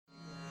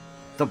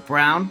the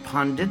Brown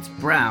Pundits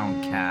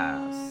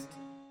Browncast.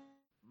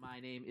 My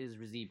name is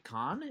Razib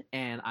Khan,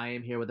 and I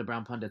am here with the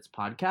Brown Pundits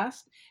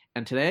podcast.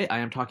 And today I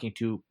am talking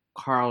to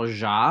Carl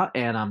Jha,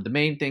 and the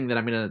main thing that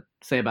I'm going to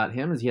say about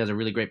him is he has a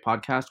really great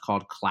podcast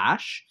called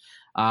Clash.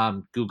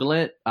 Google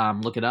it,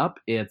 look it up.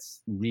 It's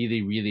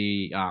really,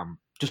 really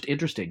just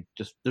interesting.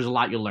 Just there's a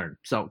lot you'll learn.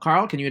 So,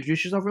 Carl, can you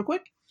introduce yourself real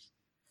quick?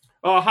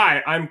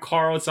 Hi, I'm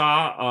Carl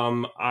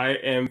Jha. I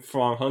am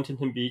from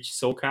Huntington Beach,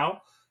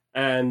 SoCal,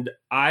 and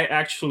I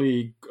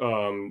actually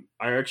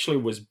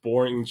was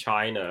born in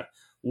China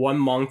 1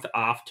 month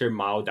after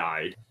Mao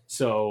died.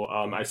 So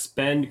I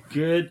spent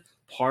good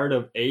part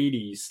of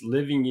 80s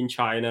living in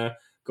China,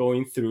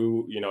 going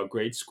through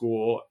grade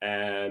school,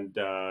 and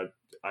I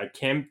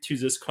came to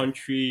this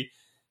country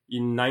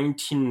in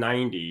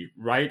 1990,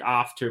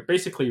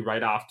 basically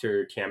right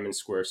after Tiananmen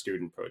Square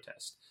student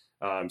protest.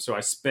 So I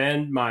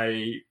spent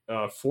my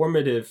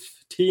formative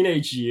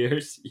teenage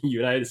years in the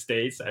United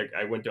States.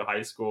 I went to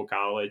high school,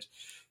 college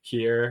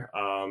here.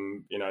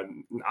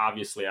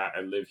 Obviously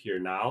I live here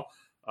now.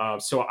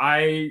 So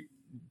I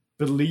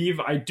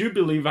do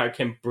believe I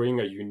can bring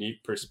a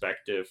unique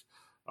perspective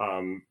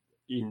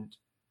in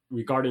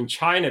regarding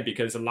China,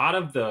 because a lot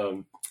of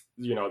the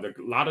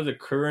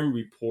current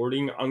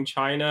reporting on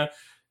China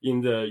in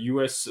the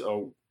U.S.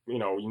 In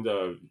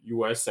the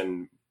U.S.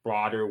 and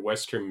broader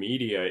Western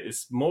media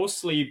is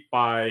mostly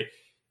by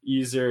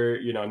either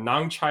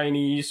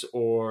non-Chinese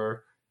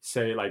or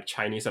say like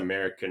Chinese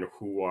American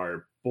who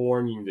are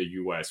born in the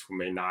U.S. who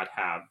may not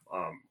have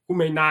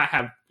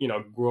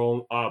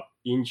grown up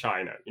in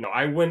China.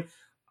 I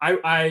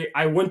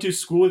went to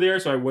school there,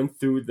 so I went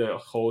through the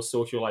whole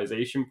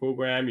socialization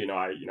program.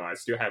 I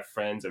still have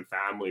friends and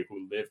family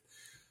who live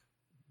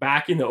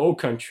back in the old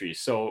country,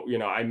 so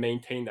I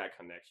maintain that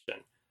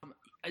connection.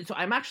 So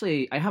I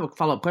have a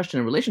follow-up question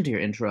in relation to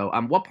your intro.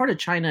 What part of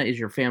China is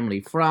your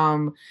family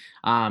from?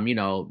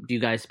 Do you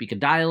guys speak a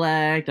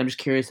dialect? I'm just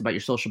curious about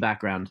your social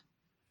background.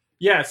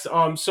 Yes.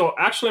 So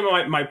actually,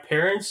 my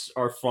parents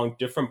are from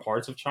different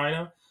parts of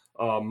China.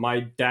 My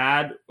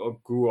dad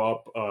grew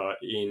up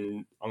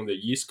on the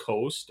East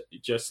Coast,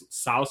 just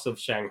south of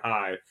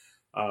Shanghai,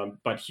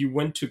 but he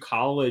went to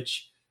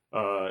college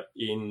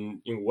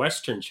in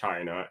Western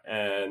China,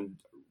 and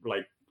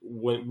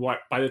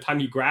by the time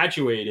he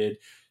graduated,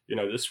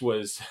 this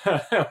was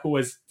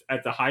was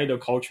at the height of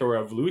Cultural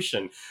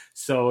Revolution.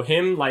 So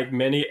him, like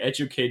many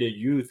educated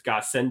youth,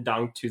 got sent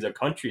down to the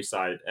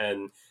countryside,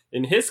 and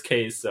in his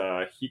case,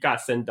 he got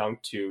sent down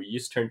to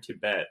Eastern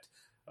Tibet,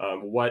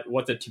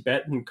 what the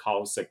Tibetan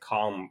calls the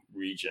Kham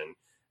region,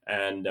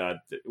 and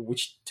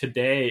which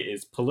today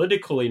is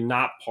politically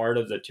not part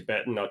of the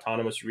Tibetan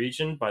Autonomous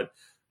Region, but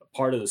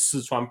part of the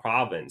Sichuan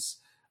province.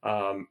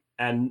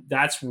 And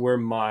that's where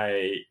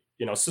my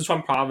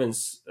Sichuan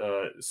province,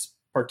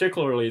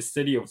 particularly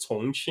city of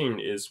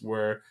Chongqing, is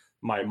where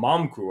my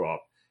mom grew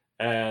up.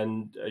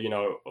 And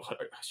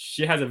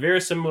she has a very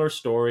similar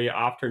story.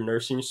 After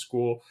nursing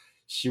school,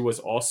 she was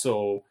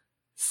also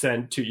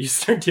sent to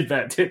Eastern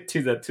Tibet,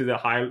 to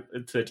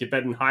the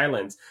Tibetan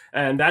highlands,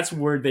 and that's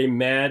where they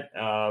met.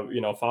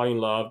 Fall in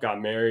love,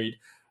 got married,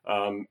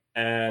 so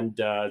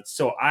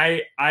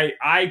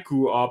I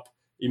grew up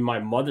in my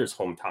mother's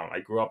hometown. I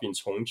grew up in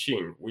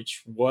Chongqing,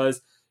 which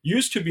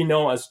used to be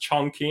known as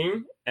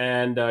Chongqing,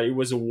 and it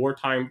was a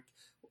wartime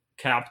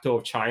capital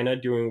of China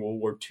during World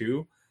War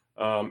II.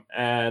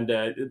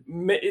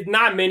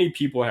 Not many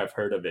people have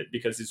heard of it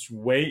because it's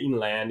way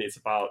inland. It's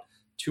about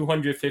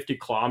 250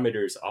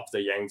 kilometers up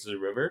the Yangtze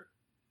River.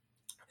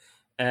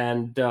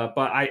 And but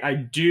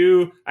I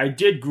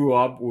did grow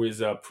up with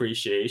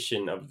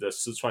appreciation of the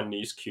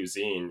Sichuanese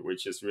cuisine,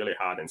 which is really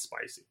hot and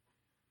spicy.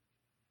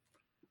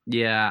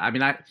 Yeah, I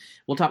mean,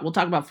 we'll talk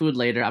about food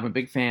later. I'm a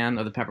big fan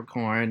of the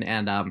peppercorn,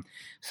 and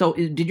so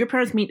did your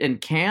parents meet in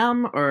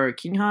Cam or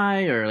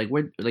Qinghai, or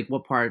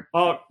what part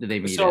did they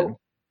meet in?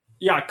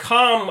 Yeah,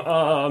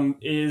 Kham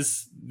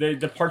is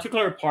the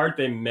particular part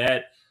they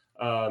met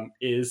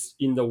is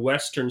in the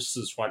Western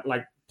Sichuan.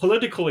 Like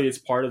politically, it's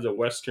part of the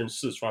Western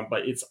Sichuan,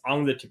 but it's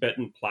on the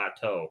Tibetan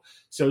plateau.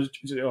 So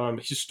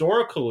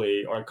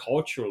historically or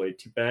culturally,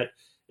 Tibet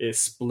is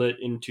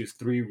split into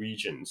three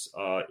regions.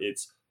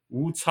 It's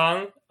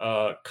Wucang,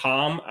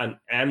 Kham, and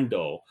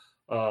Amdo.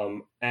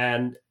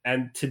 And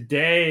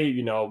today,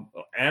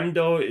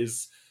 Amdo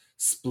is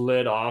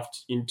split off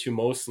into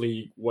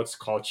mostly what's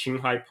called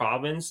Qinghai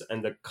province,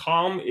 and the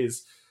Kham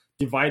is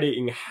divided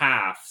in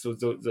half. So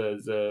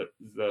the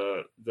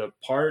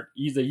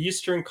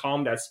eastern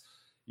Kham that's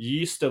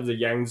east of the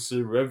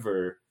Yangtze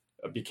River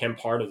became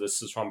part of the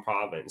Sichuan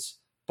province,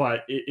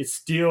 but it's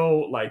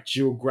still like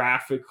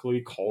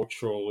geographically,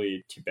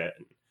 culturally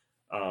Tibetan.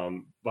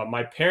 But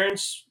my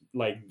parents,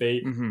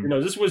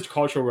 this was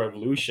Cultural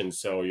Revolution,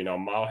 so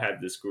Mao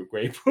had this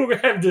great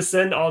program to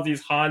send all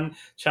these Han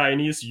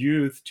Chinese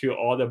youth to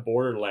all the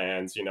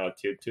borderlands, to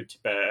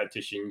Tibet, to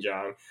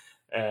Xinjiang,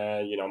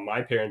 and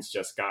my parents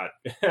just got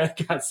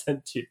got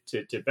sent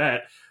to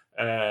Tibet,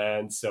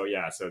 and so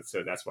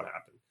that's what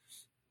happened.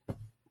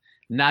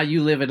 Now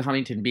you live in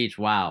Huntington Beach.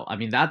 Wow, I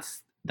mean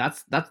that's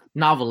that's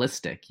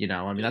novelistic, you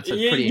know. I mean, that's a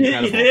pretty It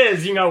incredible.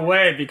 is in a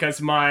way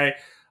because my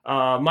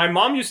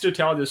mom used to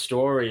tell this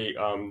story.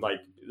 Like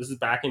this is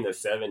back in the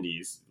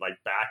 70s,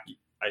 like back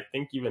I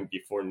think even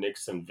before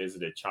Nixon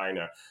visited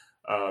China.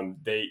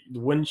 They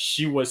when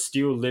she was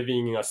still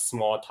living in a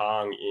small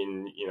town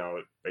in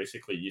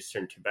basically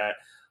eastern Tibet.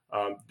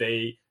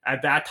 They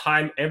at that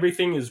time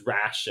everything is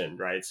rationed,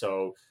 right?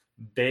 So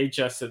they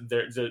just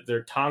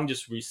their town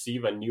just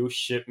received a new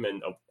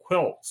shipment of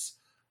quilts,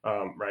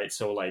 right?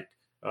 So like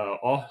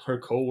all her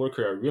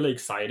coworkers are really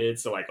excited.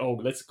 So like, oh,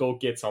 let's go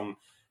get some.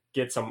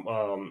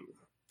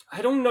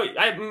 I don't know.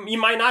 It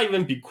might not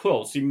even be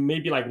quilts. It may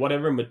be like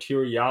whatever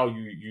material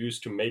you use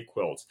to make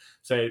quilts.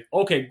 Say,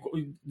 okay,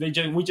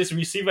 we just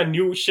receive a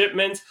new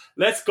shipment.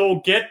 Let's go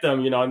get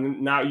them.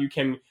 Now you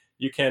can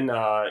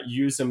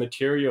use the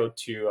material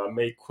to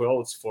make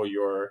quilts for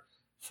your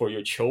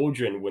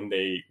children when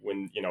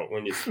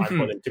it's time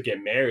for them to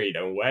get married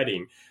and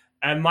wedding.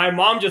 And my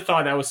mom just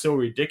thought that was so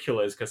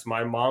ridiculous because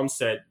my mom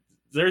said,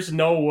 "There's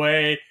no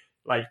way."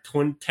 Like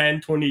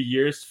 10, 20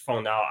 years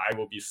from now, I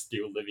will be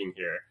still living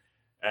here.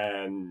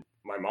 And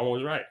my mom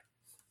was right.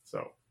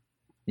 So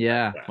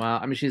Yeah, yeah, well,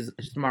 I mean, she's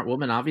a smart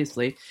woman,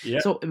 obviously. yeah.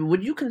 So,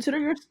 would you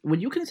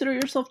consider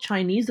yourself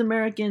Chinese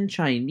American,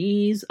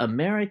 Chinese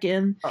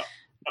American, Uh,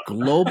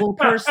 global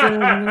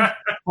person,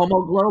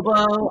 Homo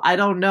Globo? I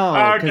don't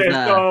know, because okay,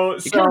 so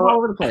you're kind of all so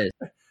over the place.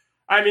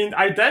 I mean,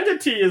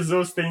 identity is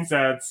those things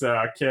that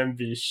can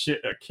be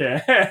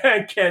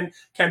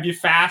can be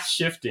fast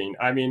shifting.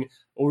 I mean,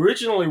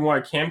 originally when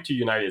I came to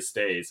United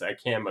States, I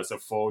came as a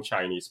full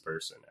Chinese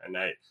person, and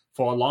I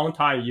for a long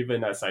time,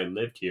 even as I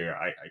lived here,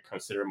 I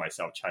consider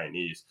myself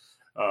Chinese.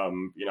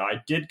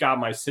 I did got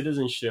my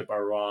citizenship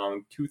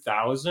around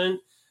 2000,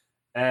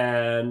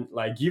 and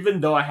like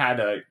even though I had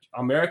a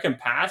American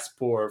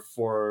passport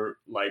for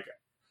like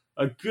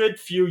a good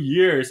few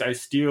years, I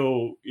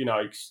still,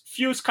 it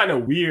feels kind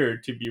of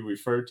weird to be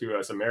referred to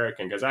as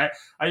American because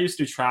I used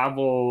to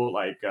travel,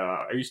 like,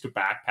 I used to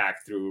backpack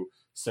through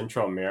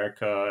Central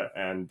America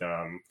and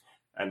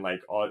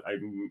like I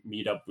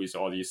meet up with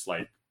all these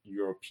like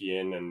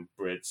European and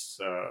Brits,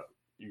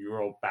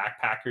 Euro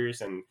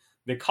backpackers, and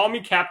they call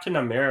me Captain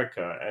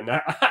America, and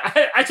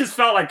I just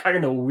felt like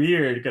kind of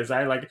weird because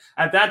I like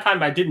at that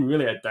time I didn't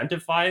really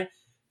identify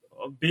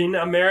being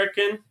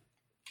American,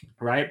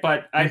 right?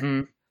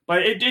 Hmm.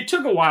 But it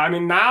took a while. I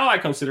mean, now I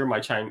consider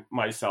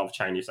myself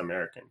Chinese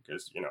American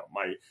because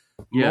my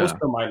most Yeah,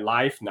 of my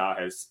life now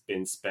has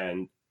been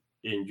spent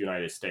in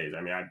United States.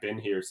 I mean, I've been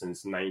here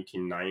since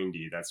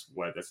 1990. That's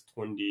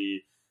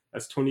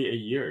 28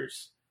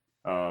 years.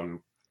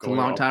 it's a Going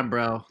long up, time,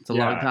 bro. It's a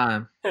long yeah,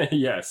 time.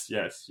 yes,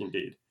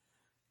 indeed.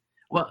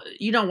 Well,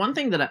 one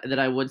thing that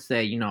I would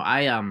say,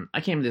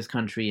 I came to this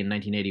country in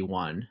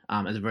 1981,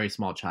 as a very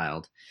small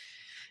child.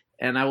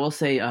 And I will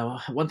say,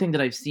 one thing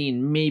that I've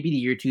seen, maybe the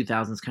year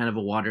 2000 is kind of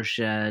a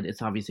watershed.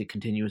 It's obviously a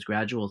continuous,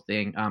 gradual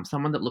thing.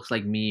 Someone that looks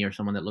like me or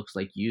someone that looks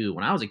like you,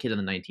 when I was a kid in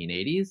the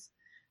 1980s,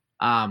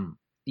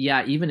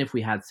 yeah, even if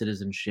we had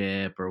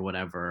citizenship or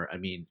whatever, I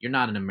mean, you're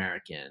not an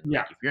American. Like,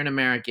 Yeah, if you're an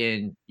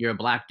American, you're a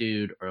black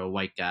dude or a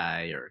white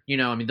guy, or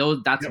I mean,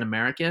 that's an yep,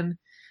 American.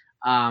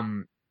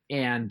 Um,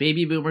 and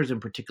baby boomers in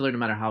particular, no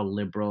matter how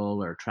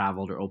liberal or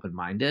traveled or open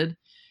minded,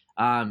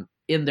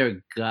 in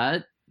their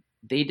gut,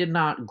 they did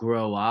not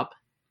grow up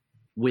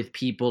with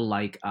people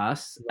like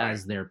us right.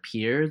 as their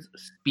peers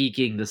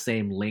speaking the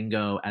same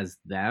lingo as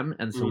them,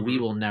 and so we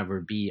Hmm. will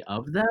never be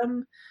of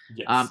them.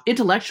 Yes.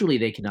 Intellectually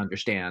they can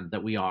understand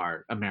that we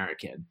are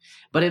American,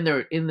 but in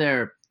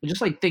their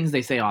just like things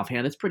they say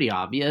offhand, it's pretty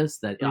obvious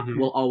that it Hmm.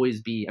 will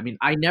always be. I mean,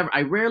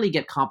 I rarely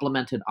get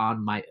complimented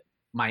on my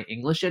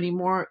English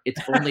anymore.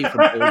 It's only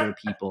from older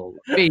people,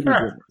 baby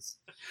boomers,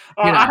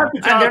 I have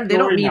to and tell a they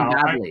don't story mean now.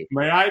 badly.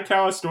 May I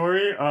tell a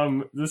story?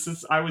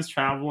 I was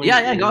traveling Yeah,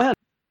 yeah, go ahead.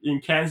 in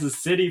Kansas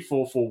City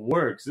for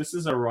work. This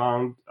is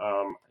around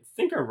I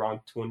think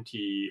around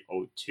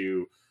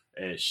 2002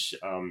 ish.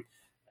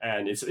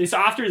 And it's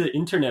after the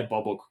internet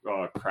bubble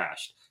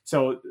crashed.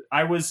 So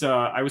I was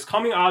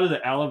coming out of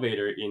the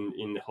elevator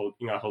in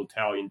a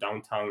hotel in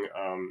downtown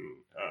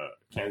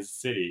Kansas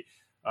City.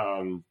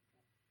 Um,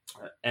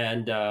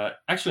 and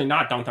actually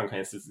not downtown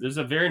Kansas. There's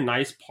a very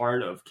nice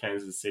part of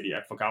Kansas City.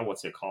 I forgot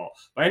what's it called.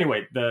 But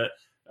anyway,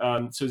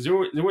 so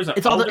there was an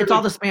elderly. It's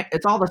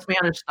all the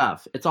Spanish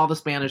stuff. It's all the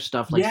Spanish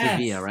stuff like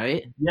Sevilla, Yes,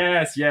 right?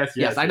 yes.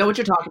 Yes, I know what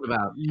you're talking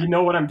about. You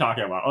know what I'm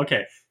talking about.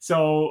 Okay,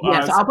 so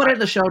Yes, I'll put it in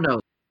the show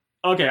notes.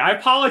 okay, I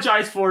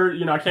apologize for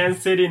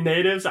Kansas City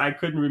natives. I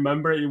couldn't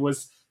remember. It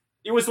was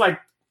like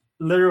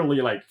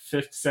literally like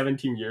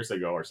 17 years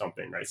ago or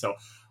something, right? So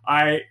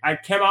I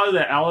came out of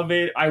the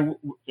elevator. I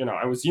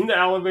was in the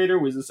elevator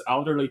with this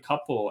elderly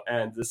couple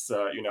and this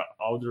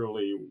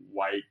elderly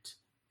white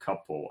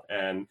couple,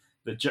 and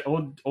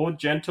the old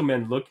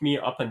gentleman looked me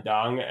up and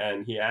down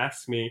and he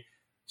asked me,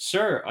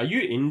 "Sir, are you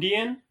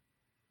Indian?"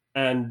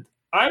 And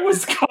I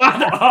was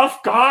caught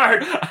off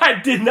guard.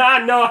 I did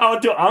not know how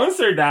to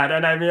answer that,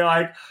 and I mean,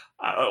 like,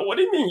 what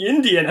do you mean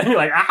Indian? I mean,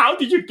 like, how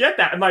did you get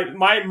that? And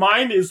my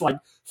mind is like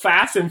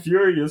fast and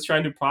furious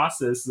trying to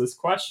process this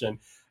question.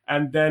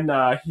 And then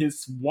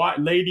his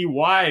lady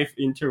wife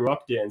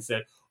interrupted and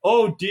said,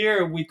 "Oh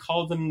dear, we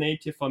call them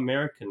Native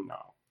American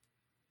now."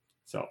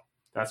 So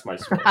that's my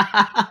story.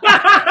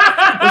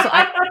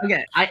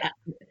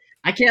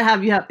 I can't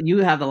have you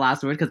have the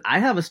last word because I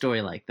have a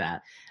story like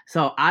that.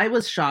 So I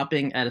was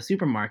shopping at a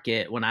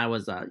supermarket when I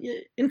was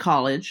in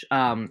college,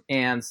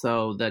 and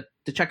so the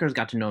checkers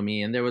got to know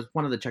me, and there was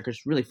one of the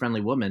checkers, really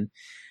friendly woman.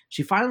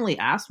 She finally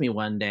asked me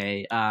one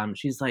day.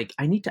 She's like,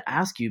 "I need to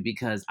ask you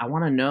because I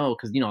want to know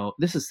because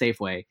this is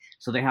Safeway,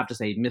 so they have to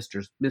say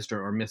Mister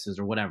or Mrs.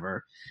 or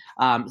whatever."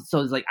 So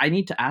it's like, "I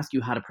need to ask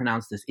you how to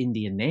pronounce this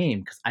Indian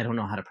name because I don't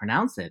know how to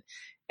pronounce it."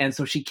 And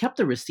so she kept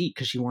the receipt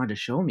because she wanted to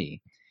show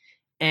me.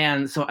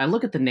 And so I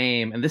look at the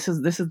name, and this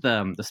is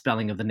the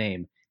spelling of the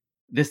name.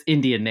 This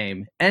Indian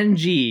name,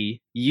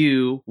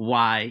 Nguyen.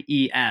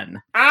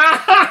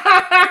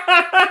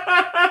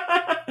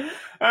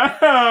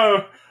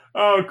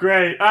 Oh,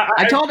 great!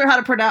 I told her how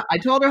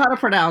to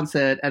pronounce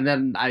it, and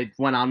then I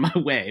went on my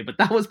way. But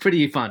that was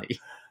pretty funny.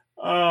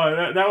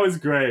 Oh, that was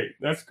great.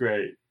 That's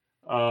great.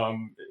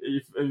 And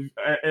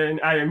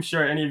I am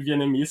sure any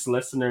Vietnamese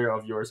listener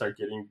of yours are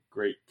getting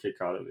great kick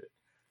out of it.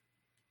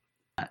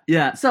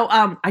 Yeah. So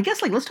I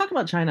guess let's talk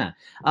about China.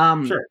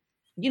 Sure.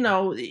 I'm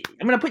going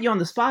to put you on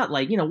the spot.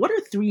 What are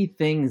 3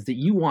 things that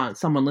you want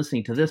someone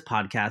listening to this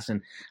podcast?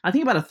 And I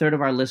think about a third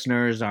of our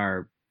listeners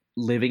are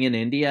living in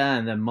India,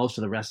 and then most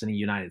of the rest in the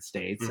United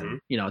States. Mm-hmm.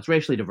 And it's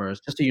racially diverse.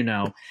 Just so you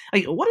know,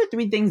 what are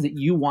 3 things that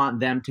you want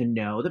them to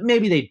know that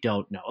maybe they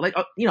don't know?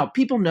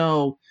 People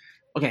know,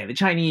 okay, the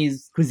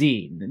Chinese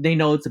cuisine. They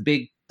know it's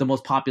the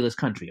most populous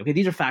country. Okay,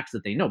 these are facts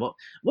that they know. But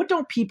what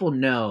don't people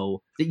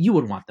know that you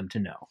would want them to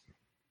know?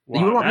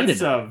 Wow,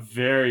 that's a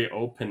very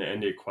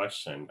open-ended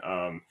question.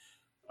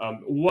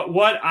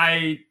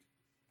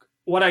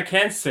 What I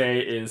can say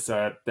is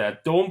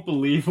that don't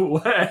believe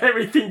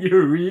everything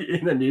you read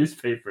in the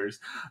newspapers.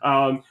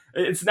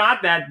 It's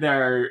not that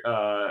they're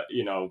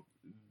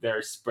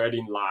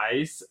spreading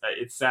lies.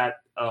 It's that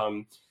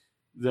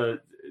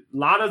the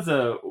lot of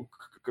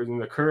in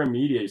the current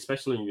media,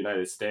 especially in the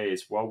United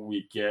States, what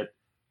we get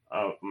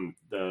from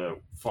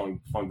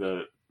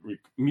the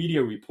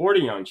media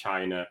reporting on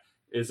China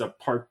is a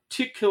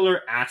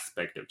particular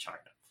aspect of China.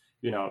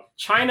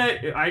 China,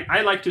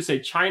 I like to say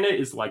China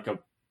is like a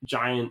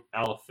giant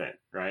elephant,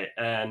 right?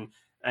 And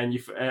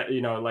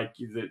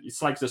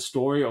it's like the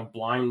story of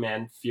blind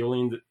man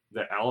feeling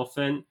the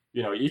elephant.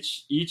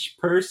 Each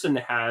person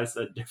has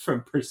a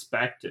different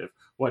perspective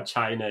what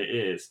China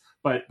is,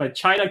 but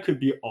China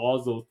could be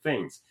all those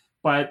things.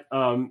 But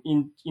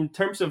in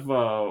terms of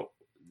the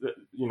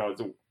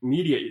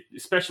media,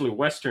 especially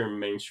Western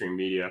mainstream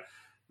media,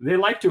 they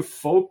like to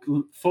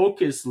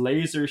focus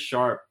laser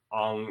sharp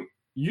on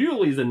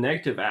usually the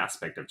negative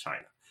aspect of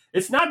China.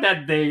 It's not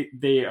that they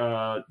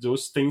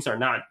those things are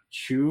not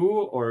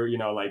true, or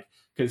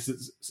because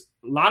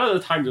a lot of the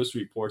time those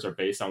reports are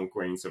based on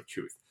grains of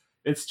truth.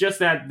 It's just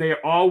that they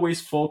always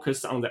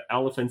focus on the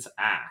elephant's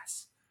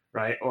ass,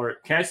 right? Or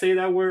can I say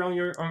that word on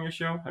your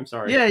show? I'm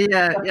sorry. Yeah.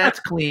 It's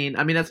clean.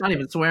 I mean, that's not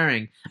even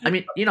swearing. I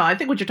mean, I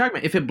think what you're talking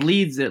about, if it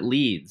bleeds, it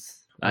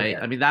leads. Right?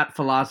 Okay. I mean, that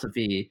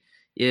philosophy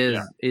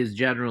is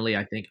generally,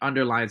 I think,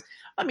 underlines.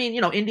 I mean,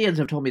 Indians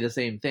have told me the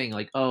same thing.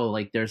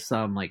 There's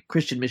some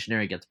Christian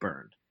missionary gets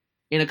burned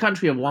in a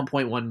country of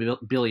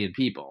 1.1 billion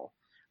people.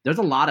 There's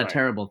a lot of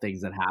terrible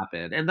things that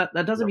happen, and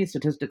that doesn't mean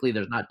statistically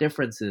there's not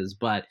differences,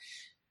 but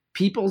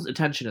people's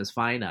attention is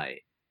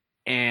finite,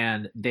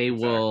 and they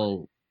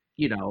will,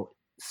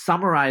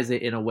 summarize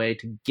it in a way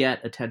to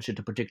get attention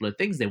to particular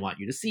things they want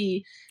you to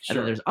see, and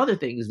then there's other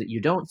things that you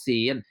don't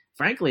see. And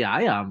frankly,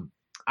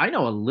 I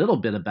know a little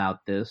bit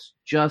about this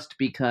just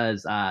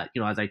because, as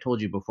I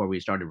told you before we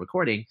started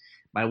recording,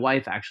 my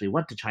wife actually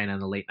went to China in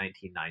the late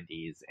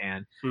 1990s.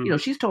 And,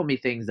 she's told me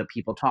things that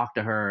people talk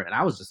to her. And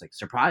I was just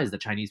surprised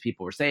that Chinese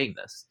people were saying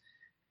this.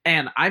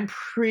 And I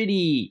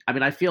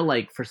feel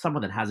like for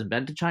someone that hasn't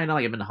been to China,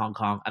 I've been to Hong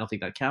Kong, I don't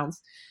think that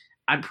counts.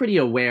 I'm pretty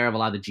aware of a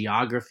lot of the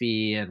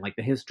geography and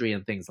the history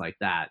and things like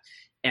that.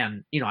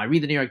 And, I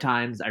read the New York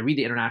Times, I read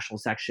the international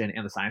section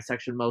and the science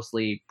section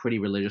mostly pretty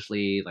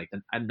religiously.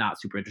 I'm not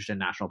super interested in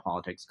national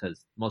politics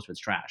because most of it's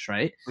trash,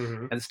 right?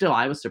 Mm-hmm. And still,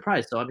 I was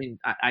surprised. So,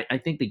 I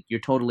think that you're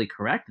totally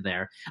correct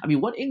there.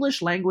 What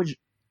English language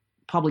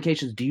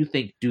publications do you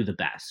think do the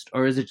best?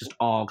 Or is it just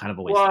all kind of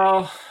a waste?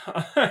 Well,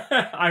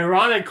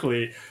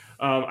 ironically,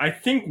 I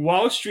think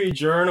Wall Street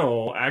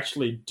Journal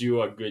actually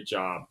do a good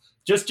job.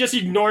 Just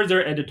ignore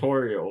their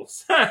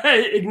editorials.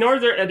 Ignore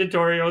their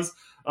editorials.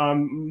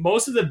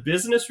 Most of the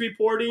business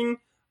reporting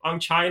on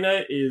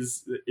China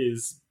is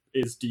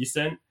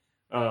decent.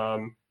 I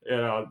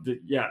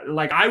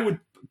would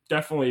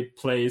definitely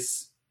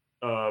place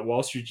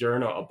Wall Street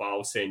Journal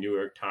above, say, New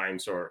York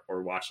Times or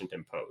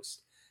Washington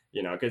Post.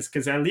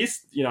 Because at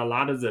least a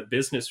lot of the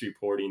business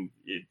reporting,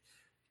 it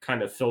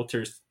kind of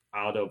filters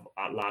out of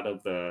a lot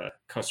of the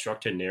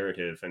constructed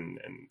narrative and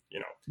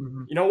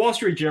Wall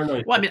Street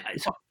Journal. Well,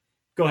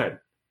 go ahead.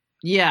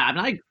 Yeah,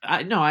 I mean,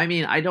 no, I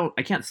mean, I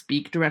can't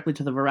speak directly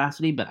to the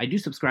veracity, but I do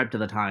subscribe to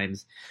the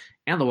Times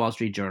and the Wall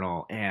Street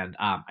Journal, and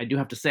I do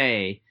have to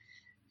say,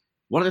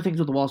 one of the things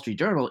with the Wall Street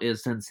Journal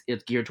is since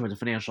it's geared towards a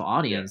financial Yeah.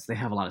 audience, they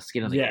have a lot of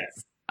skin in the game.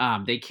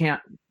 Yes.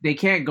 They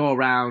can't go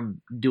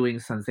around doing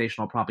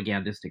sensational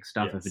propagandistic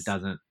stuff if it Yes.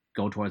 doesn't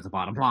go towards the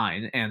bottom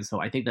line, and so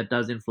I think that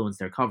does influence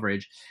their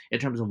coverage in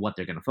terms of what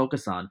they're going to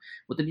focus on.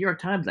 With the New York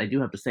Times, I do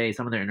have to say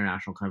some of their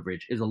international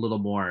coverage is a little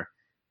more,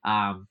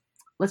 um,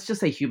 let's just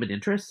say, human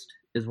interest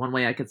is one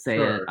way I could say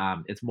it.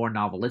 Sure. It's more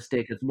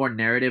novelistic, it's more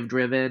narrative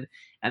driven,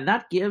 and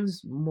that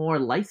gives more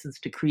license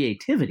to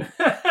creativity,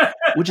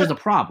 which is a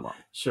problem,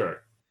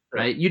 Sure.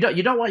 right? You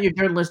don't want your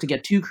journalists to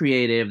get too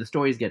creative, the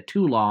stories get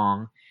too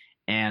long,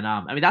 and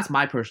I mean that's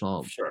my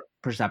personal Sure.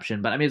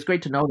 perception. But I mean it's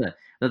great to know that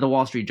the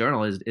Wall Street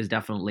Journal is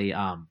definitely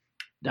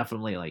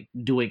like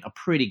doing a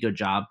pretty good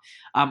job.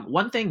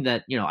 One thing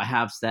that I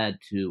have said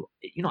to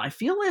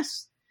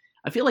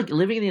I feel like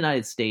living in the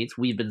United States,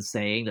 we've been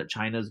saying that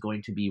China is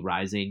going to be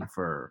rising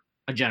for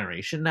a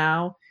generation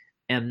now,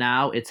 and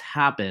now it's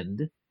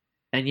happened,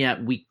 and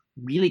yet we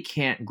really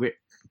can't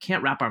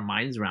wrap our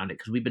minds around it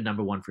because we've been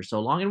number one for so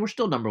long, and we're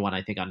still number one,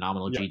 I think, on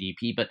nominal Yeah.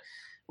 GDP, but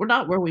we're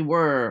not where we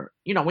were.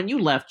 When you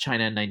left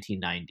China in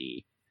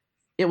 1990,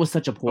 it was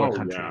such a poor Oh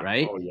country, yeah.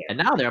 right? Oh yeah. And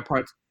now there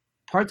are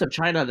parts of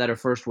China that are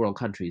first world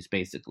countries,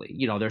 basically.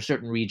 There are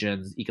certain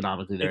regions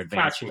economically they're It's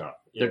advanced. catching up.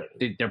 Yeah.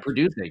 They're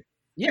producing.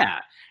 Yeah,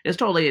 it's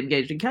totally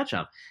engaged in catch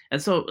up,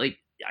 and so like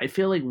I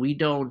feel like we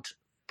don't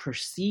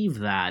perceive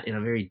that in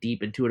a very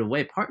deep, intuitive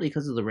way, partly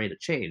because of the rate of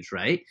change,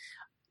 right?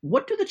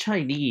 What do the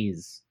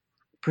Chinese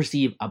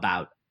perceive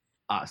about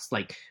us?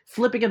 Like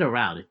flipping it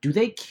around, do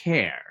they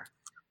care?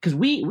 Because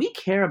we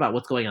care about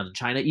what's going on in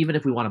China, even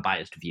if we want a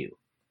biased view.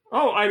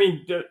 Oh, I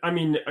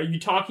mean, are you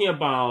talking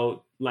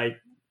about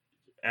like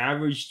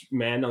average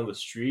man on the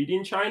street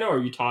in China, or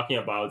are you talking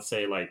about,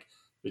 say, like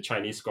the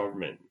Chinese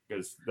government?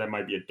 Because that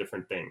might be a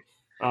different thing.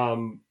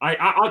 I'll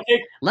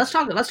take Let's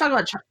talk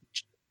about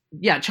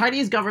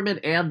Chinese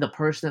government and the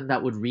person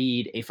that would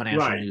read a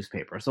financial Right.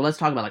 newspaper. So let's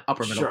talk about like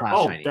upper middle Sure. class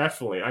Oh, Chinese.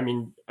 definitely. I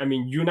mean,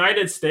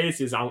 United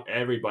States is on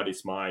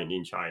everybody's mind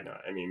in China.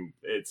 I mean,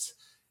 it's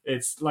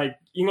like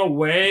in a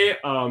way,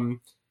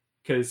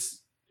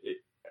 because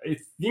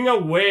it's in a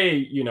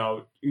way,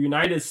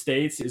 United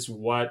States is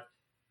what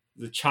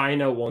the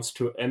China wants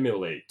to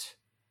emulate,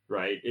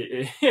 right?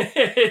 Like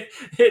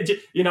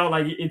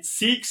it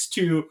seeks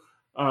to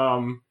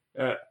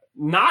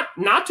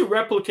not to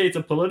replicate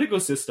the political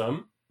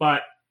system,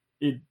 but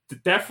it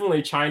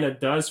definitely China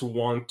does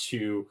want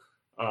to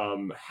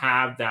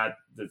have that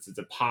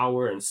the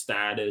power and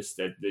status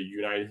that the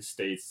United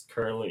States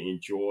currently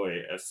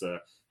enjoy as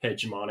a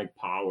hegemonic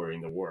power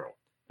in the world.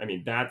 I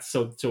mean that's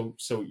so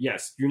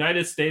yes,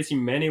 United States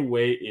in many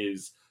ways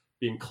is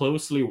being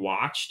closely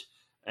watched,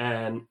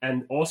 and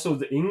also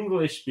the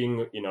English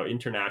being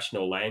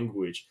international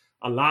language,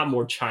 a lot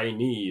more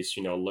Chinese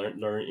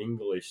learn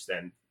English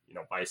than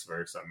vice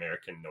versa,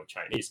 American know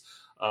Chinese,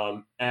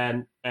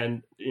 and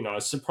a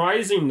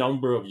surprising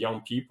number of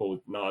young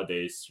people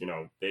nowadays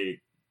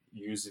they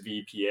use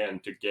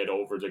VPN to get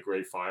over the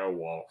Great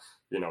Firewall,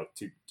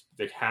 to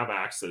they have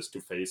access to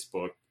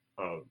Facebook,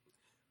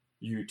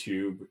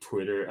 YouTube,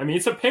 Twitter. I mean,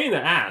 it's a pain in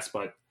the ass,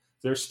 but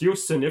there's still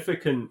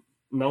significant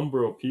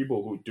number of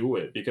people who do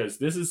it,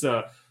 because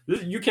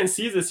you can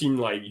see this in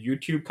like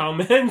YouTube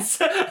comments,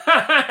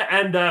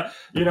 and I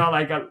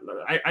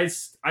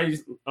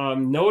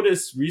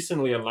noticed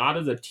recently a lot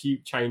of the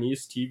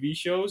Chinese TV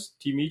shows,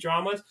 TV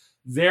dramas,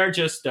 they're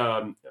just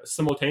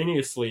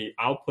simultaneously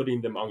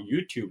outputting them on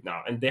YouTube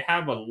now, and they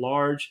have a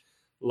large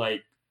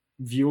like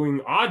viewing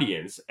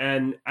audience,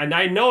 and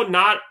I know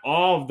not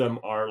all of them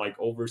are like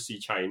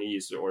overseas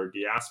Chinese or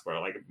diaspora.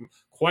 Like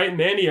quite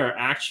many are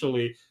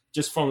actually,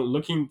 just from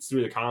looking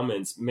through the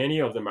comments, many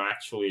of them are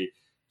actually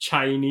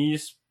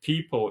Chinese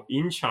people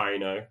in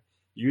China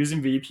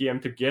using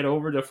VPN to get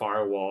over the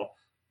firewall,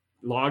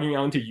 logging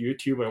onto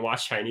YouTube and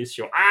watch Chinese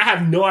show. I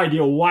have no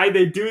idea why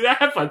they do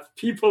that, but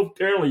people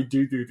apparently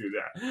do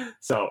that.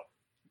 So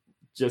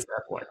just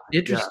FYI.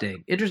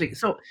 Interesting.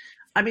 So,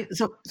 I mean,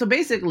 so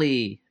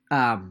basically,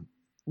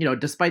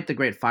 despite the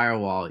Great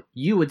Firewall,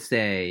 you would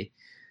say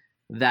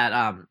that,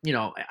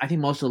 I think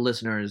most of the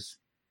listeners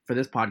for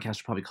this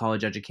podcast are probably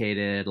college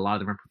educated. A lot of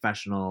them are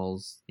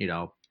professionals,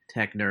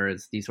 tech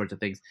nerds, these sorts of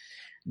things.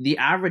 The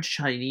average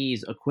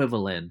Chinese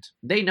equivalent,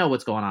 they know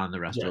what's going on in the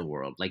rest of the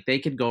world. Like they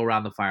can go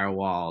around the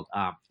firewall.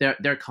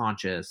 They're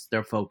conscious.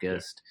 They're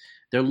focused.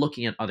 They're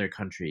looking at other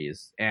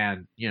countries,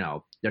 and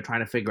they're trying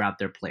to figure out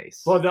their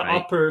place. For the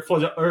right? for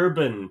the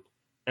urban,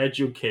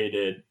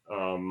 educated,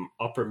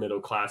 upper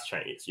middle class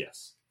Chinese,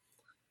 yes,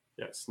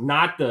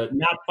 not the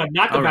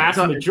vast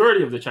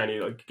majority of the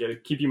Chinese.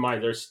 Like, keep in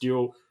mind, there's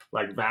still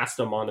like vast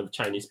amount of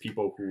Chinese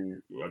people who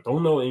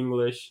don't know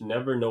English,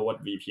 never know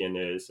what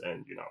VPN is,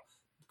 and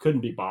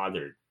couldn't be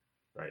bothered,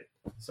 right?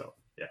 So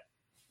yeah.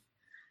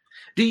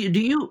 Do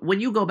you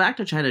when you go back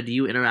to China, do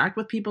you interact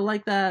with people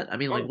like that? I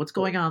mean, like what's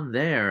going on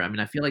there? I mean,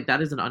 I feel like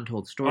that is an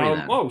untold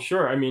story. Oh,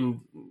 sure. I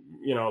mean,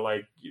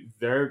 like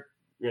they're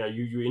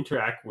you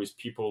interact with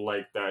people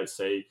like that,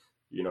 say,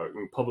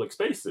 in public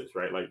spaces,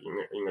 right? Like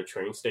in a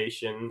train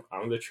station,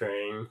 on the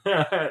train.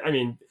 I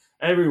mean,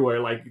 everywhere.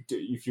 Like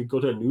if you go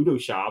to a noodle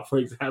shop, for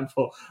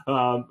example,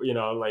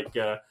 like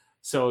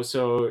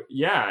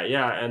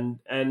yeah,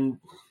 and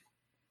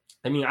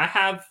I mean, I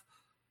have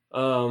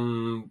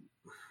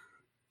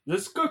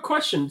this is a good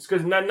question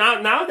because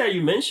now that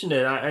you mentioned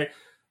it,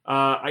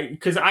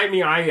 because I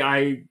mean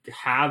I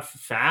have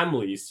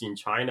families in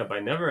China, but I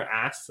never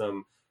asked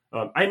them.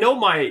 I know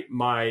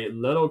my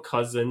little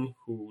cousin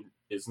who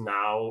is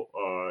now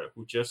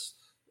who just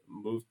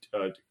moved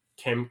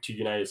came to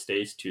United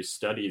States to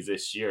study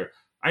this year.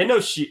 I know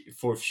she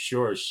for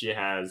sure she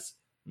has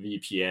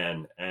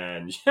VPN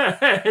and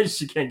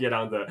she can get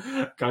on the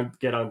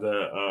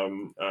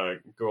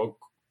go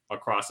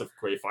across the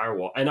Great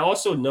Firewall. And I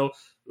also know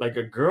like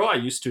a girl I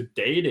used to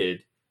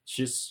dated,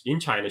 she's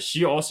in China.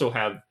 She also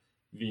have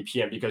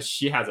VPN because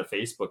she has a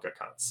Facebook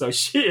account. So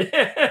she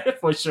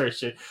for sure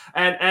she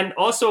and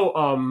also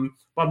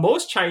but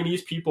most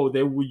Chinese people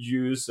they would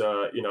use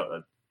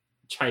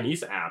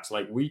Chinese apps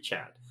like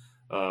WeChat.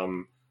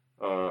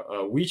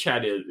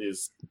 WeChat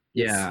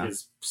Yeah.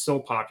 is so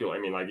popular. I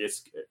mean, like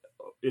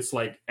it's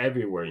like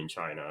everywhere in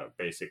China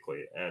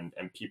basically, and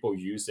people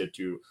use it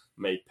to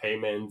make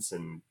payments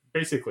and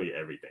basically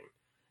everything.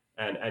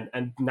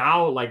 And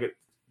now like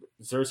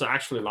there's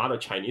actually a lot of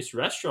Chinese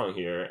restaurant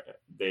here.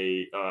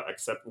 They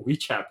accept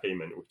WeChat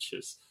payment, which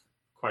is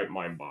quite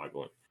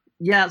mind-boggling.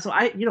 Yeah, so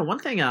one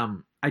thing,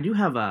 I do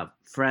have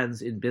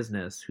friends in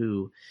business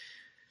who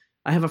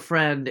I have a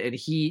friend and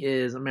he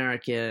is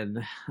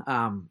American.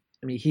 I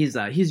mean, he's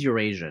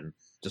Eurasian.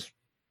 Just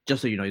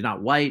so you know, he's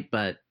not white,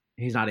 but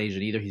he's not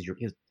Asian either.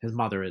 His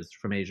mother is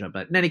from Asia,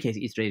 but in any case,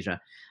 East Asia.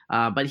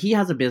 But he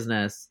has a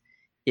business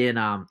in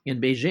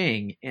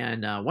Beijing,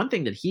 and one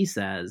thing that he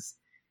says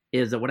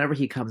is that whenever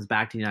he comes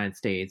back to the United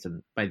States,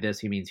 and by this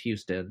he means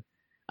Houston,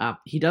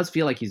 he does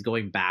feel like he's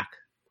going back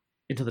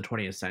into the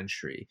 20th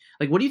century.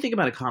 Like, what do you think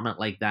about a comment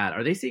like that?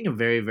 Are they seeing a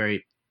very,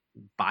 very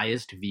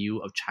biased view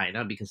of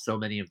China because so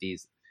many of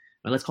these,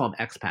 well, let's call them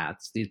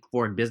expats, these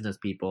foreign business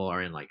people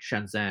are in like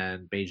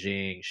Shenzhen,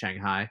 Beijing,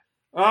 Shanghai?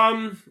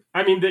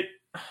 I mean,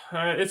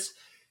 it's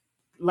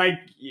like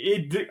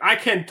I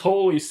can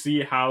totally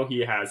see how he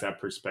has that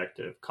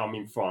perspective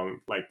coming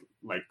from like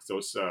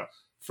those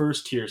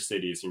first tier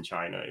cities in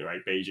China,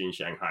 right? Beijing,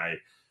 Shanghai,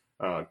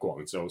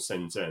 Guangzhou,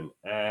 Shenzhen,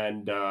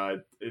 and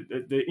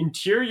the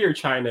interior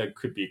China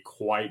could be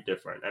quite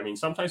different. I mean,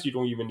 sometimes you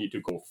don't even need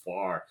to go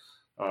far.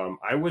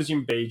 I was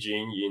in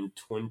Beijing in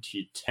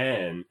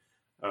 2010.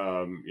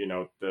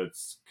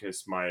 That's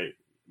because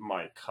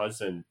my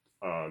cousin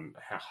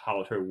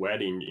held her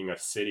wedding in a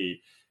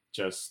city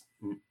just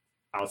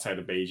outside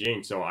of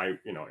Beijing. So I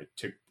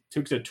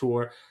took the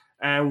tour,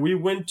 and we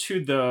went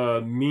to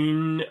the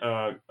Ming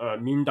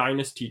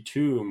Dynasty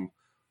tomb,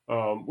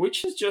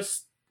 which is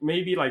just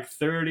maybe like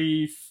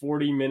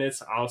 30-40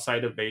 minutes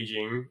outside of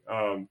Beijing.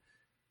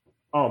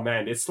 Oh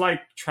man, it's like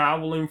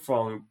traveling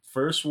from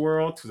first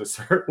world to the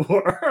third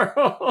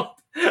world.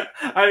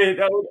 I mean,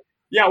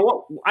 yeah.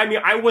 Well, I mean,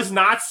 I was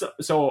not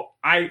so.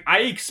 I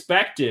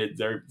expected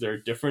there are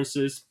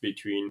differences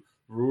between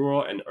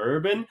rural and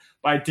urban,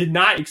 but I did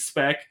not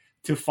expect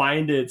to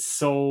find it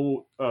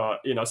so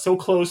so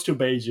close to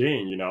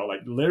Beijing.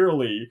 Like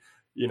literally,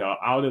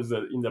 out of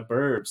in the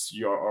burbs,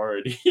 you're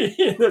already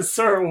in the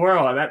third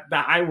world.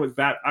 I was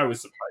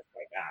surprised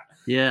by that.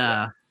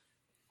 Yeah.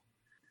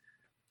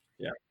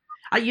 Yeah.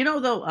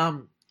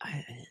 Though,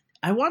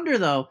 I wonder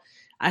though.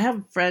 I have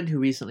a friend who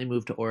recently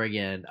moved to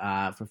Oregon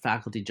for a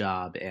faculty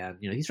job, and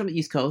he's from the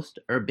East Coast,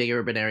 or a big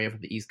urban area from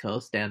the East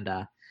Coast, and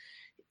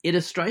it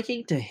is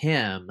striking to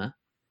him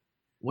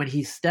when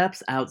he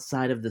steps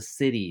outside of the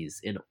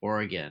cities in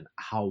Oregon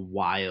how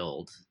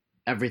wild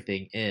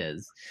everything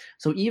is.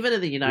 So even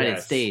in the United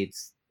Yes.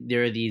 States,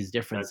 there are these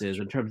differences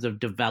in terms of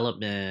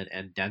development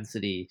and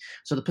density.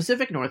 So the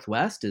Pacific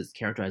Northwest is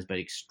characterized by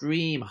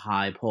extreme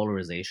high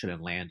polarization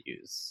and land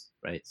use,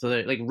 right? So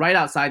they're like right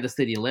outside the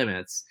city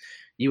limits,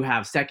 you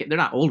have they're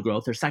not old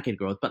growth, they're second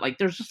growth, but like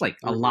there's just like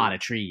a lot of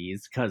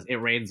trees because it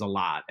rains a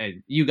lot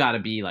and you got to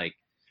be like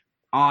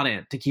on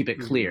it to keep it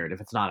cleared if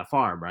it's not a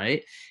farm,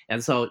 right?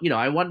 And so,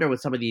 I wonder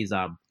with some of these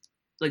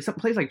like some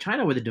place like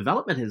China where the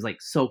development is like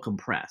so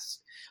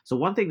compressed. So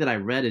one thing that I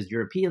read is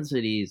European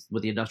cities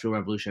with the Industrial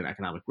Revolution and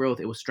economic growth,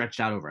 it was stretched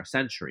out over a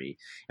century.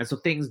 And so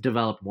things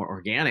developed more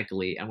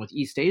organically. And with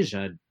East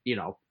Asia,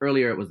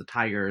 earlier it was the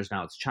tigers,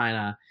 now it's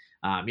China,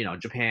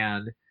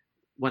 Japan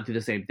went through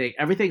the same thing.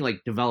 Everything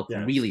like developed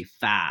really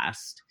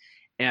fast.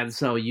 And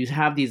so you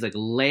have these like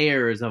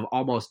layers of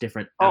almost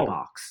different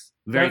epochs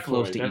very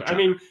close to each other. I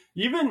mean,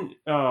 even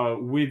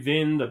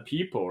within the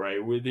people,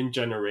 right? Within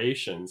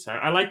generations.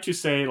 I like to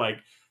say like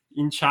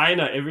in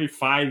China, every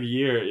 5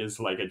 years is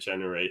like a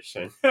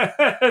generation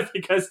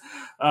because,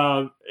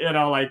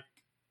 like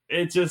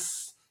it's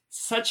just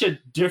such a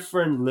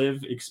different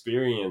live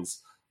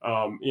experience.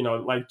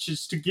 Like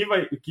just to give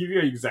you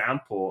an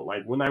example,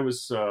 like when I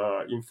was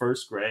in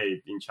first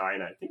grade in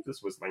China, I think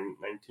this was like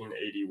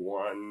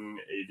 1981,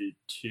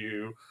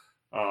 82.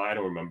 I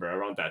don't remember,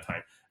 around that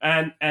time.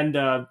 And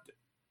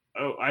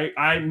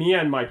me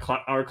and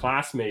our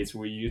classmates,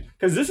 we used,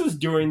 because this is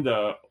during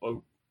the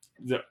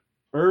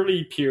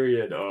early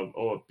period of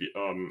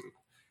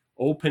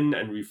open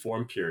and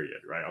reform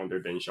period, right, under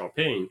Deng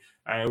Xiaoping.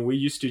 And we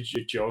used to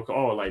joke,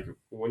 oh, like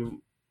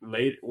when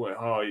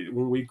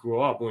we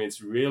grow up, when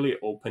it's really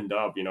opened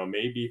up,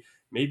 maybe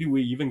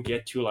we even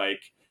get to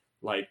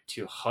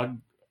to hug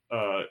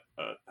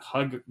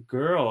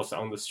girls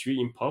on the street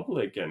in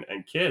public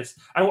and kiss.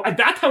 At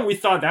that time, we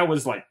thought that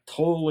was like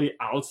totally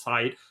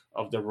outside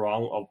of the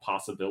realm of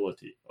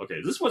possibility.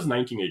 Okay, this was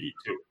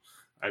 1982.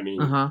 I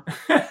mean, Uh-huh.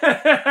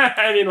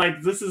 I mean,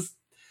 like this is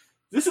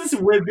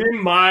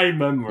within my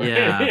memory.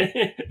 Yeah.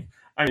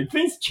 I mean,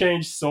 things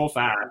change so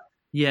fast.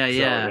 Yeah, So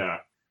yeah. yeah,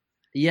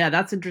 Yeah,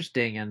 that's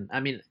interesting. And I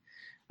mean,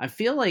 I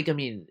feel like, I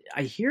mean,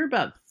 I hear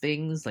about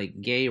things like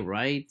gay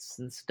rights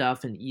and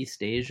stuff in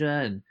East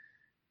Asia, and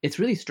it's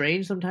really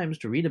strange sometimes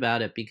to read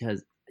about it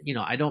because,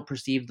 I don't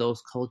perceive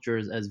those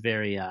cultures as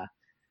very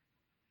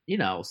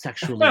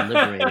sexually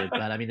liberated.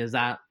 But I mean, is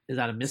that a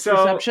so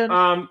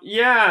misperception?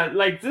 yeah,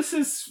 like this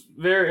is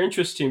very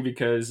interesting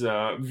because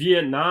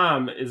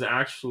Vietnam is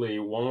actually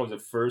one of the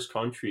first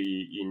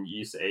country in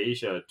East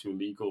Asia to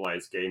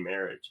legalize gay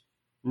marriage.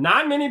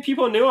 Not many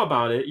people knew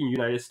about it in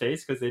United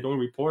States because they don't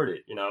report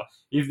it.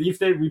 If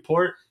they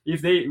report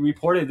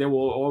it, they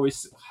will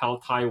always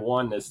have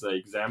Taiwan as the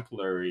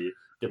exemplary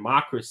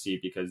democracy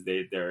because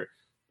they're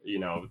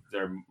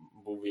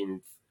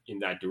moving in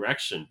that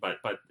direction. But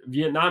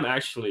Vietnam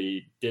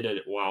actually did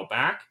it a while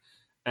back.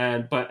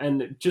 And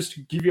just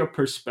to give you a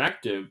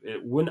perspective,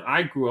 when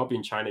I grew up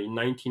in China in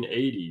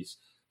 1980s,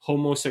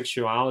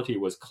 homosexuality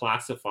was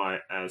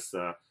classified as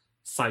a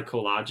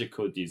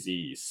psychological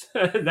disease.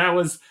 that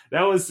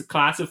was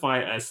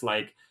classified as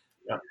like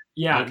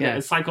yeah, a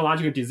Okay.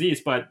 psychological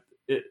disease. But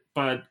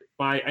by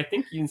I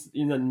think in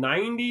the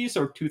 90s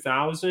or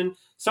 2000,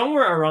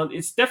 somewhere around,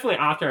 it's definitely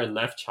after I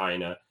left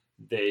China,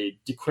 they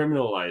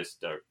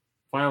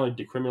finally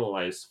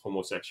decriminalized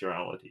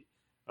homosexuality.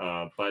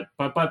 But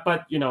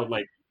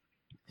like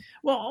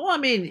Well, I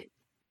mean,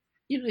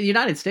 the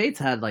United States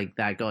had like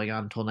that going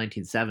on until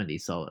 1970,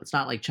 so it's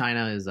not like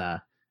China is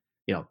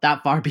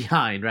that far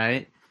behind,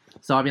 right?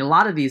 So I mean, a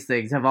lot of these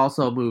things have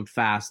also moved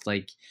fast,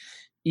 like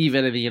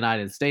even in the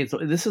United States. So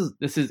this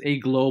is a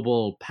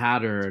global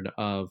pattern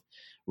of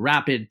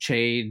rapid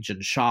change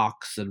and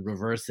shocks and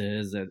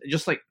reverses, and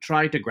just like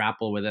trying to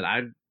grapple with it.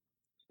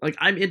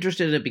 I'm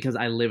interested in it because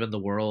I live in the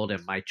world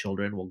and my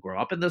children will grow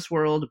up in this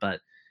world, but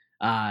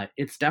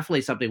it's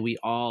definitely something we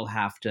all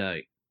have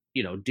to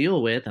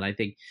deal with. And I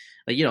think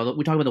like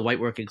we talk about the white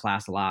working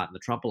class a lot in the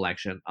Trump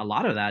election. A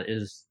lot of that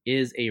is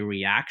a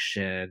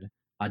reaction,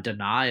 a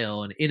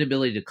denial, an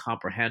inability to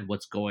comprehend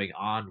what's going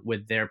on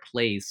with their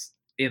place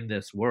in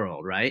this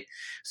world, right?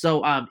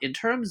 So in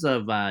terms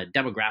of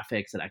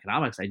demographics and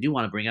economics, I do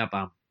want to bring up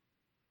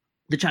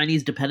the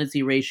Chinese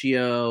dependency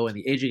ratio and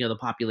the aging of the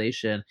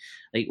population.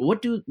 Like,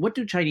 what do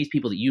Chinese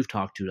people that you've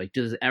talked to, like,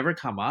 does it ever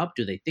come up?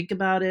 Do they think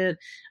about it?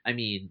 I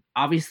mean,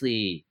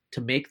 obviously,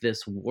 to make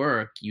this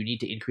work, you need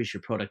to increase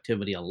your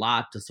productivity a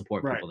lot to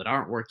support right. people that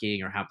aren't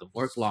working or have them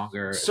work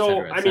longer, et So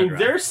cetera, et I mean, cetera.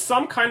 there's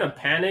some kind of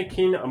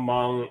panicking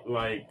among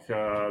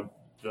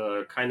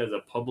the kind of the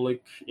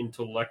public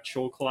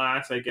intellectual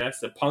class, I guess,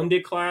 the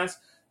pundit class,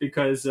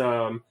 because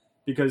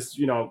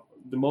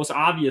the most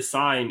obvious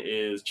sign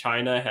is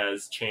China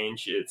has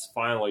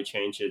finally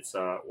changed its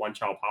one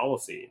child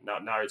policy. Now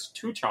it's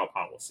two child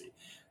policy,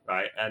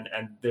 right? And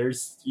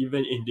there's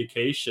even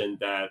indication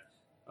that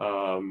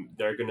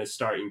they're going to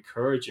start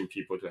encouraging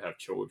people to have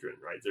children,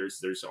 right?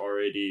 There's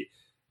already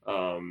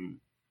um,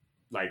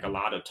 like a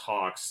lot of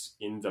talks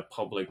in the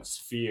public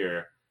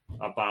sphere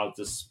about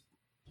this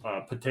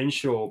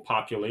potential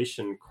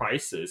population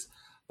crisis.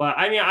 But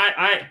I mean,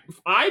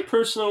 I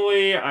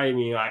personally, I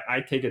mean,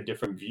 I take a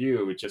different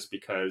view just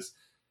because,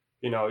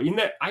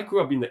 I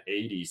grew up in the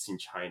 80s in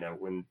China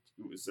when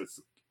it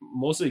was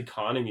most of the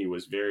economy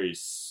was very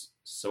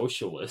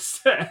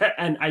socialist.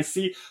 And I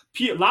see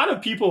a lot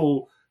of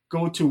people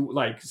go to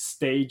like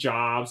stay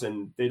jobs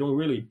and they don't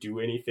really do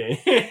anything.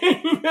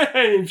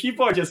 And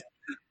people are just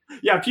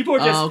yeah, people are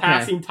Oh, just okay.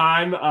 passing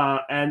time,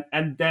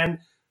 and then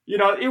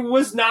it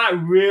was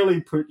not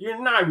really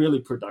you're not really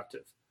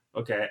productive.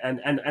 Okay, and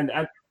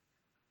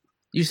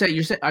You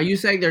say are you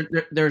saying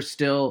there is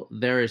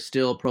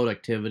still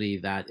productivity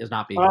that is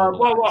not being mobilized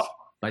well,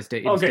 by okay,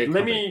 state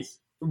let me companies?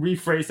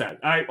 rephrase that.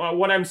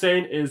 What I'm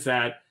saying is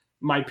that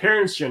my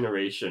parents'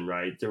 generation,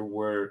 right, there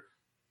was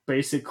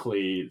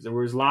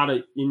a lot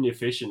of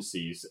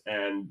inefficiencies,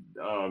 and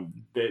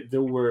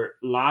there were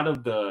a lot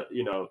of the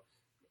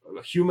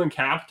human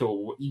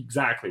capital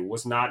exactly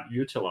was not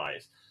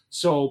utilized.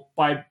 So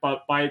by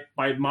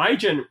my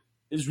gen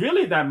is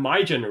really that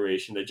my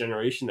generation, the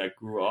generation that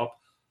grew up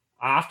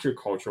after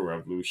Cultural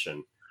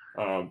Revolution,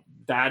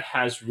 that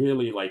has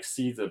really like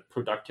see the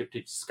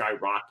productivity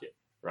skyrocket,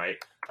 right?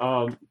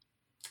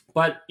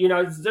 But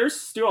there's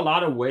still a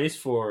lot of ways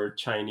for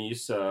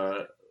Chinese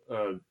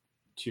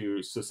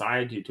to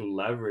society to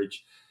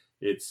leverage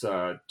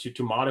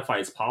to modify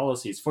its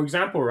policies. For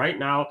example, right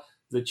now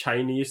the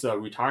Chinese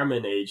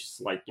retirement age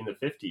is like in the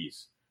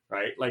 50s,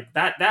 right? Like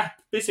that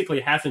basically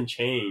hasn't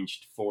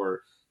changed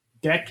for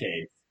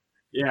decades.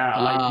 Yeah,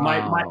 like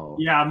my Oh,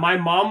 yeah, my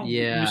mom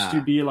used to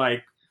yeah. be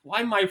like,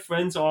 why my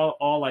friends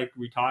all like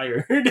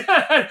retired?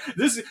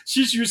 This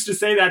she used to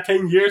say that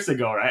 10 years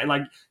ago, right?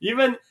 Like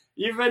even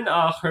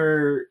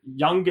her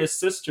youngest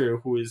sister,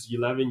 who is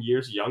 11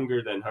 years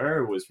younger than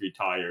her, was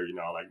retired,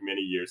 like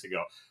many years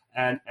ago.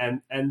 And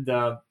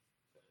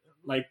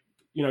like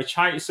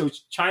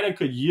China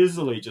could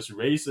easily just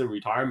raise the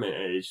retirement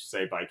age,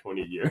 say by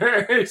 20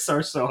 years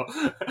or so.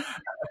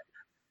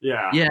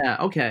 Yeah, Yeah,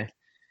 okay.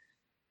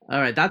 All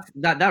right,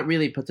 that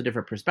really puts a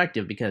different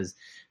perspective because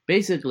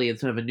basically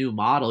instead of a new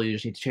model, you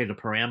just need to change the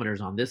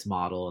parameters on this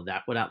model, and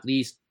that would at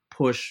least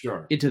push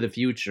sure. into the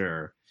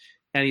future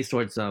any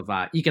sorts of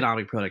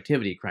economic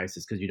productivity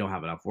crisis because you don't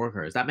have enough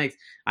workers. That makes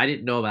I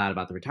didn't know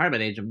about the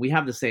retirement age, and we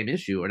have the same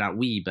issue, or not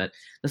we, but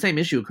the same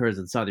issue occurs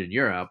in Southern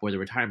Europe where the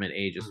retirement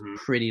age is Hmm.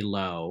 pretty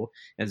low,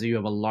 and so you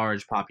have a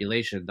large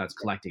population that's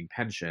collecting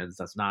pensions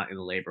that's not in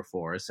the labor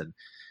force, and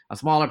a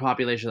smaller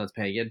population that's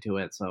paying into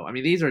it. So I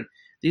mean, these are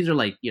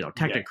like Yeah.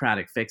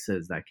 technocratic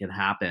fixes that can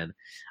happen.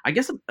 I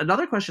guess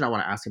another question I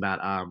want to ask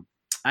about.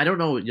 I don't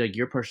know like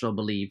your personal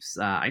beliefs.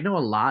 I know a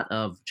lot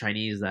of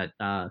Chinese that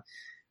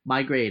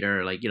migrate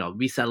or like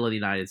resettle in the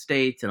United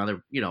States and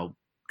other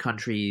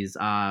countries.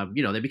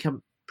 They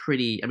become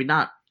pretty. I mean,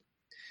 not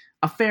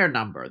a fair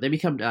number. They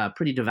become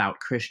pretty devout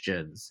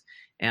Christians,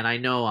 and I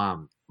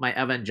know my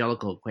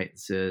evangelical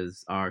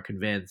acquaintances are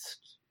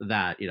convinced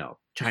that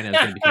China is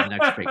going to become the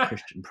next great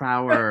Christian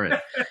power, and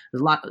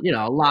there's a lot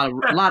a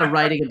lot of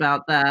writing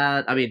about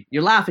that. I mean,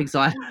 you're laughing, so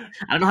I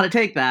don't know how to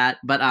take that,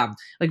 but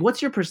like, what's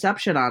your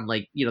perception on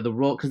like the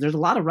role? Because there's a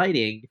lot of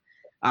writing.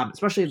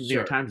 Especially in the New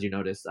York Sure. Times, you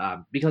notice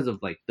because of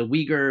like the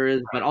Uyghurs,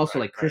 but also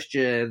Right. like Right.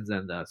 Christians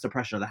and the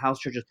suppression of the house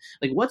churches.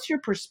 Like, what's your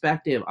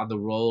perspective on the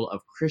role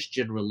of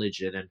Christian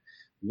religion and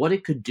what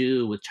it could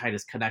do with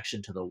China's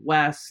connection to the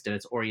West and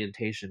its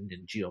orientation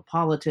in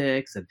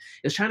geopolitics? And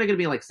is China going to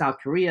be like South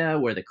Korea,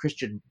 where the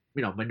Christian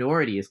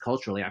minority is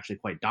culturally actually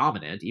quite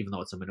dominant, even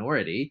though it's a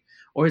minority,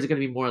 or is it going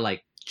to be more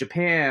like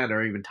Japan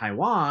or even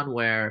Taiwan,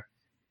 where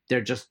they're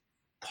just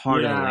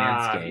part of the Yeah,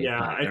 landscape, yeah.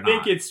 but I they're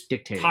think not it's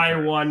dictating terms?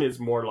 Taiwan is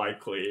more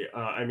likely.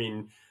 I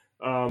mean,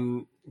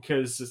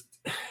 because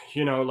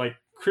like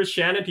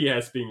Christianity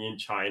has been in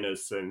China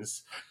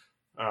since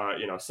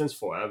since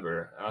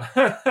forever,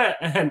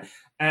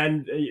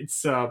 and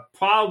it's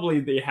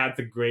probably they had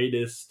the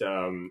greatest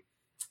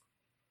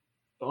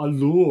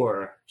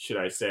allure, should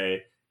I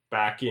say,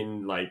 back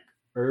in like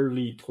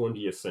early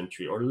 20th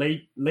century or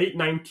late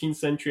 19th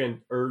century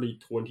and early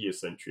 20th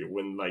century,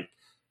 when like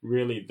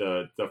really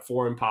the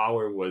foreign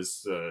power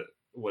was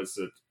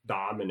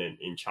dominant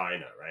in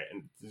China, right?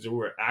 And there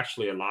were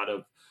actually a lot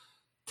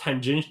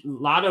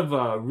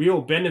of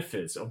real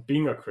benefits of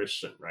being a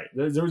Christian, right?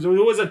 There was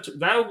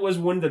that was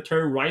when the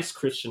term rice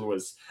Christian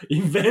was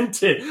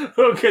invented,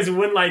 because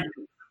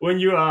when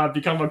you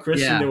become a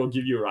Christian, they Yeah, will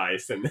give you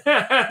rice, and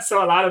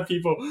so a lot of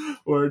people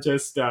were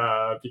just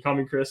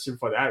becoming Christian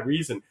for that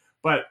reason.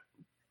 But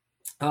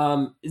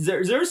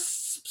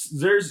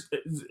there's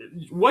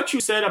what you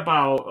said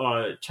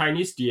about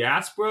Chinese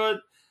diaspora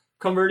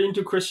converting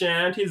to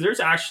Christianity. There's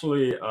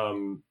actually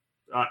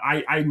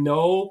I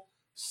know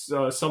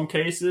some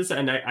cases,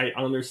 and I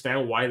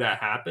understand why that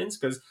happens.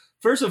 Because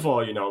first of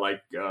all,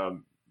 like a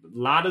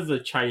lot of the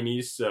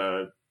Chinese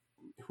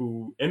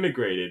who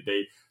immigrated,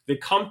 they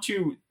come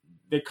to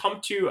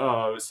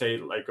say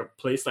like a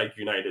place like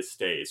United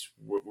States,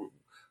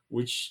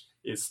 which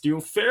is still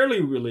fairly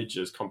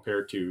religious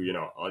compared to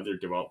other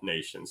developed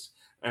nations,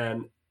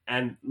 and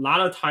a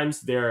lot of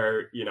times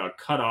they're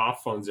cut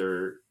off from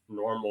their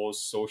normal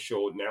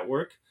social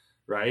network,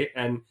 right?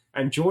 And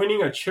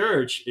joining a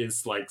church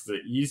is like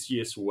the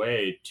easiest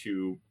way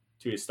to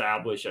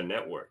establish a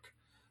network,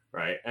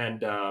 right?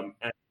 And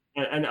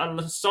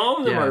some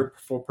of them yeah, are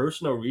for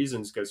personal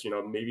reasons, because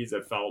maybe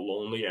they felt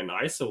lonely and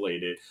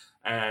isolated,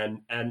 and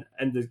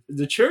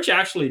the church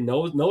actually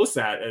knows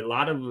that a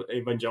lot of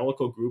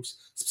evangelical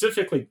groups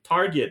specifically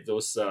target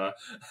those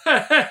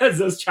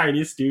those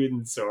Chinese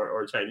students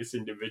or Chinese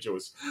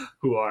individuals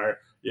who are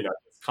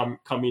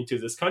coming to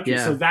this country.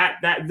 So yeah,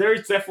 that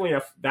there's definitely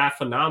that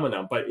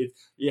phenomenon, but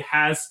it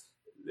has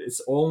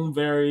its own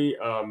very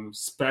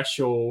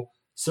special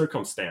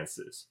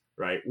circumstances,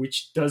 right?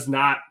 Which does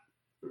not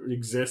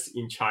exist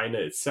in China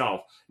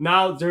itself.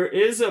 Now there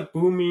is a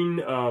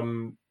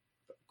booming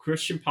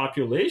Christian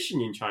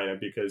population in China,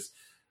 because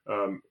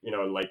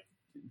like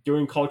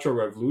during Cultural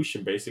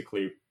Revolution,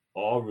 basically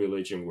all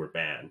religion were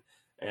banned,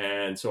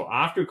 and so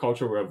after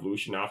Cultural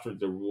Revolution, after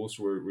the rules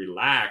were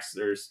relaxed,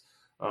 there's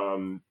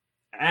and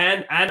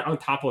on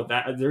top of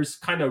that, there's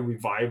kind of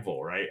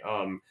revival, right?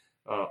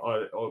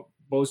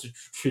 Both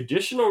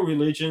traditional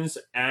religions,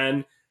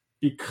 and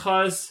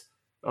because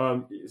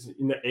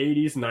in the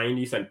 80s,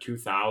 90s, and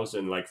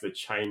 2000, like the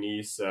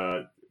Chinese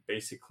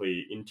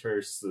basically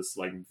enters this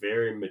like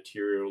very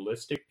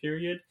materialistic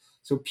period.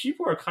 So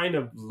people are kind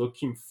of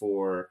looking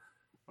for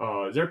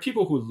there are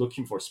people who are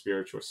looking for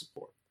spiritual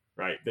support,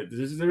 right?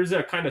 There's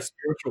a kind of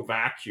spiritual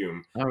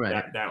vacuum All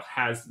right.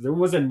 there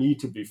was a need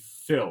to be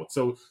filled.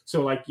 So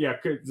like yeah,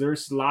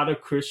 there's a lot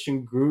of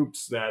Christian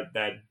groups that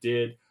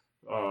did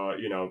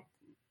you know,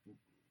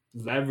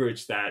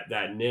 leverage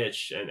that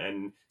niche,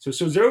 and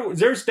so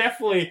there's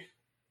definitely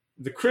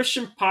the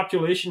Christian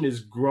population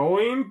is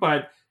growing,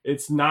 but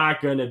it's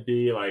not going to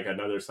be like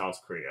another South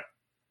Korea.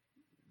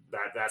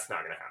 That's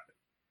not going to happen.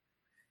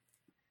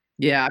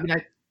 Yeah, I mean,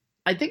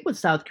 I think with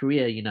South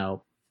Korea,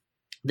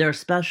 there are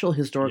special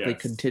historically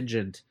Yes.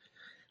 contingent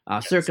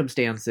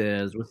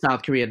circumstances with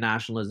South Korean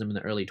nationalism in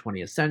the early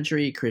 20th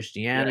century,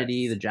 Christianity,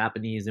 Yes. the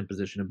Japanese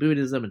imposition of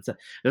Buddhism, and so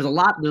there's a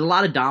lot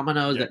of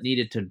dominoes Yes. that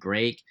needed to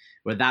break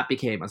where that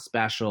became a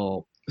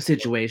special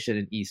situation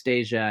in East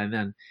Asia, and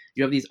then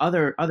you have these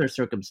other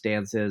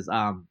circumstances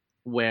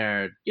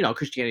where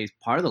Christianity is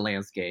part of the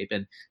landscape,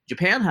 and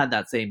Japan had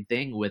that same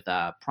thing with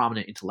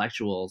prominent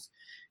intellectuals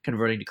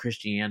converting to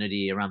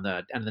Christianity around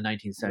the end of the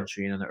 19th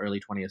century and in the early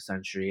 20th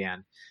century,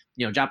 and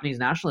Japanese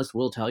nationalists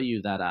will tell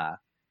you that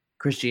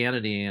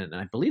Christianity and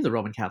I believe the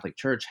Roman Catholic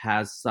Church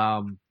has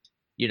some,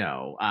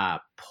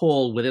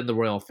 pull within the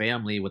royal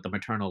family with the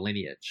maternal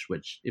lineage.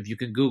 Which, if you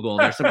can Google,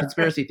 there's some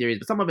conspiracy theories,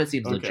 but some of it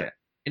seems legit.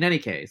 In any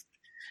case,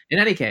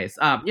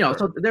 Sure.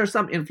 so there's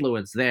some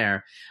influence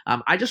there.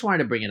 I just wanted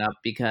to bring it up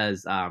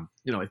because,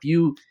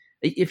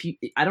 if you,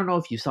 I don't know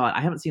if you saw it.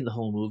 I haven't seen the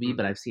whole movie,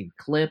 but I've seen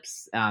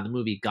clips. The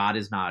movie God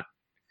Is Not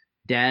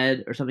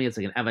Dead or something. It's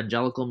like an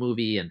evangelical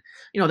movie, and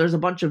there's a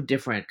bunch of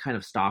different kind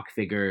of stock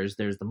figures.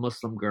 There's the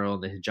Muslim girl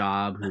in the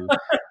hijab who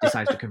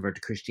decides to convert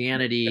to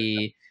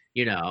Christianity.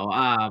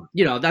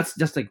 That's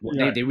just like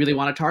they really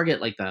want to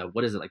target like the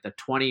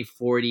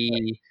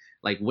 2040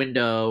 like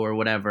window or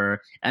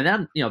whatever. And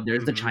then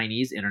there's the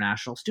Chinese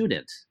international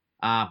student.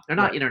 They're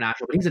not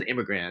international, but he's an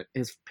immigrant.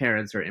 His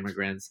parents are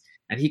immigrants,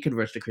 and he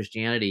converts to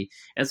Christianity.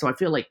 And so I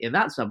feel like in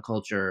that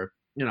subculture,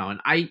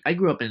 and I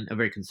grew up in a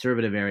very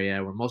conservative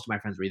area where most of my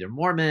friends were either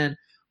Mormon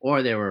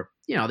or they were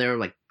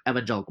like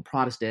evangelical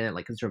Protestant,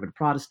 like conservative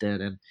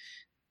Protestant. And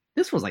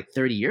this was like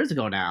 30 years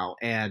ago now.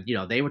 And,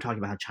 they were talking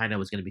about how China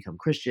was going to become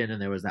Christian.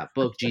 And there was that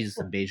book, Jesus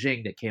in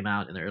Beijing, that came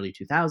out in the early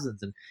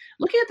 2000s. And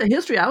looking at the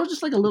history, I was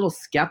just like a little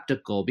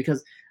skeptical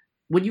because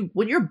when your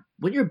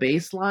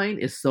baseline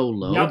is so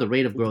low, the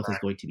rate of growth is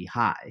going to be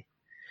high.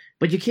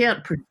 But you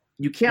can't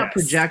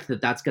project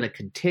that that's going to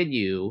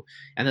continue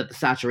and that the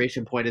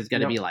saturation point is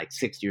going to be like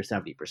 60 or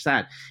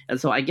 70%. And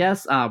so I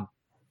guess the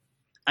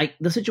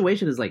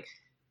situation is like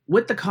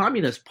with the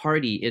Communist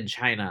Party in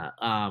China,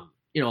 a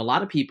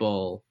lot of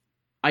people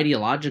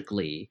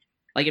ideologically,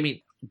 like, I mean,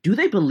 do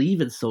they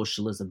believe in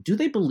socialism? Do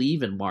they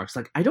believe in Marx?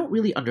 Like, I don't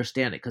really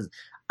understand it because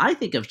I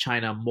think of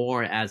China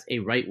more as a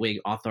right-wing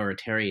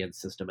authoritarian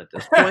system at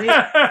this point.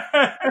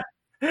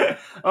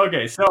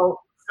 Okay, so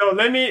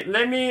let me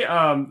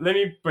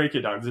break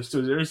it down.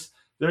 So there's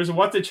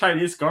what the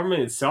Chinese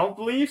government itself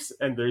believes,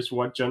 and there's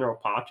what general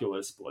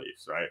populace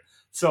believes, right?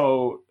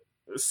 So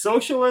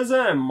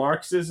socialism and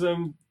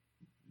Marxism,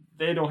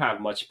 they don't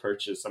have much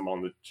purchase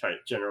among the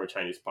general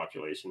Chinese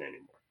population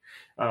anymore.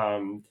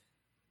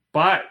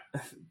 But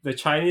the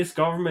Chinese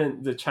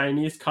government, the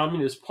Chinese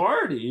Communist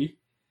Party,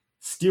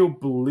 still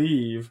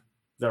believe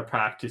they're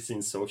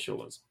practicing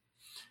socialism.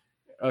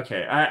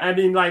 Okay, I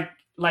mean, like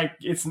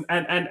it's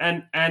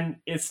and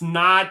it's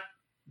not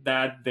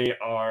that they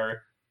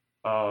are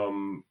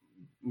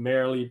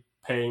merely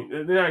paying.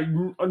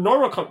 A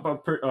normal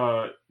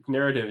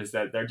narrative is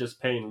that they're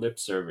just paying lip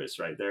service,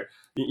 right? There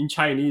in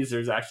Chinese,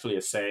 there's actually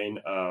a saying,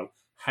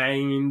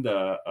 hanging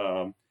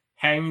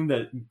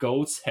the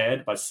goat's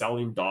head but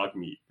selling dog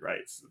meat,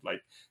 right? It's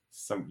like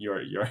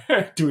you're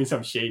doing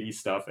some shady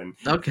stuff and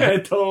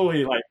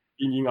totally like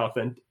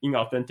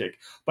inauthentic.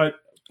 But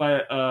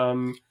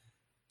the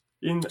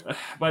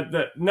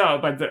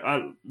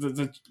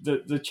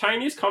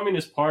Chinese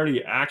Communist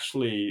Party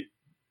actually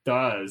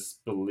does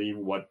believe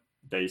what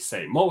they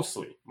say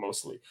mostly,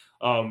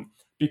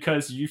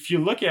 because if you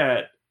look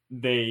at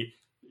they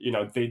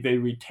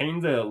retain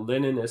the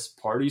Leninist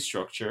party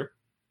structure,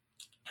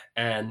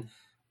 and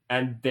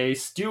they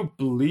still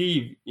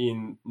believe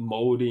in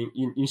molding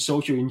in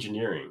social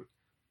engineering,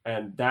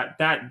 and that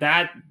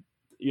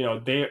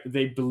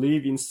they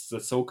believe in the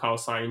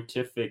so-called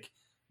scientific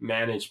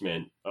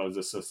management of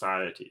the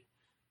society,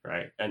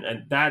 right?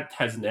 And that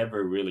has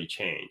never really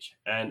changed.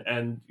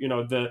 And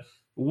the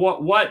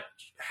what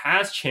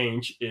has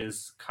changed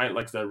is kind of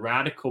like the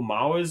radical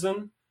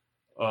Maoism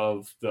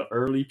of the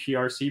early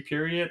PRC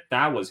period.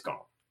 That was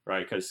gone,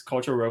 right? Because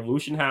Cultural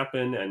Revolution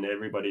happened, and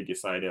everybody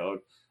decided,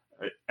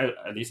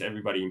 at least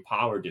everybody in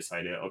power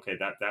decided, okay,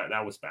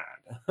 that was bad.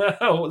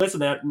 Let's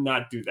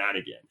not do that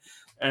again.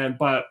 And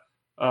but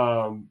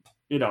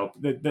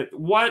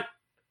what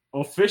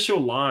official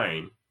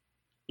line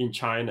in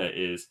China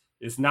is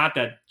not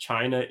that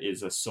China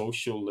is a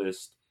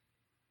socialist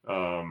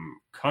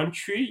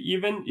country.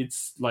 Even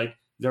it's like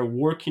they're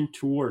working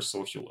towards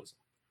socialism,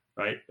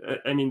 right?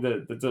 I mean,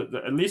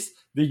 at least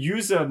they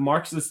use a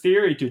Marxist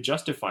theory to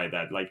justify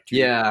that. Like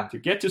Yeah. to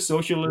get to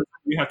socialism,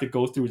 you have to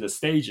go through the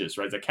stages,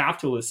 right? The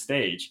capitalist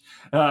stage,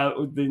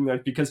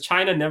 because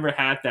China never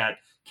had that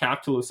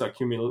capitalist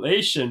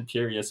accumulation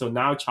period. So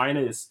now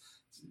China is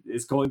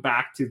going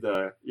back to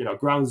the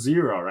ground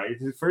zero, right?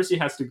 First, he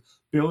has to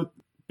build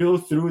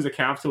through the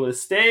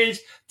capitalist stage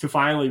to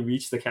finally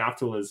reach the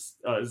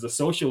capitalist,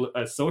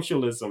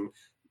 socialism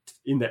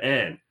in the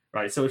end,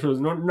 right? So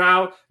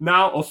now in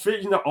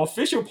the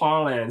official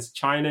parlance,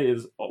 China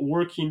is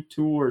working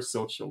towards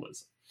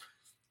socialism.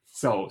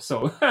 So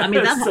I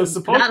mean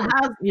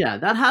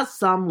that has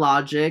some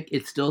logic.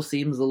 It still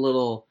seems a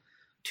little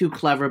too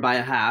clever by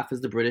a half,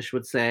 as the British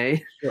would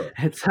say. Sure.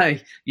 It's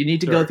like you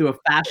need to go through a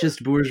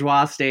fascist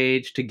bourgeois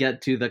stage to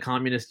get to the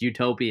communist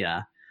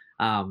utopia.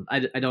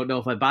 I don't know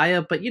if I buy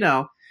it, but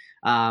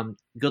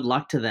good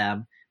luck to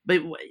them.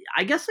 But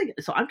I guess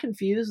so I'm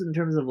confused in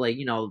terms of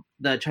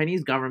the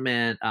Chinese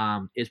government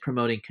is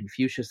promoting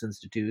Confucius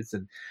Institutes,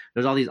 and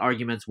there's all these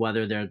arguments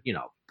whether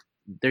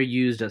they're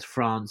used as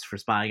fronts for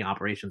spying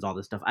operations, all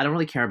this stuff. I don't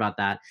really care about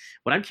that.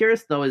 What I'm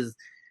curious though is,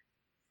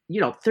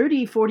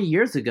 30, 40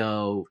 years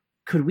ago,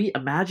 could we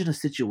imagine a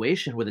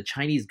situation where the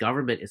Chinese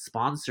government is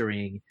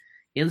sponsoring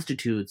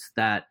institutes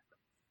that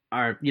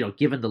are,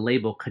 given the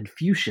label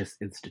Confucius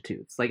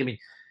Institutes? Like, I mean,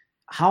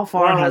 how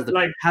far has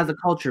the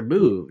culture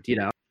moved,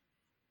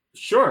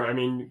 Sure. I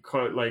mean,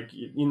 like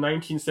in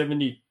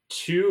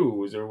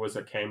 1972, there was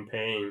a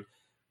campaign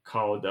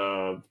called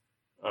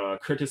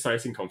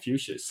criticizing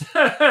Confucius,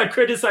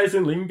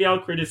 criticizing Lin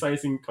Biao,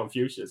 criticizing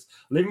Confucius.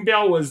 Lin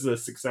Biao was the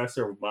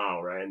successor of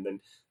Mao, right? And then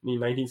in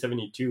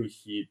 1972,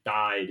 he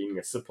died in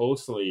a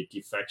supposedly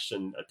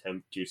defection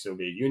attempt to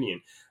Soviet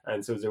Union.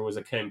 And so there was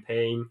a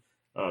campaign,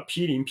 Pi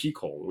Lin Pi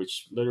Kong,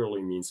 which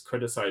literally means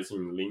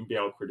criticizing Lin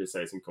Biao,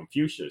 criticizing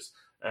Confucius.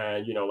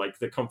 And like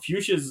the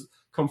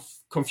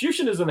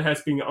Confucianism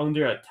has been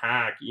under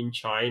attack in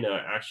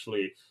China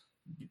actually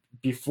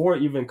before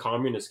even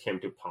communists came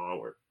to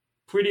power,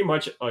 pretty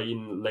much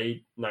in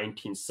late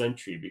 19th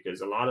century,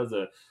 because a lot of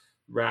the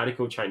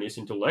radical Chinese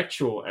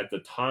intellectual at the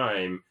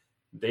time,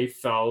 they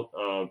felt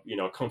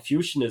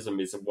Confucianism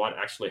is what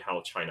actually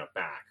held China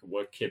back,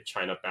 what kept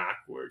China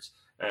backwards,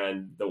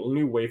 and the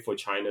only way for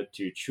China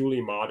to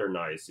truly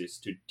modernize is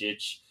to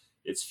ditch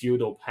its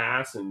feudal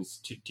past and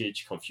to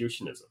ditch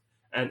Confucianism.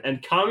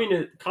 And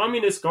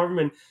communist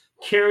government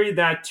carried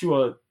that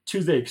to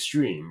the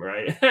extreme,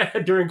 right?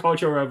 During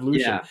Cultural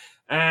Revolution.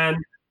 Yeah.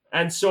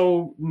 And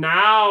so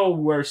now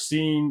we're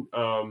seeing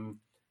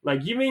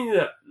like even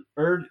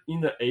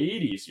in the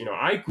 80s,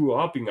 I grew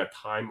up in a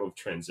time of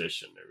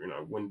transition,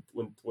 when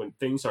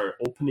things are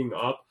opening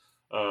up,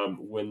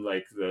 when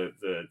like the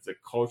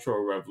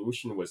Cultural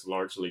Revolution was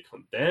largely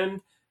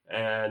condemned,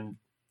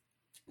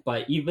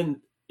 but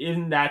even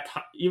even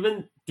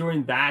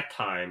during that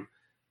time,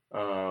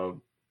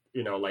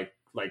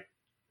 like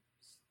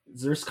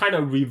there's kind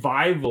of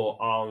revival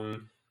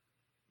on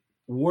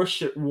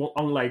worship,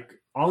 on like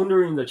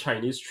honoring the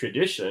Chinese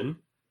tradition,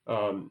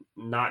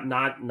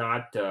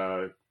 not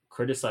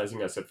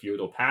criticizing as a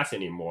feudal past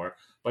anymore.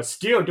 But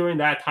still, during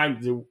that time,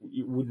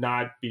 it would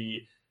not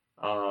be.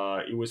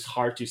 It was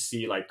hard to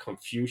see like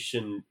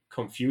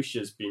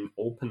Confucius being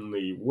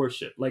openly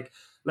worshipped. Like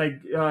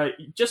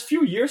just a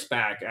few years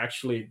back,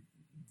 actually,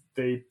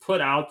 they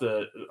put out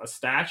a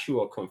statue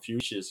of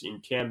Confucius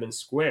in Tiananmen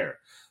Square.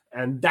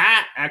 And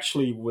that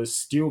actually was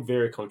still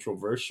very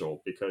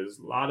controversial because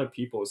a lot of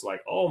people was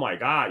like, "Oh my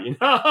God,"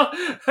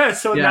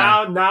 So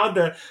now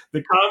the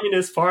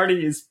Communist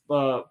Party is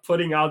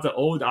putting out the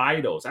old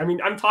idols. I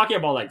mean, I'm talking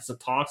about like the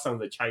talks on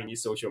the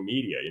Chinese social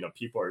media.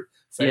 People are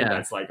saying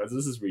that's like, oh,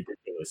 this is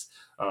ridiculous.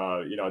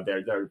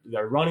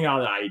 They're running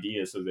out of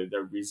ideas, so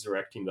they're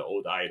resurrecting the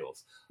old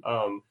idols.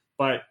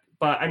 But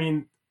I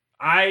mean,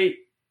 I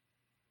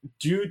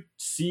do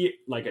see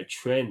like a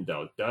trend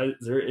though.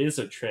 There is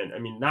a trend. I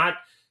mean, not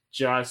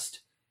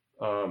just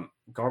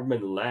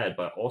government led,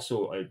 but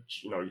also a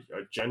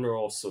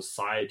general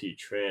society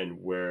trend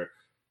where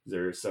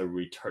there's a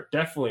return,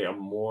 definitely a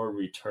more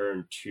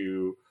return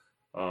to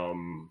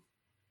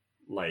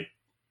like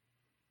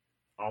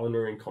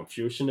honoring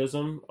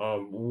Confucianism.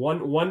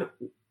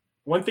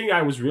 One thing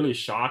I was really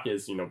shocked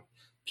is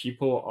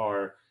people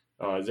are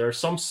there are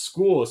some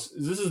schools.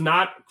 This is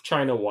not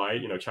China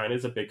wide. China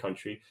is a big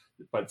country,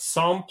 but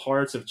some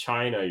parts of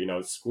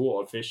China,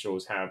 school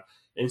officials have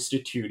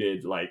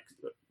instituted like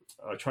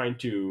trying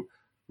to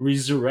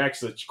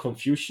resurrect the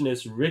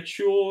Confucianist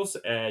rituals,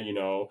 and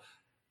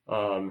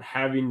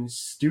having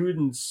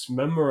students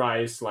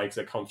memorize like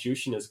the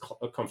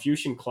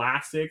Confucian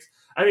classics.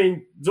 I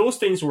mean, those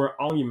things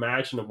were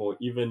unimaginable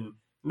even,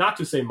 not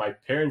to say my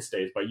parents'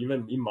 days, but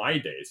even in my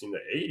days in the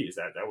 80s,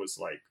 that was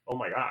like, oh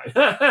my God.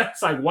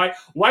 It's like,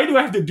 why do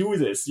I have to do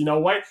this?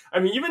 Why?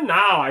 I mean, even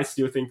now I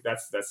still think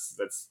that's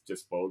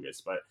just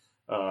bogus. But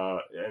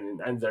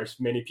and there's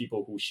many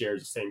people who share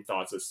the same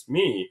thoughts as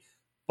me.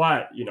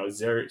 But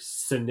there's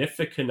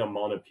significant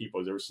amount of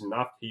people. There's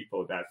enough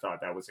people that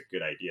thought that was a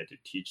good idea to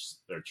teach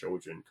their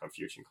children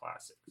Confucian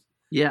classics.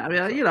 Yeah, I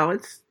mean,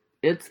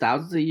 it's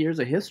thousands of years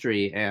of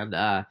history, and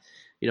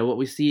what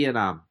we see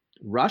in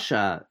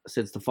Russia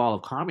since the fall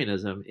of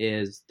communism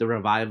is the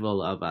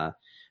revival of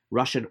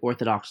Russian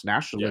Orthodox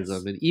nationalism.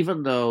 Yes. And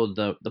even though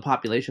the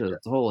population as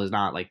a whole is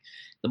not like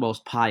the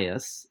most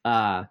pious,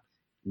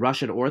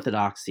 Russian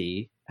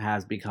Orthodoxy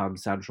has become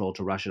central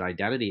to Russian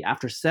identity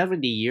after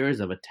 70 years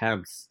of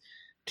attempts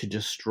to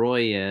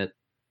destroy it,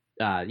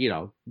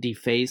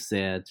 deface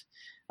it,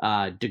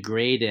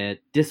 degrade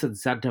it,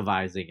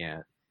 disincentivizing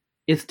it.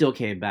 It still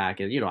came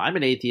back. And, I'm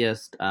an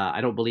atheist.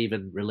 I don't believe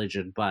in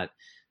religion, but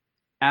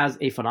as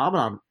a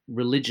phenomenon,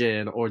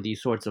 religion or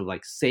these sorts of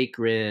like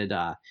sacred,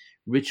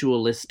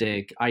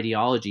 ritualistic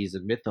ideologies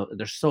and mythos,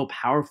 they're so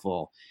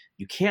powerful.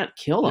 You can't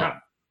kill them.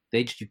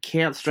 You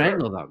can't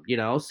strangle them,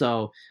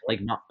 So like,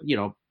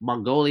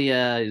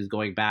 Mongolia is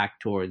going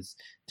back towards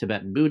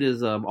Tibetan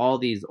Buddhism. All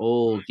these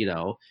old,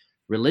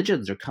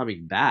 religions are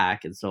coming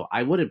back. And so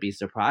I wouldn't be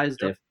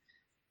surprised if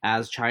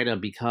as China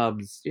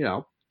becomes,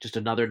 just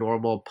another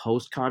normal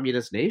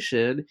post-communist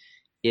nation,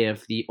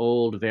 if the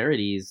old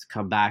verities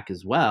come back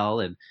as well.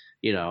 And,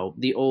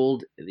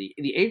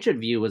 the ancient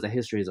view was that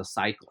history is a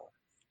cycle.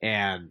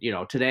 And,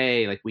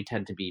 today, like, we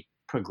tend to be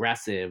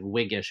progressive,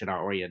 Whiggish in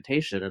our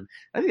orientation. And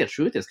I think the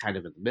truth is kind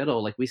of in the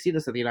middle. Like, we see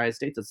this in the United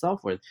States itself,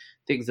 where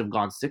things have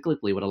gone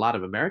cyclically. What a lot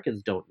of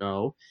Americans don't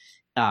know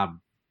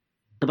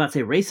about,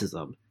 say,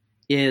 racism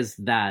is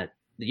that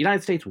the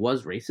United States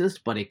was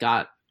racist, but it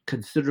got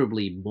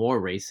considerably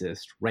more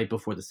racist right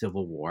before the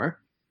Civil War.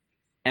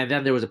 And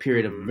then there was a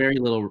period of very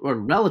little or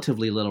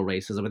relatively little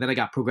racism. And then it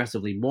got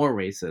progressively more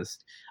racist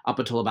up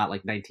until about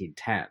like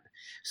 1910.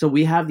 So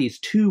we have these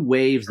two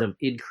waves of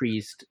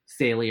increased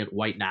salient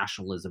white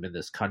nationalism in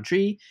this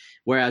country.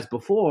 Whereas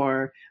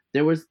before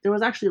there was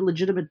actually a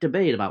legitimate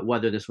debate about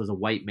whether this was a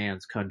white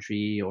man's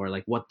country or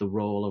like what the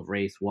role of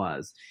race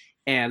was.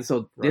 And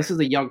so this is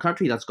a young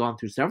country that's gone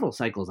through several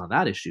cycles on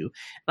that issue.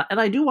 And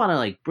I do want to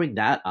like bring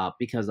that up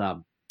because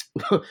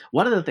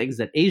one of the things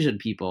that Asian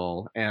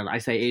people, and I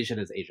say Asian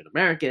as Asian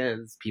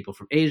Americans, people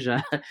from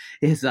Asia,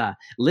 is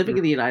living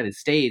in the United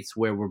States,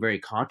 where we're very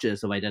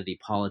conscious of identity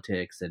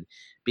politics and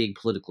being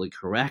politically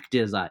correct,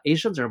 is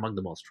Asians are among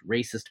the most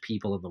racist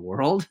people in the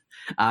world,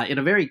 in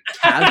a very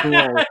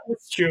casual,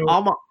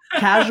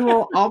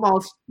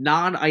 almost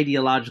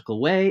non-ideological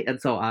way. And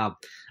so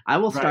I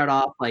will start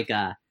off like,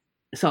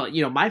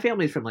 my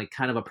family is from like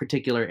kind of a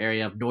particular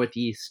area of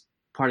Northeast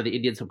part of the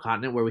Indian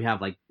subcontinent where we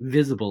have like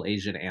visible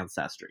Asian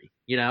ancestry,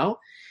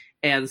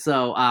 And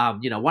so,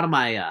 one of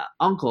my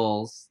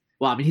uncles,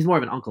 well, I mean, he's more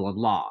of an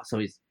uncle-in-law. So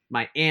he's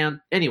my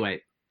aunt.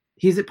 Anyway,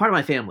 he's a part of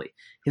my family.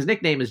 His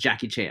nickname is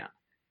Jackie Chan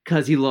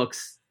because he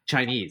looks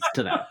Chinese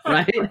to them,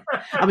 right?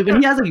 I mean, but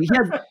he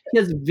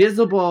has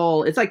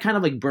visible, it's like kind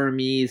of like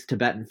Burmese,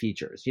 Tibetan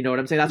features. You know what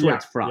I'm saying? That's where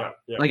it's from.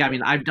 Like, I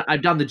mean,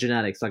 I've done the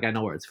genetics, like I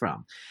know where it's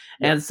from.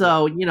 And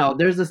so,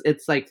 there's this,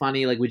 it's like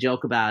funny, like we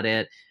joke about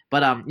it.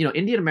 But,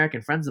 Indian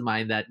American friends of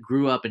mine that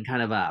grew up in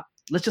kind of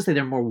let's just say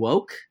they're more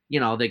woke,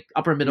 the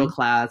upper middle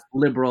class,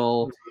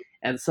 liberal.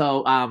 And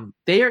so I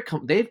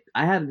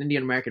had an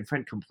Indian American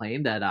friend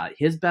complain that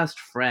his best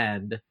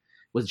friend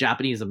was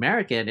Japanese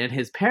American, and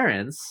his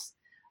parents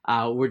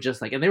were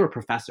just like, and they were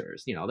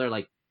professors, they're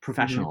like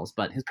professionals,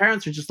 but his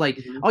parents are just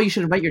like, oh, you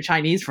should invite your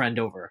Chinese friend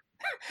over.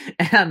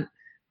 And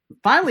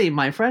finally,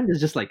 my friend is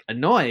just like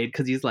annoyed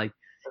because he's like,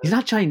 he's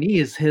not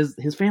Chinese. His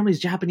family's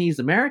Japanese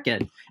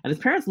American. And his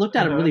parents looked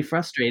at him really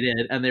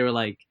frustrated, and they were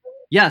like,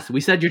 yes,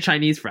 we said your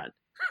Chinese friend.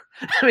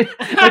 I mean,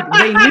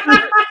 like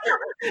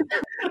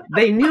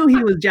they knew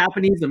he was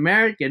Japanese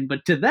American,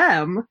 but to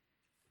them,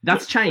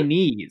 that's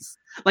Chinese.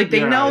 Like,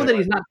 they know that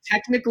he's not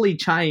technically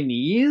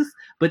Chinese,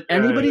 but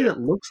anybody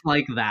that looks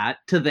like that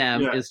to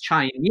them is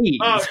Chinese.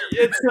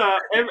 It's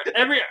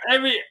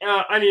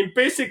I mean,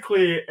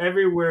 basically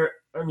everywhere.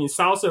 I mean,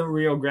 south of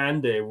Rio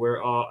Grande,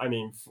 where all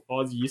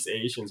the East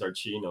Asians are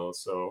Chinos.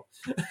 So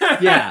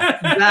yeah,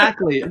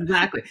 exactly. In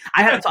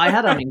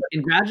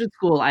graduate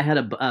school, I had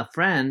a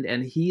friend,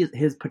 and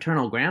his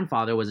paternal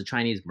grandfather was a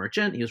Chinese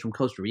merchant. He was from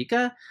Costa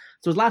Rica,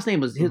 so his last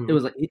name was it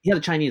was like he had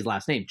a Chinese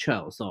last name,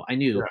 Cho. So I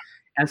knew,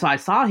 and so I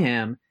saw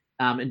him,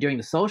 and during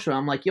the social,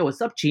 I'm like, "Yo, what's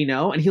up,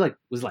 Chino?" And he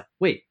was like,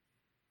 "Wait,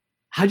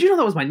 how'd you know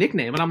that was my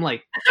nickname?" And I'm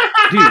like,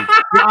 "Dude,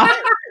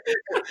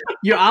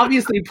 you're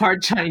obviously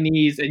part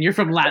Chinese and you're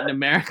from Latin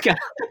America.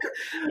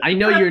 I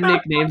know your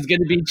nickname's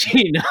gonna be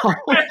Chino."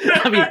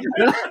 I mean,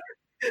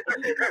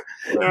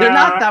 they're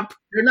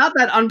not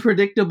that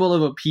unpredictable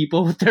of a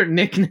people with their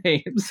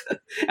nicknames.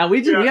 And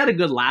we had a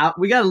good laugh.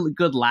 We got a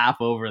good laugh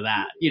over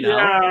that,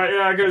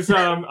 Yeah, because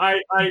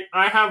I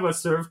have a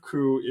surf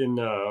crew in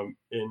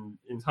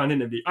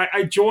Huntington Beach.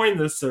 I joined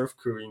the surf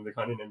crew in the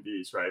Huntington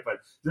Beach, right? But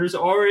there's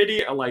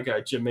already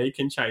a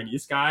Jamaican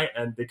Chinese guy,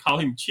 and they call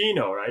him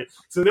Chino, right?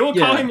 So they will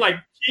call him like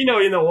Chino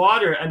in the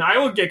water, and I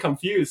will get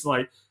confused,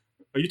 like,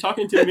 are you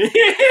talking to me?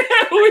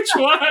 Which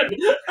one?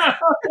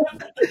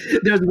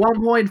 There's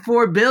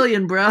 1.4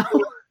 billion, bro.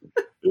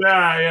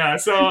 Yeah.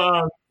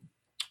 So,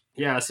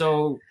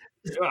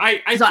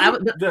 I think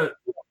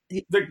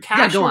the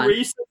casual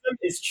racism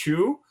is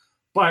true,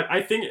 but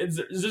I think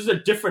there's a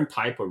different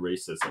type of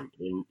racism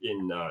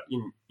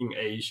in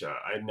Asia,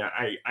 and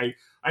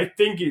I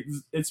think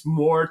it's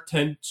more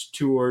tend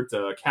toward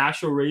the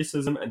casual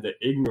racism and the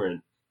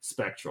ignorant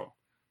spectrum,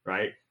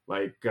 right?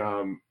 Like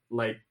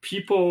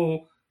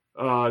people.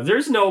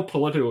 There's no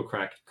political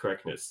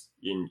correctness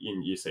in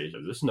East Asia.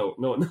 There's no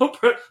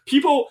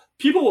people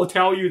will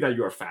tell you that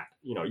you're fat,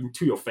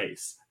 to your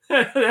face.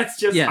 That's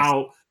just Yes.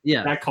 how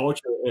Yeah. that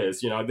culture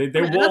is. They I mean,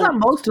 that's won't. how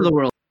most of the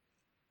world.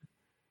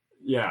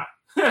 Yeah.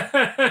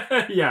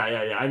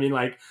 Yeah. I mean,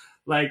 but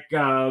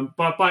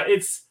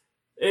is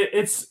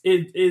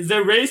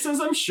there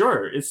racism?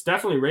 Sure, it's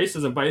definitely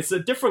racism, but it's a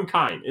different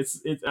kind.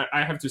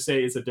 I have to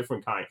say it's a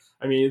different kind.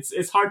 I mean,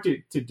 it's hard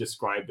to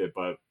describe it,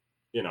 but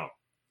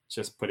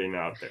just putting it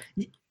out there.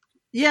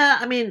 Yeah,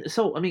 I mean,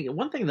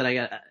 one thing that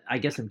I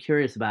guess I'm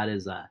curious about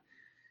is,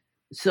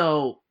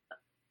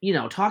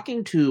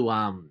 talking to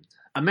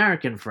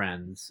American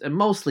friends, and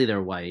mostly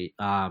they're white,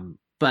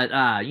 but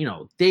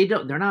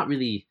they're not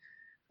literally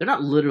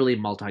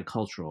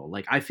multicultural.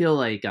 Like, I feel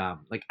like I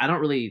don't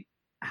really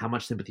have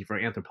much sympathy for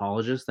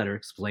anthropologists that are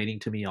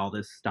explaining to me all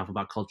this stuff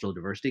about cultural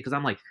diversity, because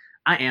I'm like,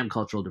 I am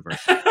cultural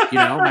diversity.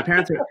 My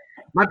parents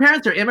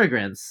are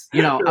immigrants.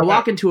 I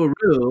walk into a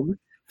room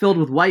filled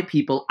with white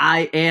people.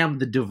 I am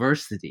the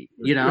diversity.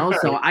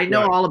 So I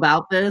know all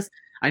about this.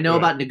 I know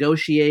about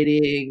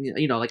negotiating.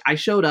 Like, I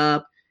showed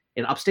up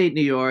in upstate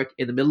New York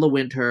in the middle of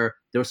winter.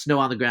 There was snow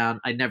on the ground.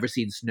 I'd never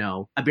seen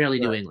snow. I barely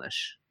knew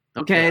English.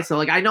 Okay, so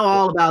I know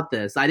all about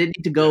this. I didn't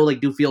need to go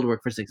do field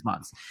work for 6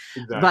 months.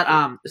 Exactly.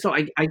 But so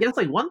I guess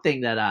one thing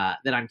that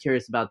I'm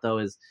curious about, though,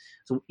 is,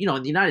 so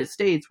in the United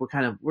States we're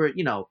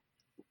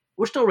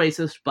still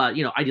racist, but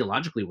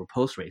ideologically we're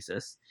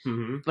post-racist.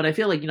 Mm-hmm. But I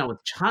feel like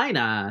with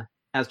China,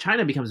 as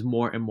China becomes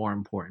more and more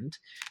important.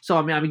 So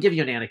I'm gonna give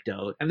you an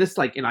anecdote, and this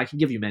I can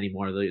give you many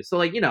more of these.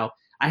 So I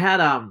had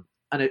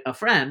a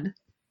friend.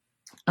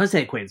 I would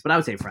say acquaintance, but I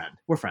would say friend.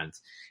 We're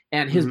friends,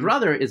 and his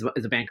brother is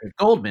a banker at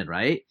Goldman,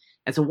 right?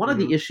 And so one of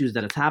the issues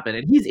that has happened,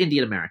 and he's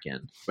Indian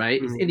American,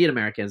 right? He's Indian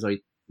American, so he's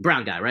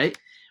brown guy, right?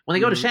 When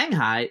they go to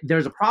Shanghai,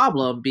 there's a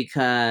problem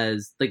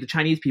because the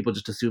Chinese people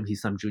just assume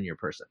he's some junior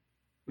person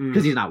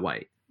because he's not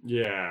white.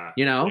 Yeah.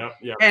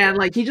 Yep.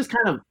 And he just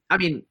kind of, I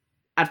mean,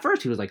 at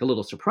first he was a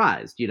little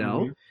surprised,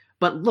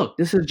 but look,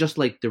 this is just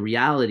the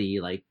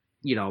reality.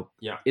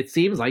 It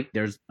seems like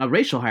there's a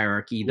racial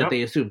hierarchy that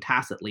they assume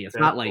tacitly. It's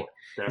not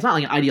it's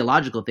not an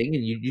ideological thing,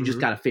 and you just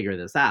got to figure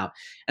this out.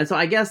 And so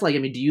I guess do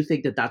you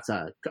think that that's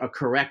a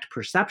correct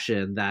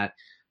perception that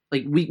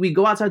we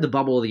go outside the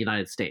bubble of the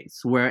United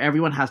States where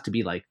everyone has to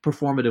be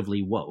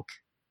performatively woke,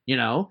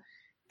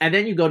 and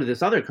then you go to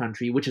this other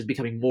country which is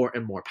becoming more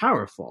and more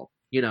powerful,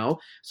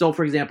 So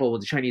for example,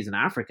 with the Chinese in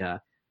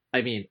Africa,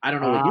 I mean, I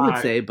don't know what you would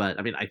say, but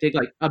I mean, I think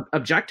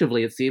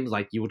objectively, it seems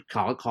like you would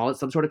call it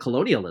some sort of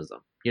colonialism,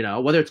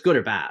 whether it's good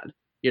or bad,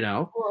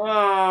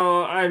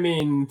 Well, I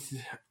mean,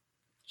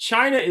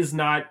 China is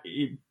not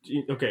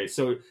okay.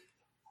 So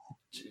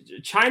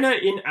China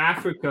in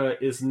Africa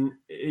is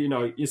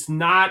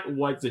not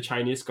what the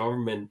Chinese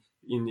government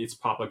in its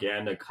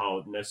propaganda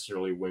called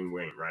necessarily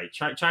win-win, right?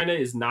 China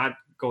is not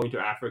going to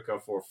Africa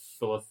for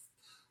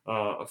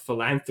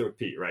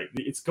philanthropy, right?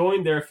 It's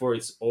going there for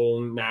its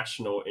own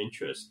national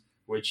interest,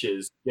 which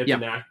is get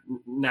the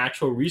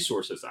natural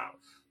resources out.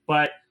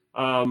 But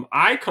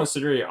I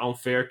consider it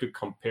unfair to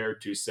compare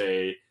to,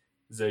 say,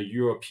 the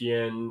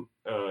European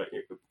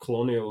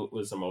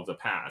colonialism of the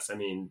past. I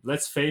mean,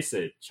 let's face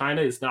it,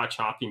 China is not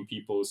chopping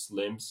people's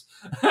limbs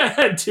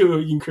to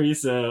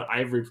increase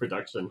ivory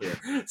production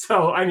here.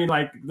 So I mean,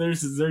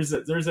 there's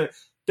a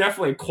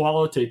definitely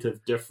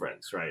qualitative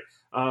difference, right?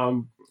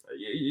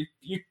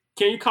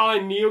 Can you call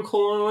it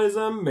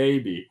neocolonialism?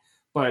 Maybe,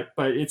 but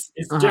it's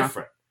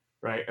different,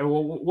 right? And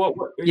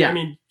I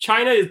mean,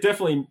 China is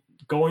definitely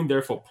going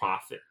there for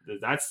profit.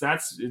 That's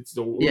it's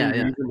the only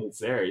reason it's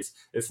there.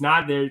 It's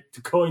not there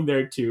going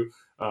there to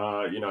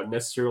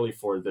necessarily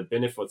for the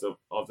benefits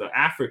of the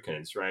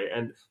Africans, right?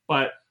 And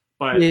but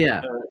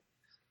it's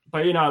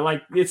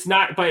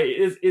not, but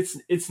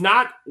it's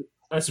not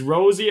as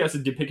rosy as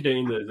depicted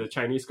in the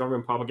Chinese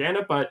government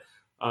propaganda, but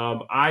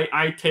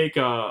I take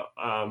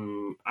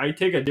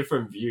a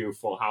different view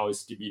for how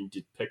it's being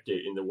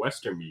depicted in the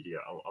Western media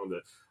on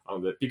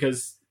the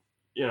because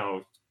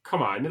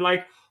come on,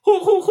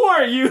 who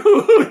are you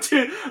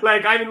to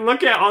I mean,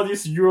 look at all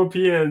these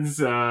Europeans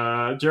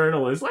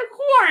journalists,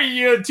 who are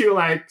you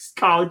to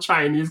call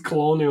Chinese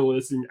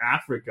colonialists in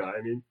Africa?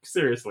 I mean,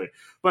 seriously.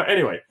 But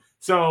anyway,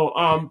 so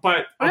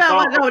but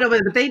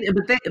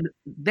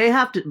they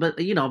have to, but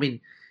I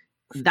mean,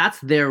 that's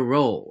their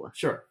role.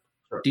 Sure.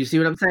 Do you see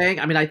what I'm saying?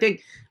 I mean, I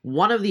think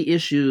one of the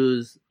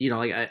issues,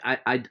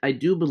 I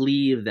do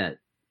believe that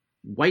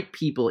white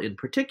people in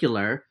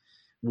particular,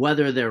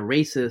 whether they're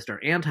racist or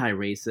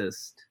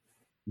anti-racist,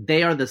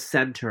 they are the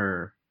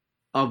center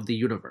of the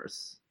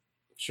universe.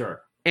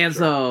 Sure. And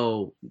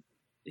so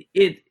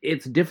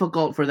it's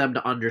difficult for them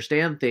to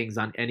understand things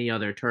on any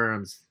other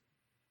terms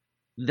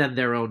than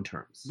their own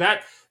terms.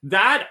 That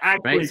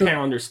actually can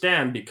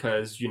understand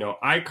because,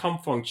 I come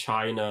from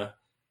China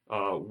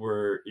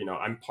where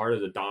I'm part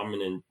of the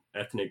dominant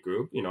ethnic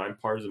group. I'm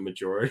part of the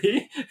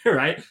majority,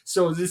 right?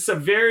 So it's a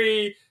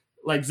very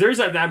like there's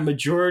that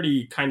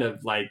majority kind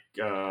of like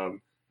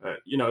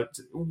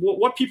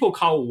what people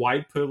call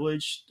white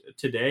privilege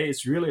today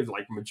is really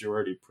like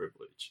majority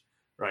privilege,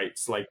 right?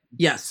 It's like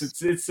Yes.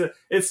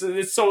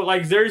 it's so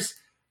like there's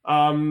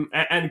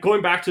and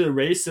going back to the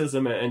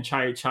racism and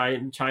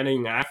China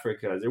in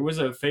Africa, there was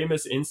a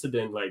famous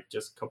incident like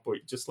just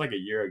like a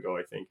year ago,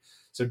 I think.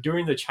 So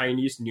during the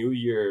Chinese New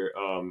Year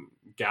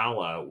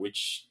gala,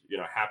 which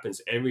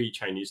happens every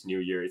Chinese New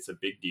Year, it's a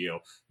big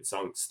deal. It's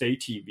on state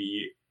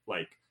TV,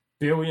 like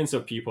billions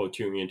of people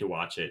tuning in to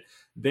watch it.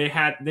 They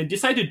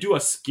decided to do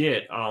a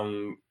skit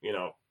on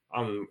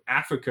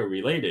Africa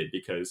related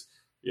because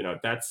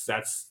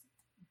that's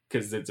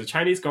because the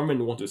Chinese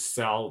government want to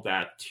sell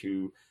that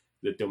to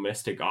the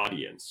domestic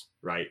audience,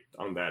 right?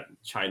 On that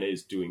China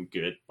is doing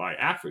good by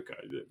Africa,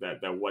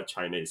 that what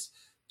China is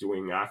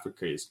doing in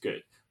Africa is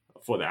good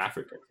for the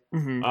Africans.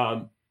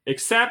 Mm-hmm.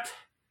 Except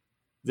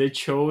they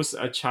chose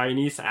a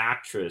Chinese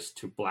actress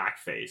to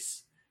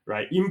blackface,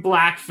 right? In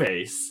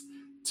blackface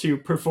to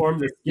perform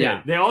the skit.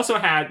 Yeah. They also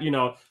had,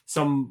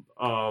 some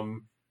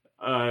and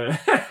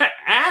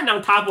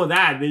on top of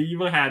that, they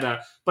even had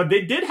but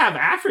they did have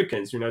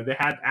Africans, they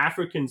had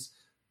Africans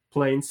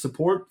playing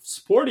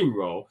supporting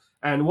role.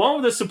 And one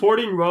of the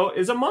supporting role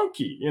is a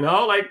monkey,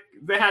 like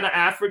they had an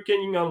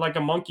African, like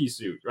a monkey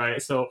suit,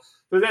 right? So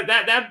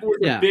that was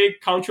a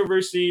big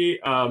controversy,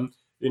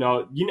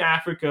 in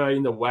Africa,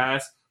 in the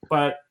West.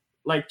 But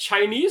like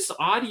Chinese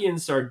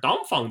audience are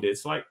dumbfounded.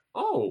 It's like,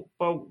 oh,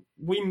 but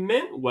we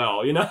meant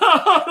well,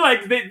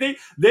 like they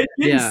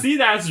didn't see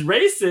that as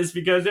racist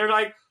because they're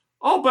like,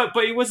 oh, but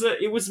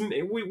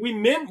we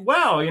meant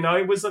well,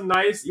 it was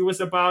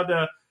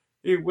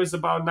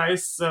about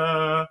nice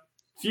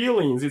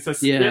feelings. It's a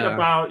skit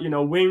about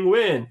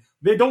win-win.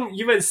 They don't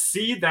even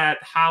see that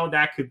how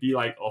that could be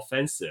like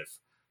offensive,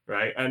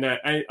 right? And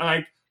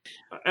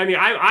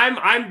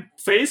I'm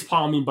face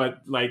palming,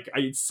 but like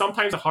it's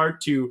sometimes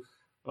hard to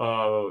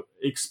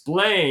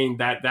explain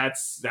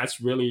that's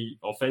really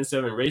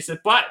offensive and racist.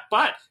 But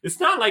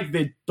it's not like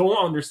they don't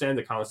understand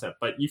the concept.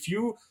 But if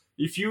you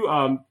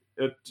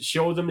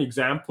show them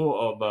example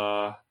of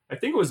I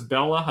think it was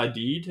Bella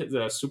Hadid,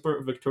 the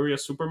Victoria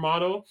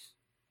supermodel,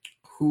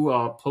 who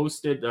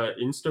posted an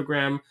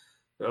Instagram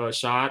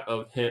shot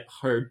of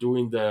her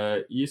doing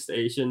the East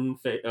Asian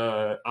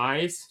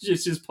eyes.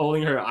 She's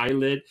pulling her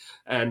eyelid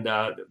and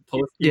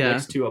posting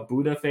next to a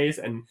Buddha face,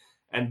 and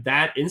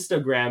that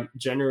Instagram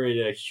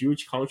generated a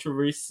huge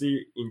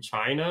controversy in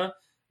China.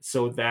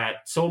 So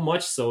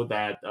much so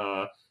that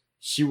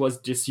she was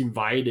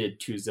disinvited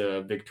to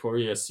the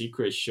Victoria's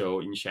Secret show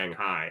in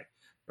Shanghai,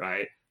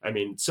 right? I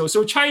mean, so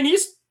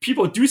Chinese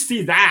people do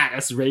see that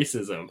as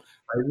racism.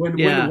 When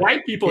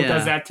white people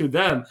does that to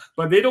them,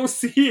 but they don't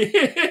see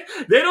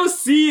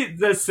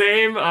the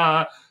same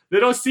they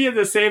don't see it in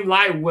the same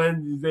light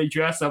when they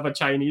dress up a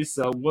Chinese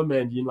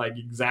woman in like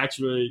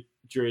exaggerated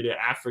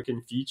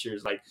African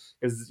features, like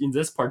because in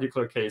this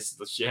particular case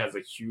she has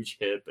a huge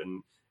hip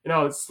and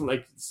it's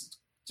like it's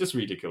just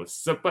ridiculous.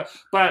 So but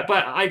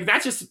like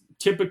that's just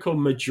typical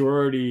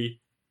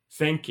majority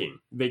thinking.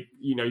 They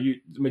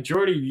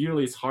majority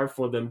usually it's hard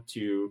for them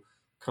to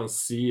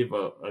conceive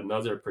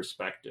another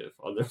perspective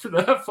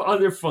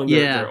other from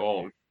their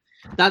own.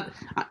 That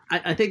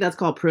I think that's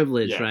called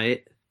privilege,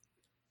 right?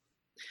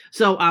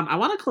 So I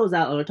want to close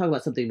out or talk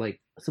about something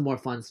like some more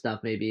fun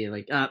stuff, maybe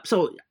like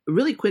so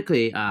really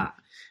quickly. I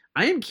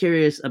am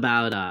curious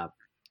about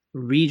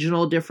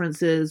regional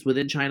differences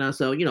within China.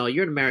 So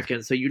you're an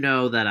American, so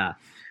that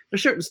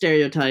there's certain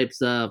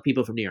stereotypes of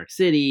people from New York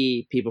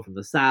City, people from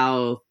the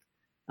South,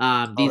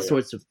 these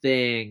sorts of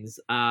things.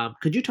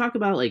 Could you talk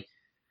about like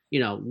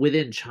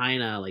within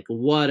China, like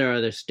what are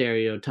the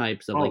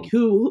stereotypes of like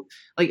who's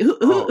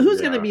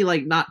going to be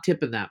like not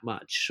tipping that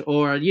much,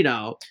 or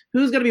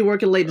who's going to be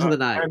working late into the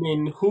night? I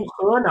mean,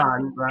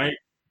 Henan, right?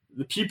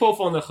 The people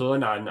from the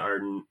Henan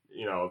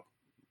are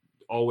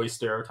always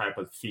stereotype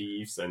of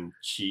thieves and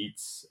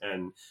cheats,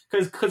 and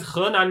because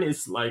Henan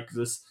is like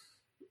this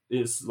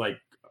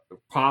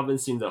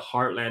province in the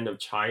heartland of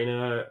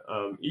China.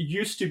 It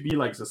used to be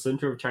like the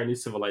center of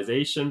Chinese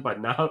civilization,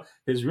 but now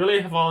it's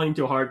really falling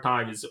into a hard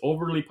time. It's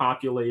overly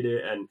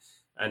populated and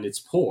it's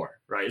poor,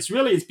 right?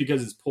 It's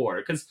because it's poor.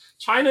 Because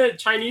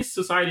Chinese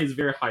society is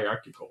very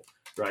hierarchical,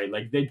 right?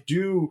 Like they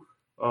do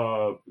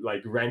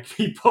like rank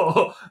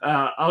people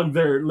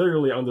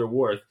literally on their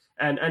worth.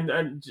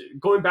 And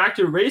going back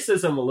to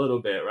racism a little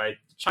bit, right?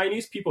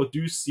 Chinese people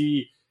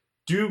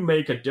do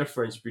make a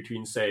difference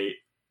between, say,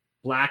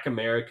 Black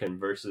American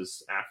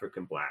versus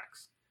African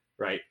blacks,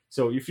 right?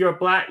 So if you're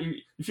black,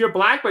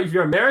 but if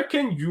you're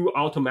American, you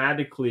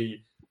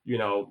automatically,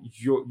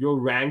 your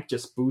rank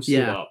just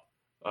boosted up.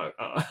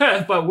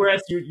 But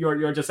whereas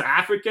you're just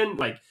African,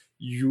 like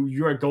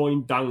you are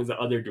going down the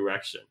other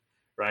direction,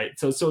 right?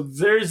 So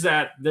there's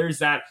that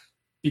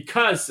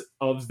because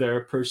of their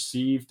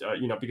perceived,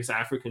 because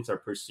Africans are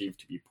perceived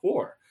to be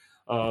poor,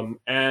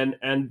 and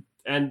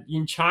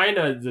in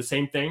China the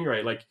same thing,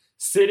 right? Like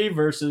city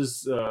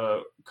versus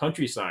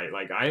countryside.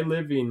 Like I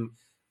live in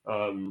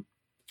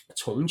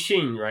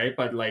Chongqing, right?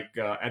 But like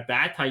at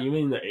that time, even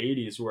in the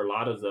 80s, where a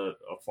lot of the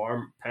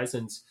farm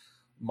peasants,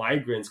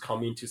 migrants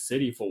come into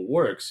city for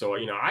work. So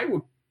I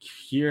would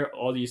hear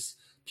all these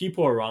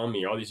people around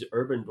me, all these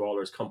urban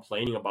dwellers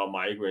complaining about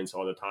migrants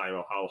all the time,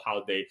 of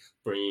how they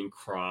bring in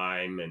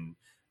crime and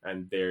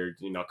they're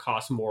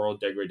cause moral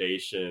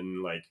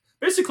degradation, like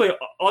basically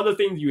all the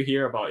things you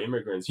hear about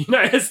immigrants in the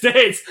United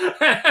States.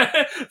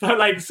 But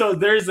like, so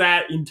there's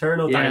that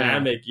internal Yeah.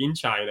 dynamic in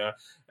China,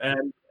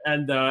 and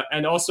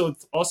also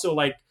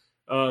like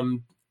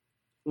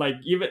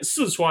even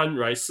Sichuan,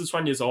 right?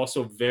 Sichuan is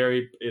also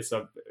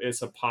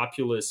it's a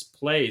populous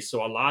place,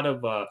 so a lot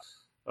of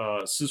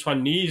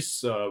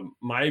Sichuanese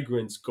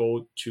migrants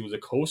go to the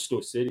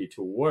coastal city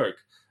to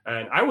work.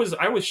 And I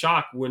was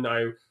shocked when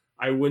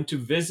I went to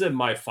visit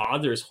my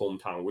father's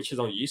hometown, which is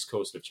on the east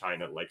coast of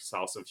China, like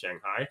south of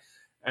Shanghai.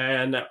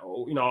 And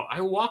I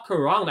walk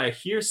around, I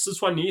hear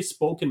Sichuanese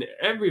spoken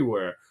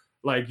everywhere,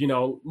 like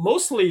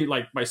mostly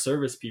like by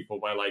service people,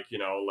 by like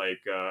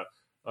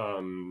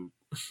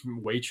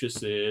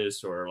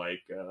waitresses, or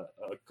like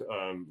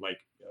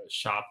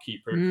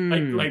shopkeeper,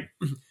 like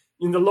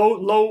in the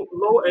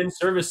low end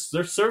service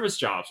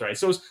jobs, right?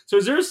 So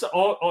there's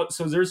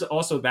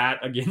also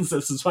that against the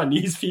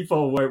Sichuanese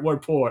people, were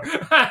poor,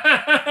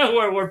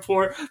 were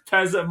poor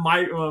peasant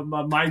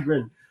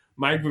migrant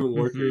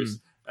workers,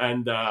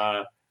 and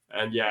yeah.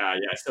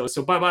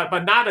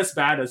 But not as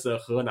bad as the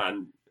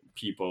Henan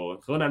people.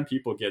 Henan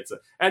people gets,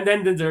 and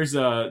then there's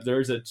a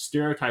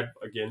stereotype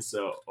against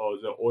the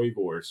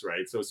Uyghurs,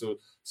 right?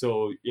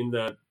 So in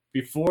the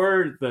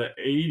before the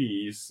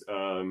 80s,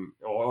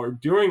 or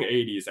during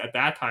 80s, at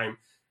that time,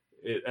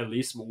 at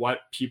least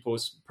what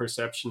people's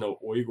perception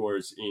of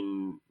Uyghurs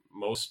in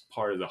most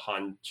part of the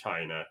Han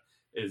China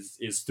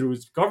is through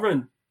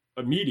government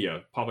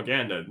media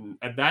propaganda.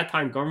 At that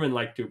time, government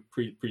liked to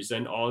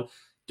present all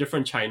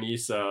different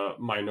Chinese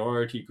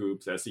minority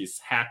groups as these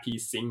happy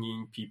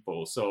singing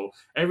people. So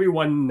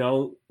everyone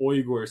know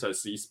Uyghurs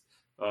as these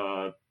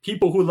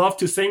people who love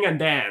to sing and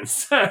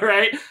dance,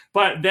 right?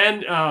 But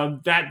then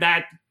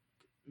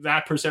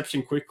that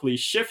perception quickly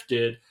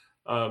shifted.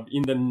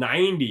 In the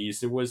 90s,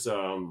 there was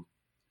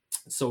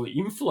so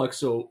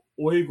influx of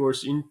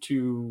Uyghurs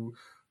into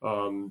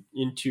the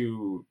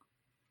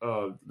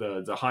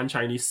Han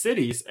Chinese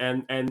cities,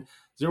 and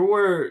there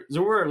were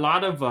a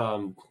lot of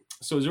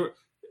so there.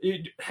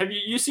 Have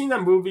you seen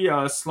that movie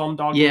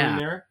Slumdog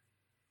Millionaire?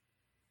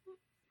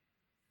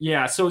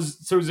 Yeah, so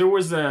there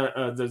was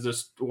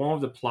this one of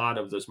the plot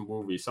of this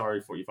movie.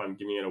 Sorry for if I'm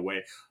giving it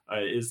away.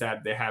 Is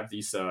that they have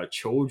these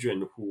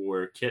children who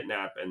were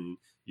kidnapped and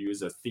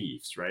used as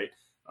thieves, right?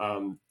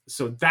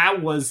 So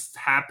that was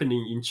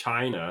happening in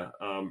China,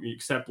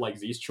 except like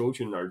these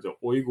children are the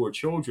Uyghur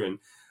children.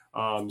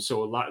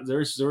 So there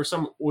are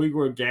some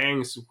Uyghur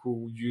gangs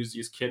who use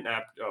these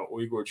kidnapped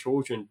Uyghur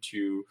children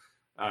to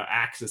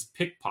act as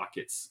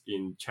pickpockets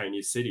in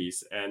Chinese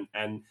cities, and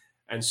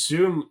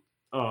soon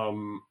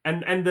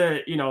and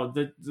the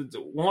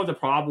one of the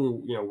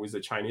problem with the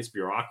Chinese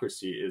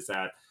bureaucracy is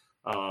that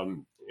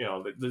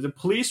the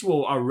police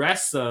will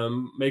arrest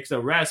them, make the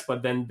arrest,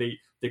 but then they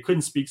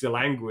couldn't speak the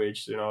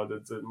language.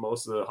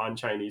 Most of the Han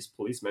Chinese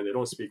policemen, they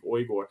don't speak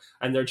Uyghur,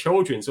 and they're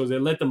children, so they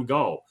let them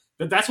go.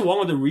 That's one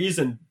of the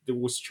reasons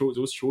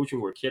those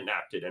children were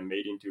kidnapped and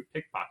made into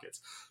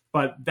pickpockets.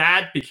 But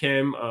that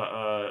became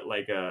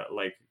like a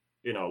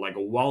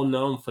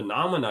well-known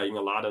phenomena in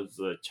a lot of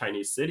the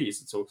Chinese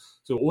cities. So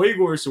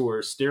Uyghurs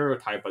were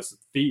stereotyped as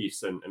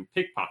thieves and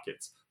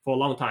pickpockets for a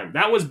long time.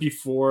 That was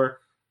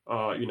before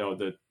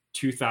the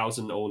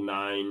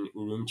 2009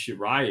 Urumqi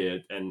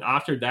riot, and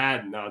after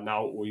that,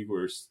 now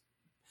Uyghurs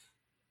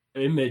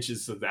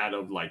images of that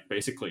of like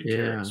basically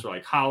terrorists,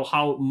 like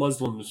how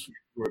Muslims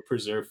were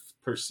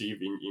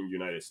perceived in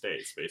United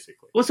States,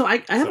 basically. Well, so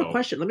I have a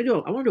question. I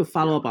want to do a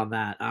follow up on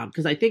that,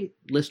 because I think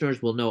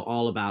listeners will know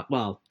all about.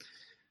 Well,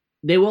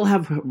 they will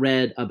have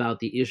read about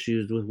the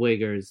issues with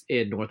Uyghurs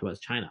in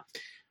Northwest China.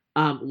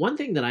 One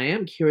thing that I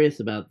am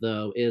curious about,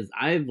 though, is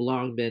I've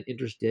long been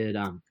interested,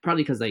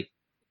 probably because I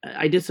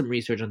did some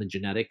research on the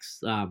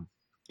genetics,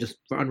 just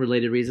for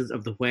unrelated reasons,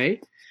 of the Hui,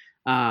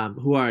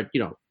 who are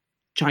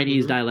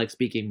Chinese dialect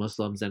speaking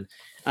Muslims, and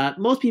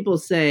most people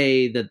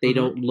say that they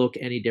don't look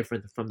any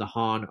different from the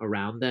Han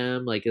around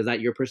them. Like, is that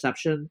your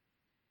perception?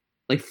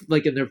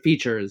 Like in their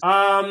features?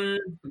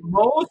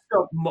 Most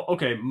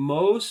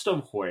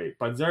of Hui,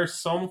 but there's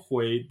some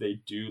Hui they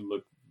do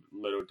look a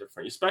little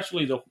different,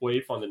 especially the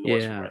Hui from the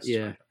northwest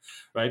China,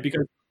 right?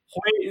 Because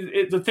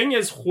Hui, the thing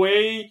is,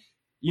 Hui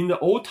in the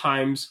old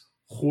times,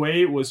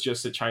 Hui was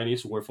just a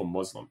Chinese word for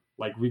Muslim,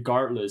 like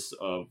regardless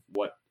of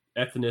what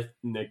ethnic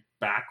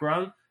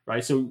background,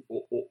 right? So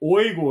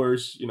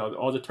Uyghurs,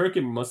 all the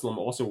Turkic Muslim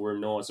also were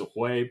known as a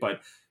Hui,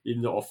 but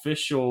in the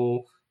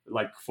official,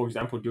 like for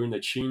example, during the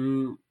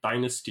Qing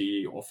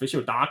dynasty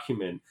official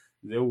document,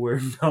 they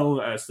were known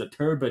as the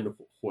turban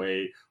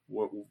Hui,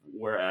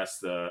 whereas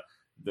the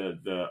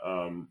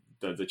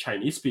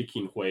Chinese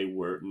speaking Hui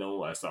were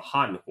known as the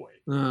Han Hui,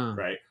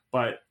 right?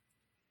 but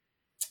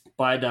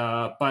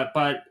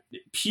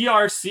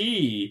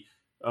PRC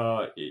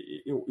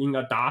in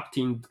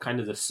adopting kind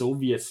of the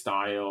Soviet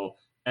style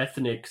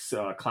ethnic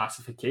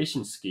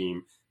classification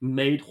scheme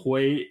made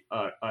Hui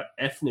a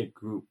ethnic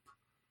group,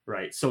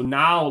 right? So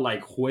now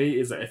like Hui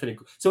is an ethnic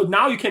group. So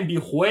now you can be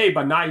Hui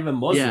but not even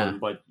Muslim,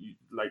 but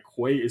like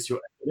Hui is your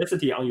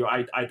ethnicity on your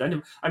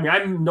identity. I mean,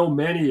 I know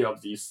many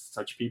of these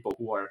such people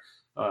who are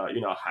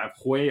have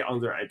Hui on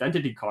their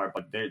identity card,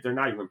 but they're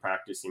not even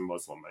practicing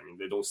Muslim. I mean,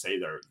 they don't say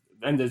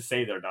they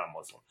say they're not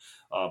Muslim,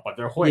 but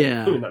they're Hui.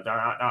 Yeah. They're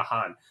not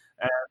Han.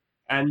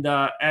 And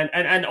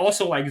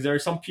also like there are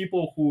some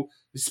people who,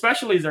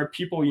 especially there are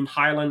people in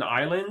Highland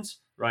Islands,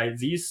 right?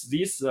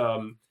 These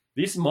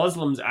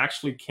Muslims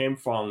actually came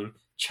from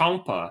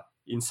Champa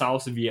in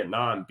South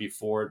Vietnam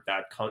before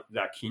that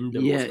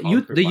kingdom was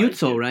conquered the by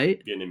Yutso,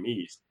 right?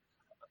 Vietnamese.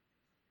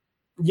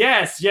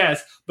 Yes,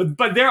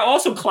 but they're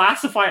also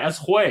classified as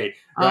Hui,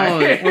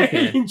 right?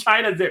 Okay. In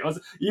China,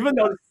 even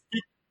though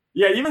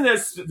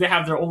they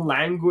have their own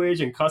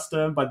language and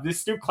custom, but they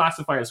still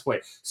classify as Hui.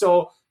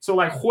 So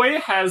like Hui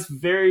has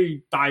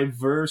very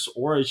diverse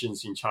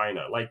origins in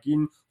China. Like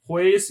in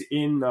Hui's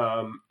in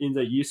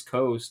the East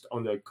Coast,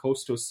 on the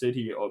coastal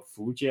city of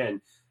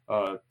Fujian,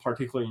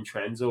 particularly in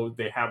Quanzhou,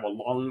 they have a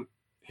long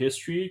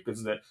history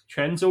because the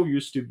Quanzhou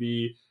used to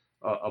be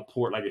a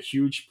port, like a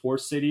huge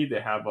port city.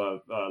 They have a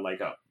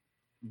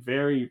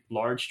very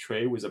large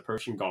trade with the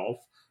Persian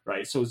Gulf,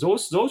 right? So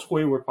those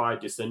Hui were probably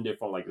descended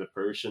from like the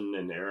Persian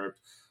and Arab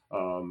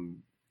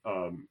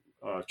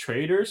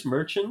traders,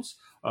 merchants,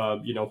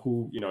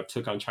 who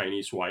took on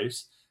Chinese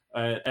wives,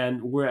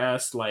 and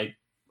whereas like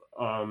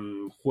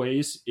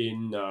Hui's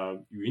in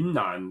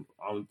Yunnan,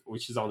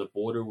 which is on the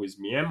border with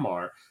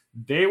Myanmar,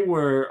 they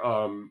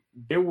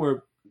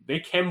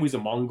came with the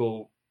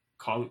Mongol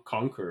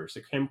conquerors.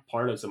 They came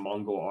part of the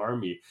Mongol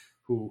army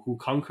who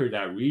conquered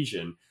that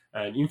region.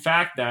 And in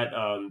fact, that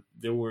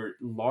there were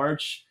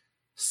large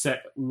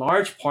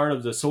part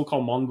of the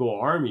so-called Mongol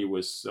army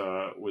was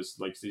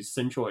like these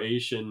Central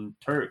Asian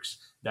Turks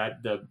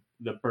that the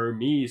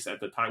Burmese at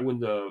the time when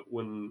the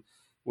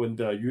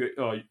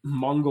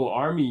Mongol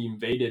army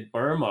invaded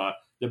Burma,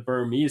 the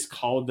Burmese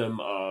called them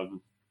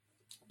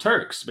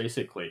Turks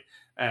basically.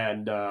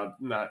 And I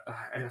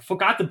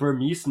forgot the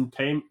Burmese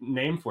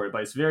name for it,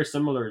 but it's very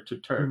similar to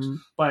Turks. Mm-hmm.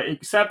 But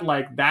except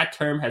like that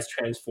term has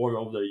transformed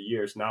over the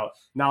years. Now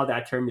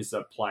that term is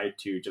applied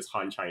to just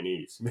Han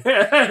Chinese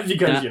because that's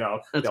they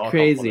all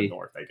crazy. come from the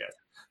north, I guess.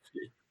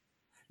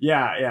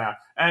 Yeah,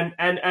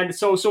 and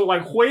so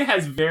like Hui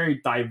has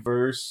very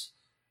diverse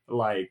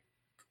like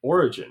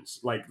origins,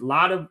 like a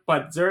lot of,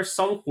 but there are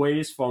some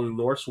Huis from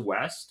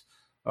northwest.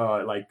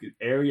 Like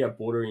area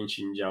bordering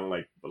Xinjiang,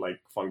 like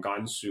from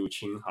Gansu,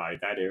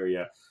 Qinghai, that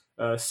area.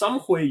 Some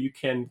Hui you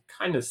can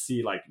kind of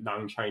see like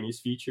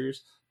non-Chinese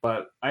features,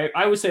 but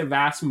I would say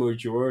vast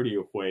majority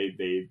of Hui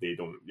they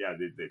don't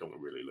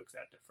really look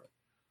that different.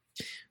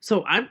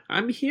 So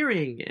I'm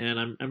hearing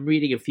and I'm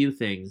reading a few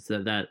things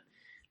that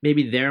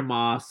maybe their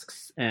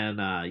mosques and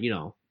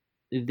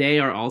they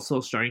are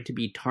also starting to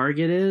be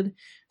targeted.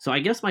 So I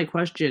guess my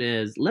question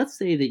is, let's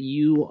say that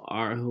you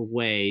are a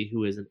Hui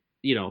who is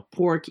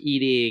pork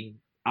eating,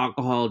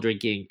 alcohol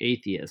drinking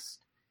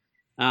atheist.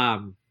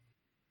 Do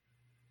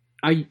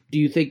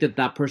you think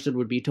that person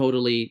would be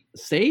totally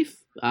safe?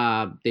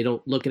 They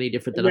don't look any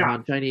different than a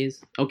Han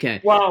Chinese.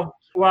 Okay. Well.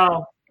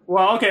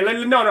 Okay.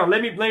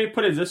 Let me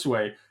put it this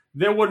way.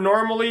 They would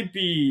normally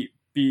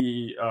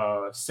be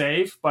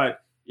safe,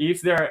 but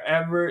if they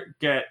ever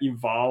get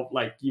involved,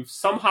 like if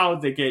somehow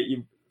they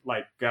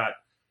got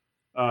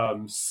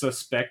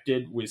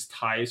suspected with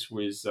ties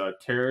with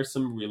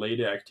terrorism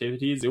related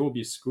activities, they will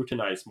be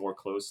scrutinized more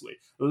closely.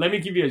 Let me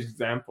give you an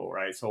example,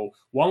 right? So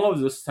one of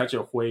this such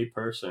a Hui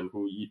person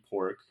who eat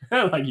pork,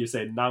 like you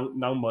say,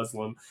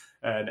 non-Muslim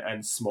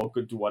and smoke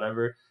or do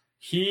whatever.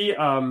 He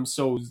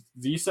so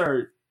these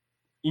are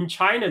in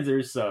China.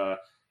 There's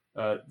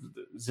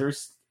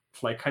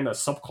like kind of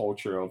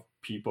subculture of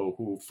people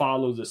who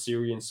follow the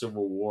Syrian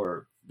civil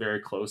war very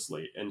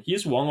closely, and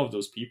he's one of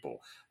those people.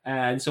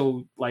 And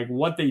so like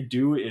what they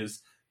do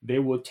is they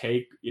will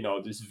take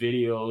these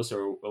videos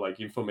or like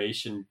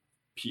information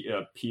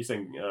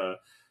piecemeal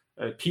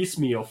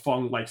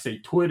from like say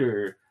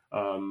Twitter,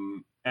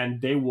 and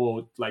they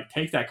will like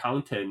take that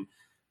content,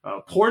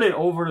 port it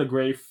over the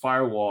Great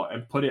Firewall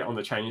and put it on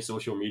the Chinese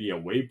social media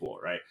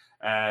Weibo, right?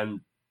 And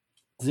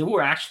there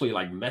were actually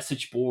like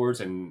message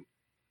boards and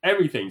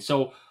everything.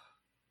 So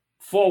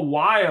for a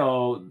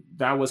while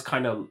that was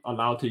kind of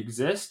allowed to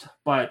exist,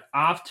 but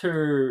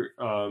after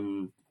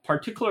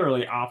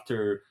particularly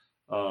after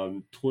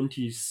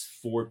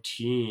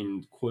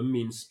 2014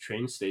 Kunming's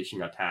train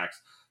station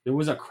attacks, there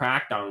was a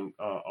crackdown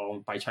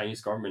by Chinese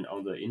government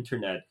on the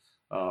internet,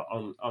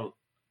 on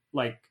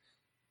like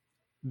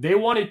they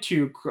wanted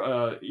to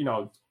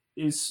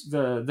is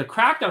the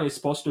crackdown is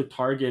supposed to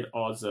target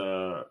all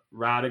the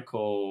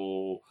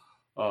radical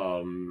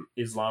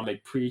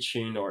Islamic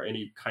preaching or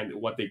any kind of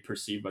what they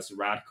perceive as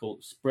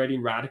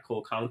spreading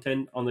radical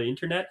content on the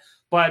internet.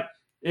 But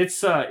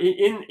it's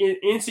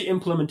in the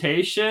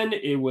implementation,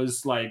 it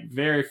was like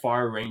very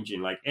far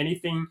ranging, like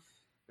anything.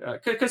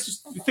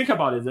 Because think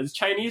about it, the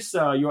Chinese,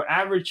 your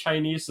average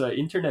Chinese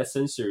internet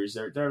censors,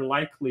 they're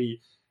likely,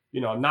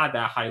 not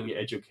that highly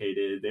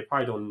educated. They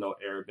probably don't know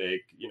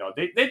Arabic.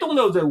 They don't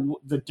know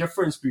the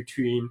difference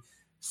between,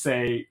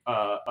 say,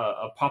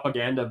 a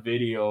propaganda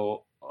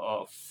video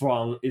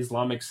from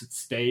Islamic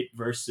State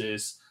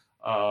versus,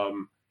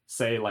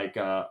 say, like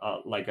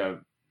a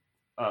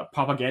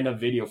propaganda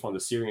video from the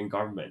Syrian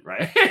government,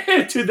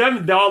 right? To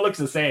them, they all looks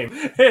the same.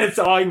 It's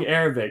all in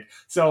Arabic.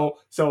 So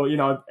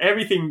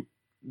everything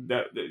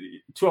that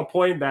to a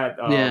point that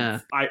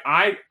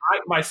I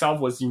myself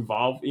was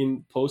involved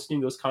in posting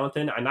those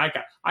content, and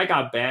I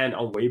got banned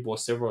on Weibo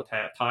several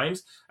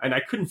times, and I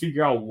couldn't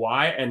figure out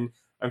why. And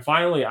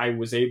finally, I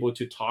was able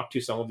to talk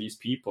to some of these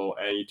people,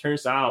 and it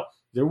turns out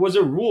there was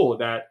a rule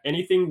that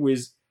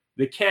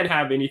they can't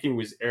have anything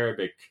with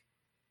Arabic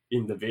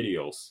in the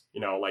videos,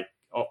 like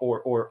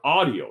or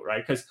audio,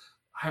 right? Because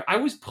I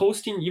was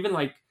posting even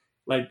like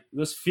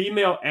those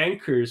female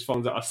anchors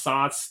from the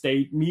Assad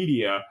state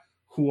media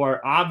who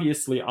are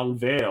obviously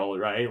unveiled,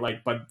 right?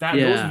 Like, but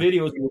those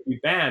videos will be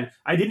banned.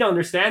 I didn't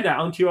understand that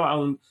until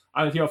I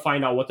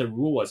find out what the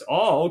rule was.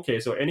 Oh, okay,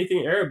 so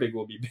anything Arabic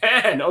will be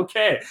banned.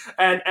 Okay,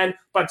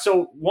 but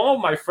so one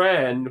of my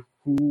friend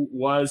who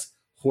was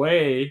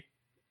Hui,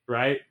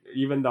 right?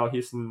 Even though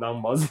he's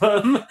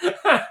non-Muslim,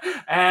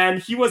 and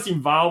he was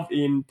involved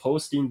in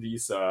posting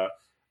these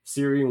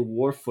Syrian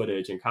war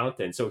footage and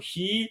content. So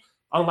he,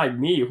 unlike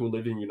me, who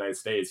live in the United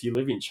States, he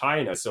lived in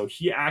China. So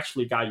he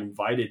actually got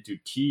invited to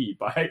tea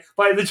by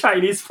the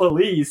Chinese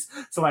police.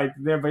 So like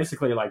they're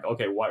basically like,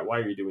 okay, why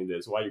are you doing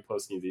this? Why are you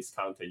posting this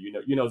content?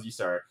 These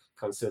are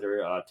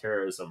considered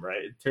terrorism,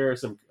 right?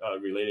 Terrorism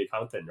related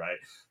content, right?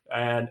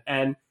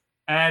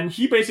 And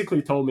he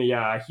basically told me,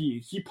 yeah,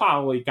 he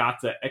probably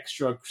got the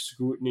extra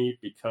scrutiny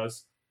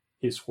because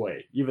he's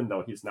Hui, even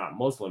though he's not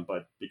Muslim,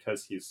 but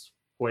because he's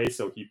Hui,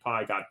 so he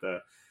probably got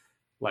that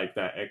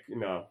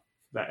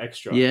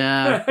extra,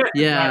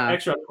 that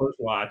extra close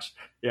watch,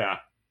 yeah.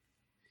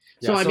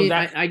 So I mean,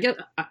 I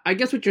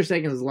guess what you're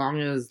saying is, as long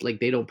as like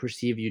they don't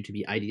perceive you to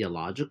be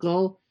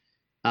ideological,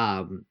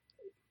 the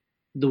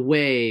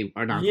way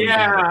are not. Yeah, going to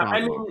have a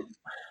problem.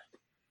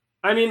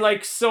 I mean,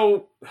 like,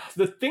 so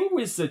the thing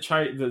with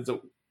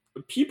the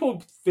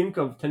people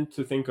tend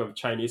to think of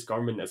Chinese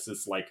government as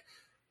this like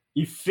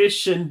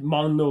efficient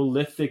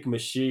monolithic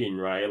machine,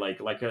 right?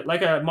 Like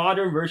a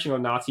modern version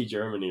of Nazi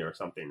Germany or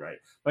something, right?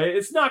 But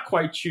it's not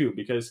quite true,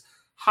 because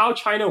how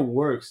China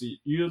works,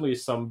 usually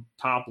some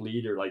top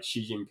leader like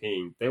Xi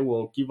Jinping, they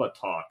will give a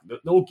talk.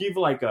 They'll give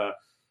like a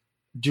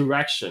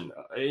direction,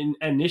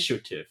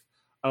 initiative.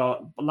 A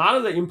lot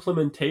of the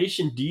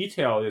implementation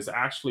detail is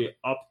actually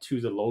up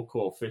to the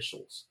local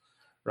officials,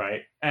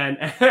 right? And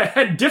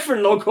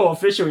different local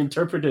officials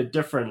interpret it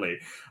differently.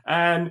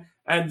 And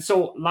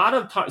so a lot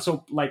of time,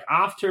 so like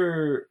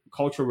after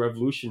Cultural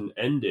Revolution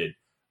ended,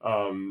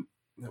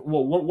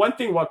 well, one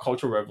thing what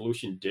Cultural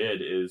Revolution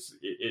did is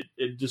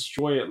it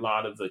destroyed a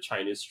lot of the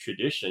Chinese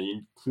tradition,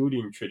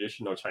 including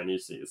traditional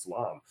Chinese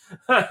Islam,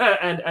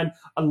 and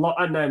a lot,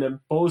 and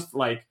then both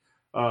like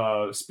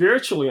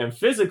spiritually and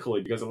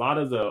physically, because a lot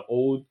of the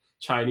old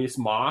Chinese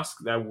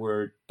mosques that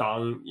were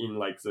done in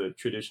like the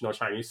traditional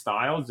Chinese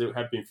styles, they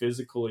have been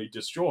physically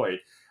destroyed.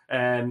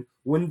 And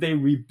when they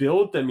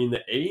rebuilt them in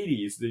the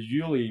 80s, they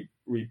usually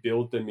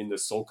rebuilt them in the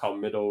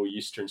so-called Middle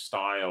Eastern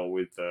style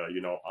with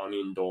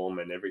onion dome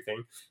and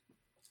everything,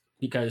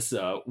 because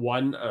a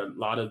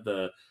lot of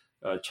the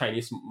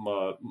Chinese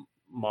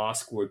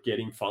mosques were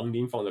getting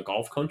funding from the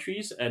Gulf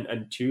countries, and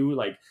two,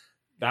 like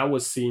that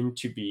was seen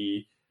to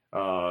be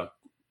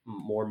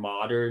more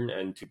modern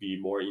and to be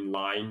more in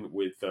line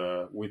with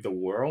the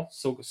world,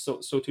 so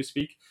to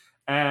speak.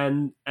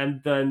 And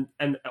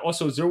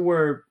also there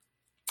were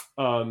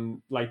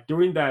like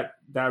during that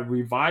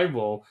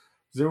revival,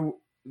 the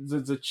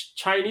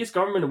Chinese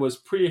government was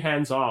pretty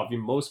hands off in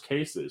most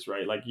cases,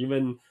 right? Like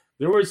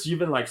there was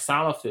even like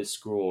Salafist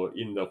school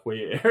in the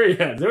Hui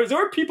area. There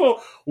were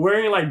people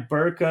wearing like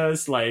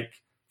burqas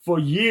like for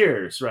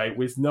years, right,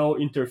 with no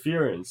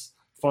interference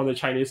from the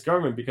Chinese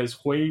government, because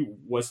Hui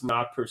was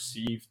not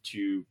perceived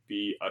to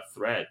be a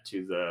threat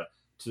to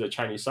the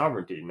Chinese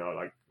sovereignty.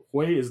 Like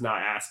Hui is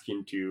not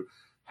asking to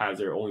have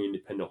their own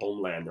independent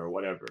homeland or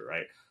whatever,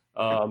 right?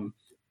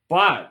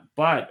 But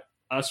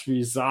as a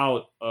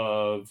result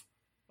of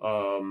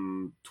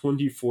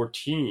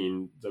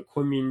 2014, the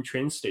Kunming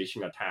train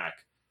station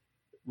attack,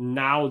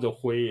 now the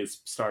Hui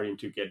is starting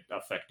to get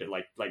affected.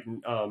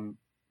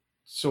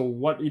 So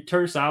what it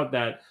turns out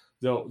that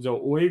the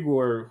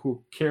Uyghur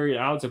who carried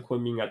out the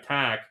Kunming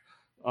attack,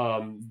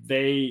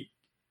 Kunming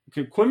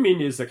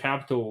is the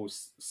capital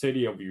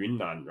city of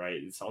Yunnan,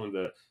 right? It's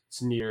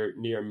near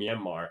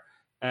Myanmar.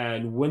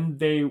 And when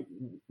they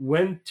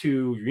went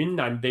to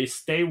Yunnan, they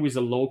stayed with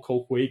the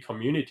local Hui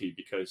community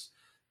because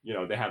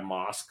they have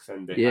mosques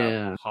and they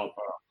have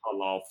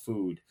halal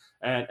food,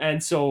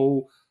 and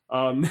so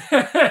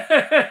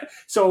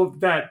So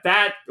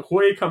that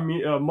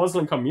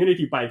Muslim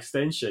community, by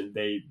extension,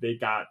 they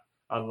got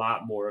a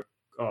lot more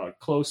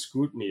close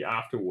scrutiny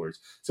afterwards.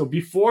 So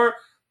before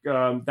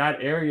that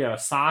area,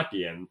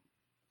 Sadian,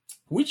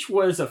 which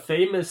was a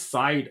famous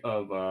site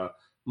of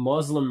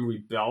Muslim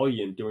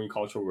rebellion during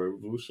Cultural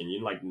Revolution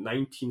in like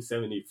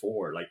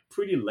 1974, like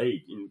pretty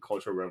late in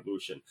Cultural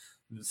Revolution.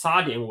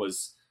 Sadian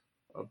was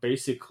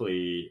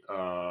basically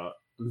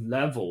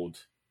leveled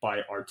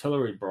by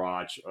artillery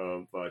barrage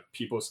of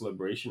People's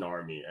Liberation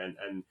Army,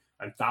 and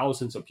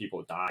thousands of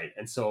people died.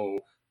 And so,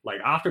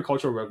 like after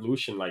Cultural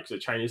Revolution, like the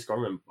Chinese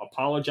government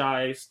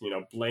apologized,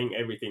 blamed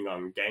everything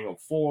on Gang of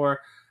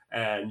Four,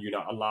 and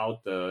allowed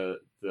the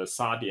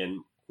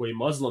Sadian Hui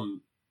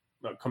Muslim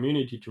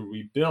community to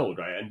rebuild,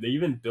 right? And they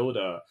even built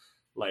a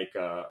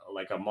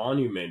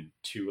monument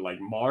to like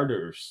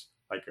martyrs,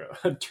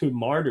 to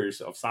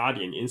martyrs of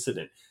Sadian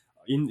incident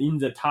in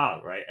the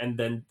town, right? And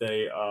then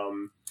they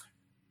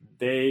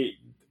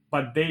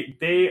but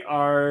they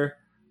are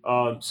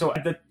so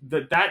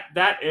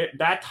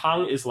that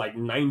town is like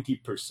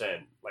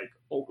 90%,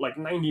 like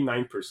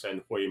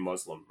 99% Hui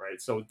Muslim, right?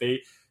 So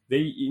they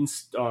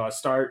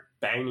start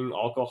banning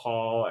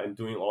alcohol and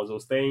doing all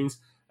those things,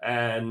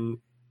 and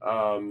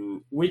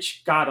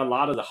which got a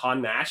lot of the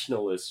Han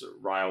nationalists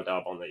riled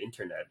up on the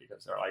internet,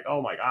 because they're like,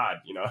 oh my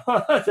god,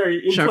 they're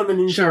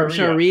implementing Sharia.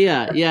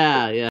 Sharia,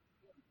 yeah.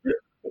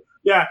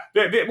 Yeah,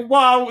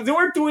 well, they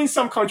were doing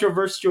some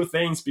controversial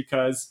things,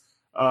 because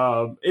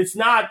it's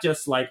not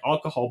just like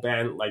alcohol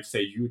ban, like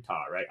say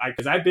Utah, right?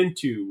 Because I've been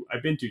to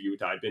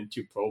Utah, I've been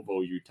to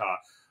Provo, Utah,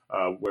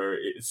 where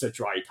it's a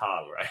dry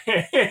town,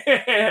 right?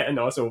 And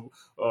also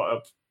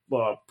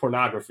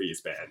pornography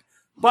is banned,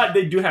 but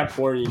they do have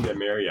porn in the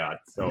Marriott,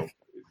 so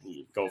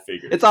go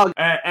figure. It's all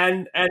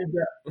and and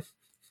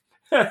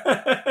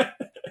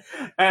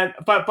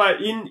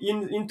but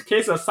in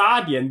case of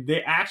Sadian,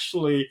 they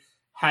actually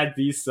had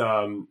these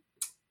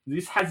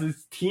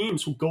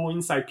teams who go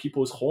inside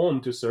people's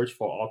home to search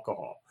for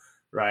alcohol,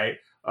 right?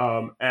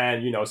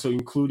 And so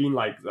including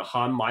like the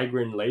Han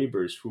migrant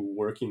laborers who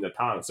work in the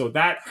town. So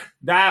that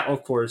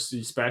of course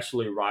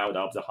especially riled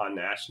up the Han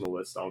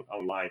nationalists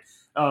online.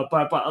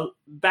 But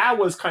that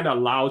was kind of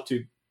allowed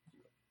to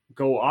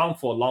go on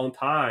for a long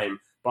time,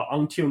 but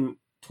until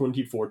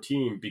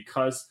 2014,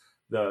 because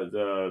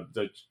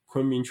the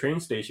Kunming train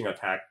station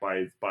attacked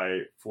by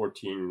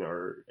 14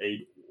 or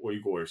 8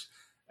 Uyghurs,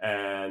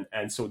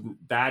 and so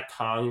that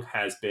town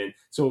has been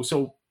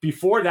so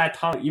before that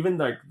town, even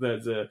like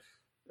the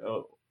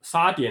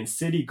Sadian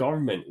city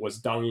government was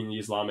done in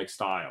Islamic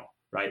style,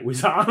 right,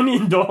 with the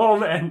Onion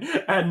Dome and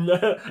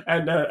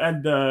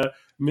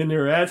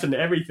minarets and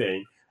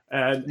everything,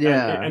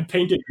 and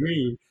painted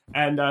green.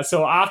 And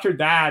so after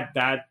that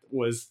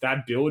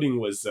building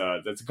was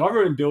the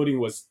government building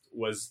was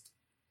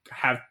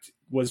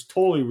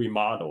totally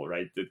remodeled,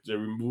 right? They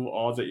remove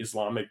all the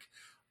Islamic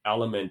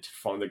element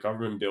from the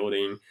government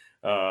building,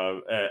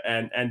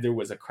 and there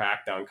was a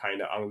crackdown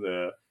kind of on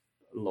the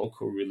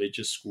local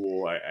religious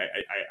school.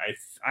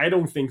 I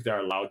don't think they're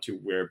allowed to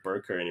wear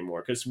burqa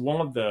anymore, because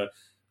one of the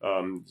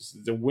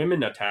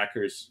women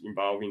attackers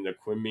involved in the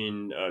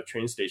Kunming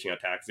train station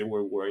attacks, they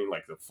were wearing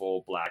like the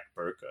full black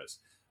burqas.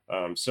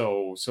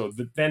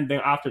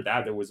 Then after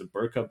that there was a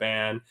burqa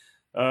ban.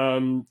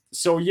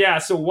 So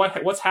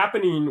what's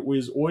happening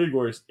with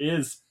Uyghurs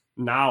is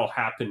now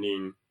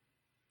happening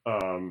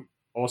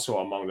also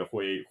among the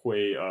Hui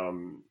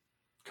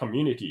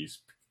communities,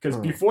 because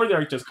before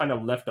they're just kind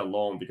of left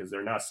alone because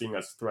they're not seen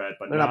as threat,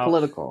 but they're now, not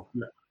political.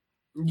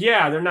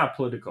 Yeah, they're not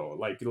political.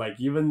 Like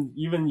even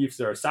if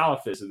they're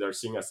Salafists, they're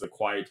seen as the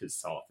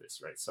quietist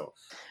Salafists, right? So,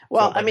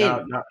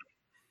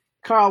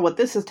 Carl, what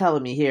this is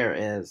telling me here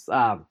is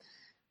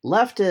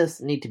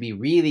leftists need to be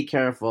really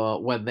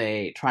careful when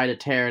they try to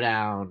tear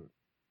down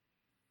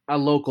a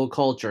local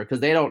culture,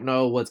 because they don't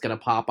know what's going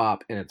to pop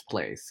up in its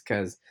place.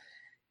 Because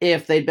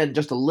if they'd been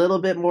just a little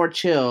bit more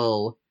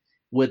chill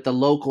with the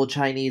local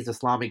Chinese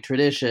Islamic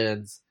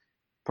traditions,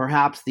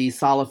 perhaps these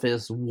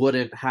Salafists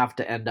wouldn't have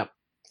to end up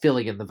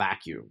filling in the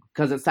vacuum.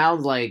 Because it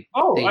sounds like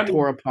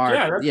tore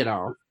apart,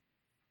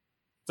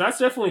 That's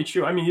definitely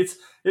true. I mean,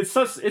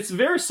 it's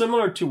very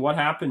similar to what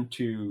happened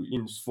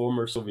in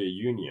former Soviet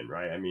Union,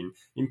 right? I mean,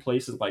 in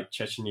places like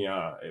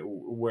Chechnya,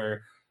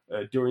 where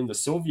during the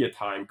Soviet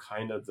time,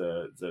 kind of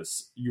the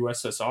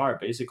USSR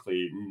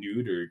basically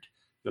neutered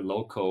the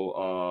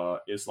local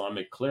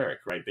Islamic cleric,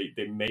 right?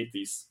 They made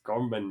these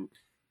government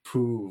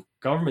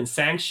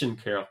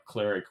sanctioned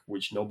cleric,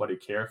 which nobody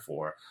cared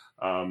for.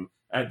 And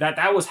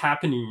that was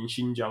happening in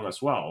Xinjiang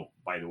as well,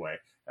 by the way.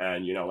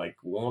 And like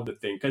one of the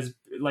things, because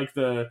like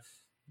the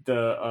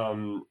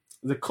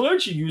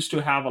clergy used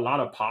to have a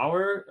lot of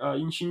power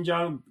in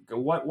Xinjiang.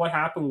 What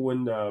happened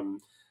when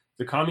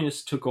the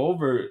communists took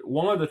over?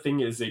 One of the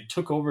things is they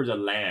took over the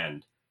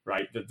land,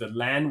 right? The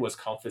land was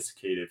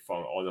confiscated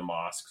from all the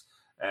mosques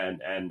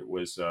and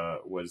was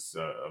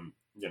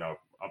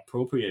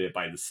appropriated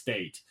by the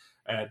state.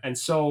 And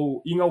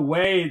so in a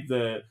way,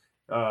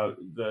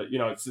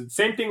 it's the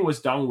same thing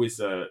was done with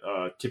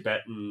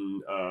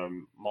Tibetan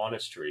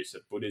monasteries,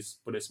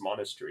 Buddhist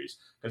monasteries,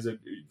 because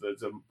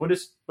the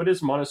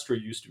Buddhist monastery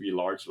used to be a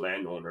large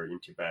landowner in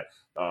Tibet,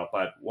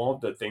 but one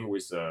of the thing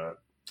with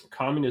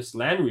communist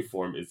land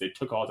reform is they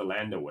took all the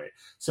land away.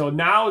 So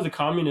now the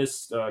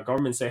communist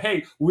government say,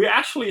 hey, we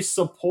actually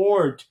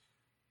support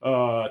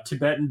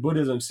Tibetan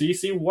Buddhism.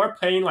 See, we're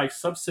paying like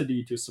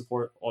subsidy to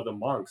support all the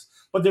monks.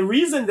 But the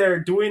reason they're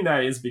doing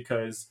that is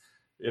because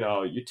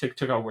you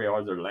took away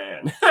all their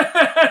land.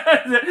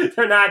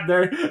 they're not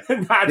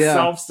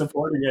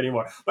self-supporting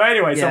anymore. But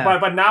anyway, so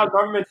but now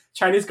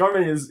Chinese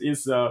government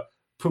is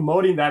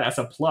promoting that as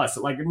a plus.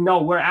 Like,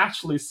 no, we're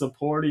actually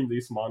supporting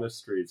these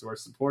monasteries. We're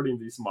supporting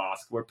these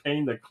mosques. We're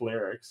paying the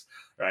clerics,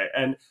 right?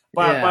 And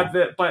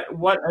but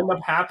what ended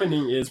up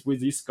happening is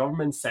with these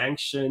government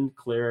sanctioned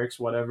clerics,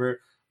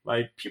 whatever,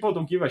 like people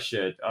don't give a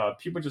shit.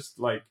 People just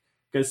like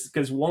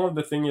because one of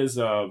the thing is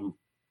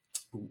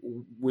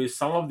with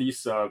some of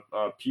these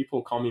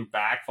people coming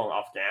back from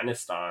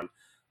Afghanistan,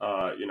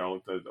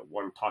 the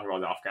what I'm talking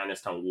about, the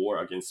Afghanistan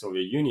war against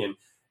Soviet Union,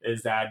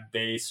 is that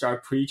they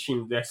start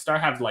preaching. They start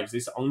have like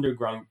this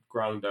underground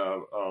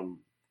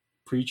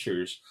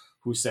preachers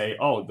who say,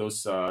 "Oh,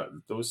 those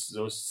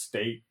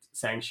state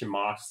sanctioned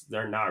mosques,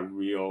 they're not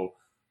real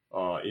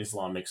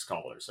Islamic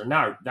scholars.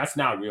 That's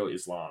not real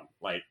Islam.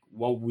 Like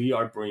what we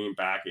are bringing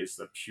back is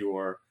the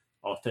pure."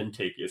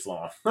 Authentic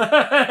Islam.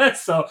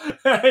 So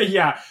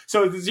because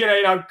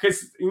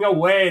in a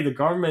way the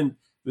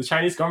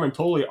Chinese government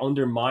totally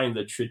undermined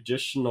the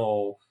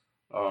traditional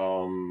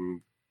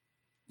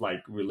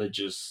like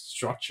religious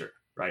structure,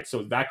 right?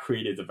 So that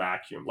created the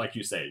vacuum, like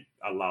you say,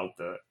 allowed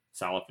the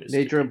Salafists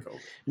to take over.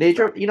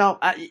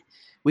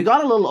 We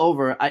got a little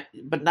over,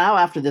 but now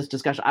after this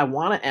discussion, I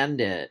want to end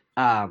it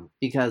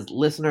because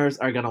listeners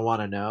are going to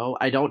want to know.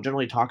 I don't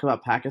generally talk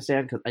about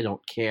Pakistan because I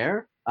don't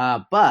care,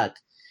 but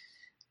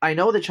I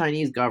know the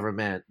Chinese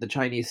government, the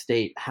Chinese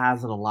state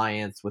has an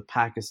alliance with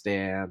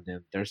Pakistan,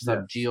 and there's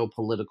some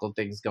geopolitical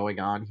things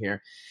going on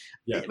here.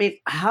 Yes.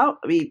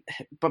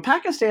 But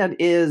Pakistan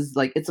is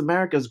like, it's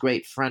America's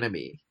great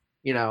frenemy.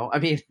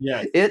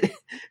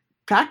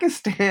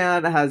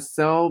 Pakistan has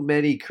so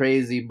many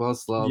crazy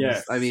Muslims.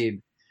 Yes.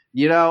 Like,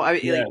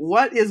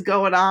 what is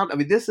going on?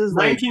 This is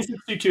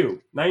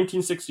 1962.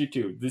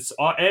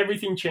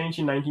 Everything changed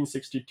in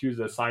 1962,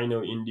 the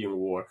Sino-Indian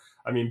War.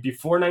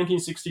 Before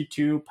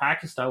 1962,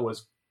 Pakistan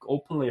was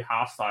openly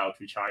hostile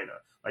to China.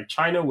 Like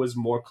China was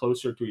more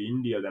closer to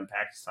India than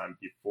Pakistan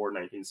before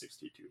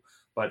 1962.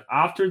 But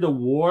after the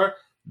war,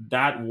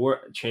 that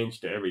war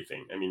changed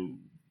everything.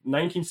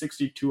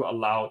 1962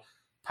 allowed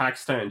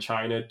Pakistan and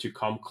China to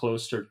come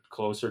closer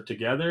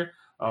together.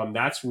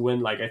 That's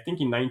when, like, I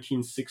think in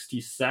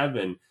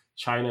 1967,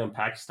 China and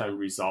Pakistan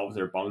resolved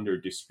their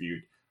boundary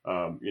dispute,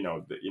 around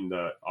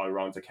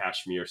the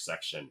Kashmir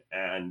section,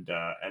 and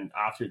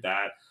after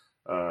that,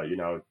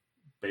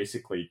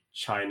 basically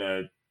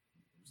China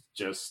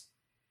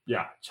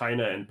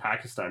and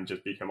Pakistan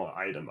just became an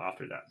item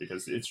after that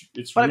because it's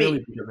really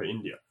because of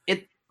India.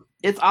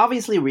 It's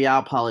obviously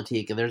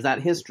realpolitik, and there's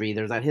that history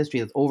that's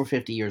over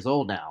 50 years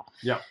old now.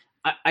 Yeah,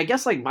 I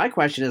guess like my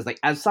question is like,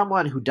 as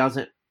someone who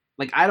doesn't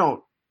like, I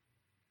don't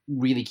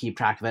really keep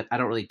track of it. I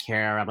don't really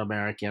care. I'm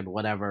American,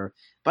 whatever.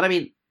 But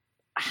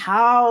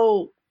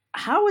how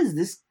is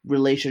this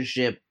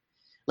relationship,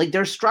 like,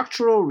 there's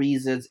structural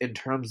reasons in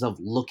terms of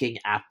looking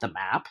at the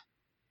map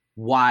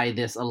why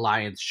this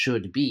alliance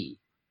should be.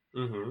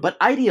 Mm-hmm. But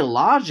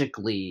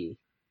ideologically,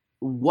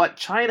 what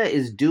China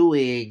is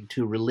doing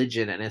to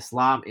religion and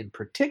Islam in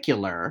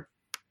particular,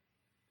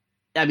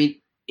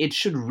 it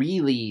should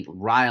really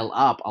rile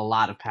up a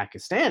lot of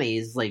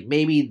Pakistanis. Like,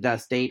 maybe the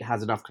state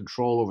has enough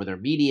control over their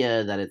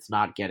media that it's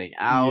not getting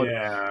out.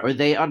 Yeah. Or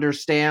they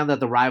understand that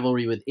the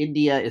rivalry with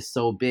India is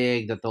so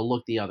big that they'll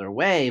look the other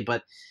way.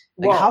 But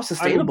how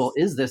sustainable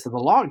is this in the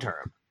long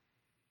term?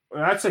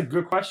 That's a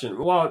good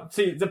question. Well,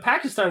 see, the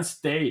Pakistan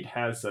state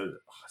has a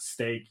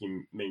stake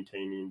in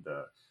maintaining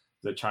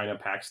the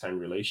China-Pakistan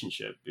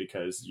relationship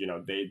because,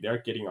 they're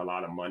getting a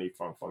lot of money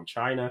from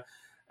China.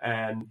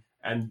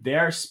 And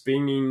they're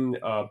spinning,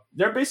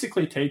 they're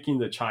basically taking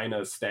the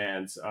China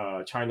stance,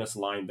 China's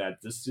line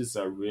that this is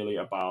really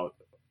about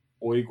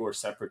Uyghur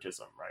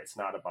separatism, right? It's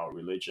not about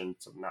religion,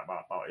 it's not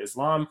about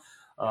Islam.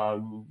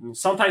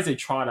 Sometimes they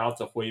trot out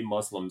the Hui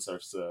Muslims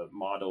as the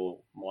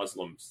model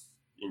Muslims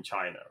in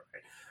China,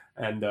 right?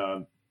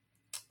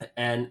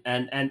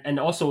 And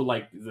also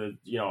like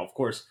of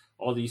course,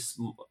 all these,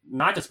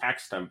 not just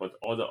Pakistan, but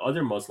all the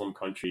other Muslim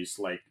countries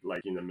like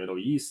in the Middle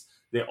East,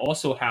 they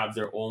also have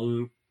their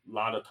own, a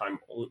lot of time,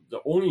 the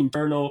own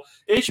internal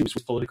issues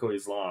with political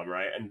Islam,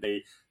 right? And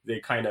they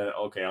kind of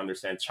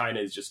understand China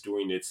is just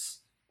doing its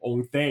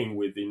own thing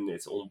within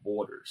its own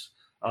borders.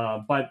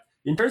 But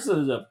in terms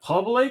of the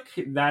public,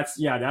 that's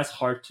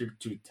hard to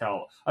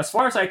tell. As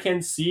far as I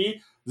can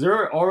see, there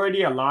are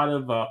already a lot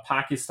of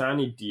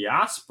Pakistani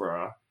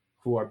diaspora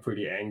who are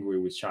pretty angry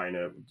with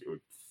China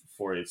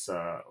for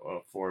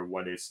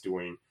what it's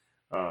doing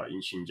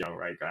in Xinjiang,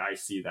 right? I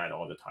see that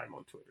all the time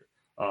on Twitter.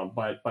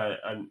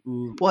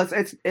 Well,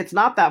 it's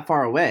not that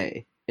far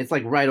away. It's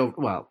like right over.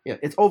 Well, yeah,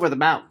 it's over the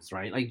mountains,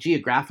 right? Like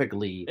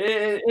geographically,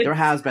 there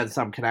has been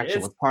some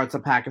connection with parts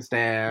of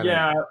Pakistan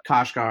and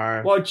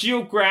Kashgar. Well,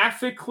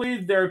 geographically,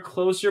 they're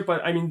closer,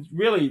 but I mean,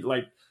 really,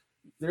 like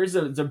there's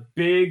a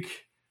big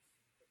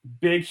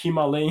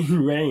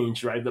Himalayan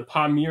range, right? The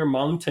Pamir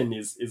Mountain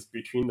is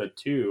between the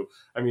two.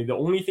 I mean, the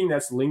only thing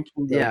that's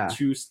linking the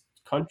two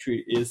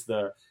country is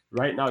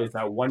right now is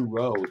that one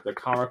road, the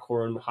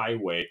Karakoram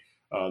Highway,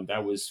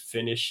 that was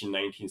finished in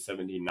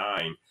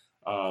 1979.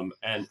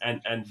 And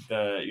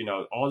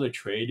the all the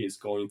trade is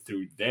going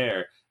through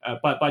there.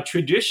 But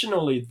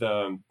traditionally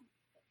the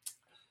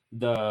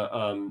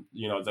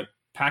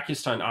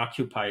Pakistan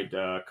occupied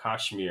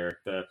Kashmir,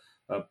 the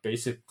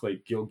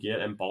basically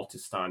Gilgit and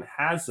Baltistan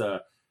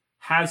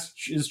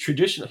is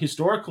traditional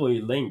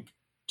historically linked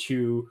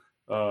to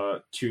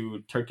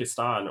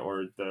Turkestan,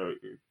 or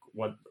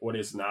what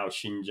is now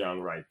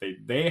Xinjiang, right?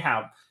 They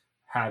have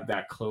had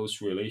that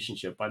close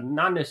relationship, but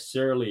not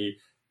necessarily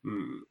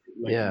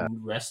the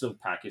rest of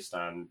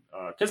Pakistan,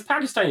 because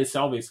Pakistan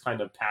itself is kind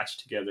of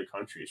patched together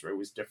countries, right,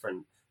 with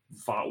different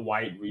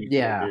wide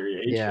regional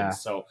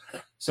variations. So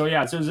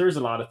there's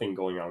a lot of things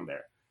going on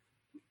there.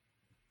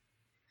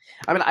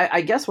 I mean, I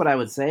guess what I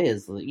would say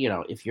is,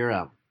 if you're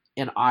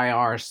an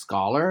IR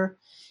scholar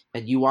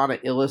and you want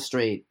to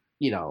illustrate,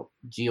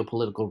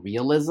 geopolitical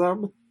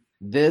realism,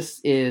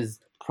 this is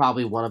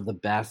probably one of the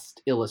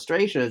best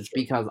illustrations,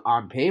 because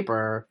on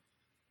paper,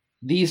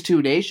 these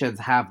two nations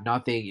have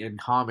nothing in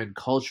common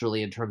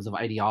culturally in terms of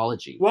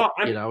ideology. Well,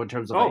 in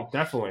terms of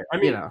definitely. I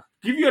mean,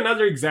 give you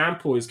another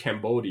example is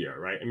Cambodia,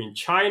 right? I mean,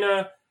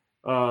 China,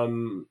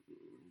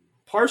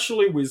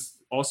 partially with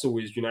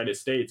United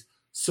States,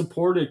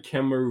 supported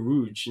Khmer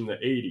Rouge in the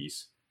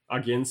 80s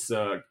against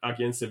the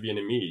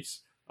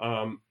Vietnamese,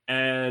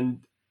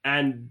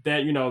 and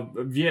then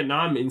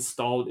Vietnam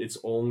installed its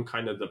own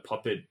kind of the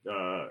puppet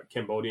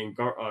Cambodian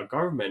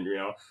government,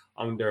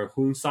 under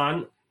Hun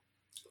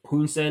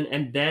Sen,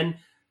 and then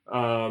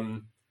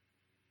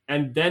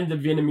the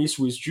Vietnamese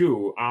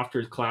withdrew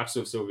after the collapse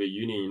of Soviet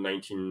Union in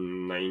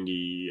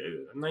 1990,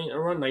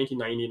 around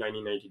 1990,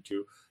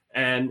 1992,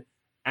 and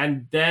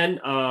then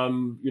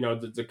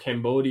the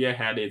Cambodia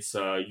had its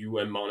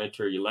UN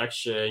monetary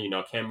election.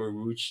 Khmer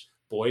Rouge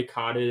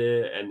boycotted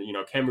it, and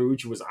Khmer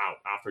Rouge was out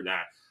after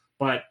that.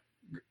 But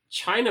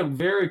China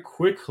very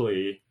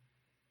quickly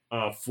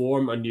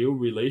formed a new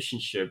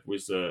relationship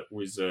with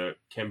the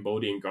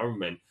Cambodian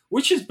government,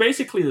 which is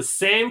basically the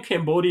same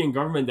Cambodian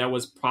government that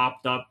was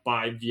propped up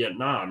by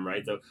Vietnam,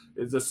 right?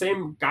 The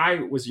same guy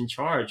was in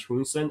charge,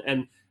 Hun Sen,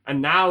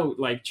 and now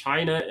like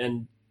China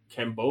and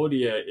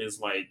Cambodia is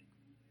like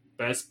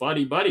best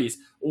buddies.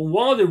 Well,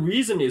 one of the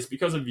reasons is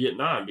because of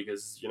Vietnam,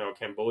 because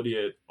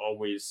Cambodia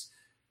always,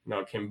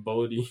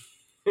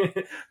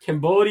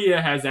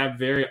 Cambodia has that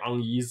very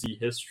uneasy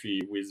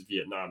history with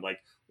Vietnam. Like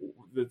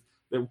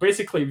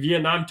basically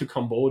Vietnam to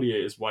Cambodia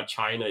is what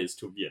China is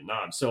to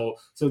Vietnam. So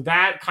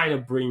that kind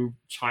of bring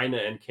China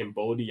and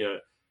Cambodia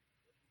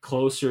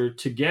closer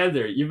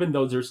together, even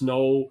though there's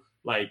no,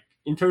 like,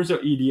 in terms of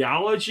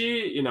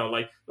ideology,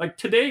 like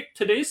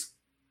today's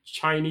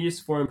Chinese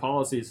foreign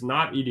policy is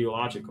not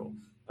ideological.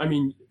 I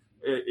mean,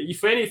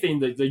 if anything,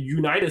 the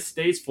United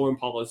States foreign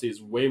policy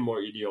is way more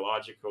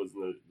ideological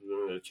than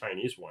the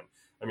Chinese one.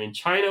 I mean,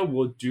 China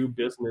will do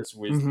business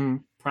with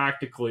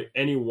practically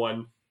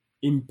anyone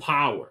in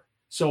power.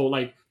 So,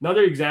 like,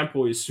 another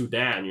example is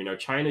Sudan.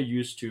 China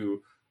used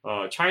to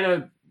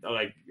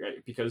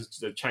because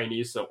the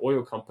Chinese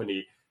oil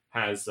company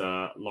has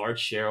a large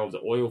share of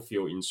the oil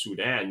field in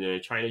Sudan.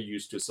 China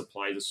used to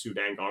supply the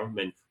Sudan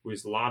government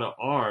with a lot of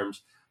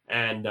arms,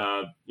 and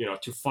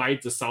to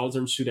fight the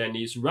southern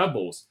Sudanese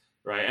rebels,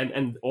 right?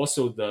 And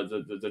also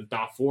the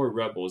Darfur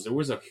rebels. There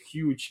was a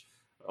huge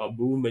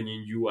movement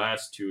in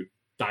U.S. to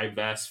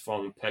divest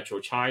from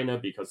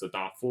PetroChina because of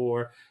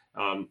Darfur.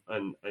 And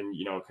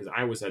because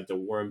I was at the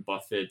Warren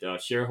Buffett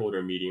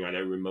shareholder meeting, and I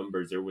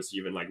remember there was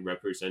even like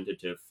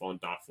representative from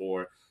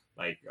Darfur,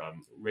 like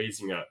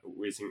raising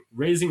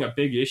a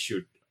big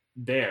issue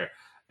there,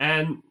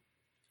 and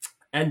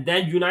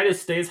then United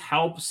States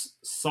helps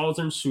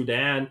Southern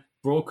Sudan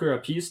broker a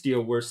peace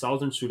deal where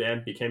Southern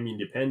Sudan became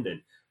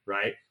independent,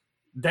 right?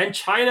 Then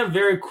China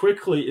very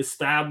quickly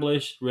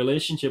established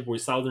relationship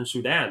with Southern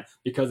Sudan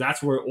because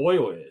that's where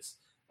oil is,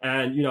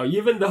 and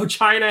even though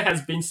China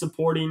has been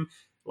supporting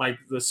like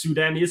the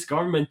Sudanese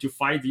government to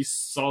fight these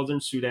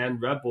Southern Sudan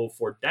rebel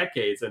for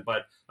decades,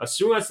 but as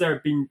soon as they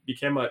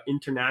became an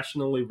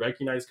internationally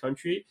recognized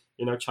country,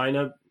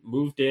 China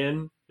moved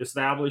in,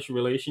 established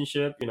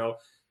relationship,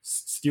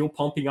 still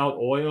pumping out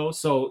oil.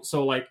 So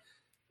like,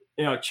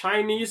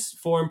 Chinese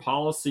foreign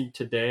policy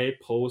today,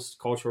 post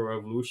Cultural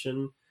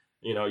Revolution,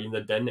 in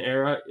the Deng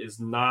era, is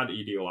not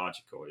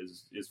ideological.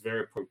 Is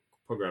very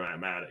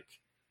programmatic.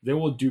 They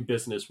will do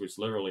business with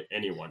literally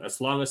anyone as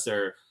long as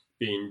they're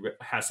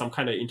has some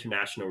kind of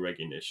international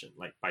recognition,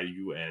 like by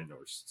UN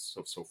or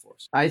so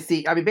forth. I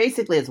see. I mean,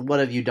 basically, it's what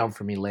have you done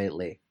for me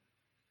lately?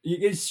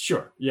 It's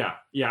sure, yeah,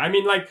 yeah. I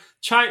mean, like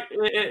China,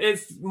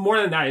 it's more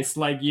than that. It's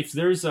like if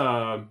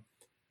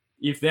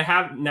they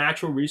have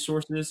natural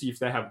resources, if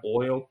they have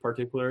oil,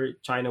 particularly,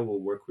 China will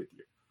work with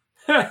you.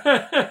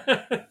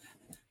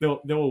 They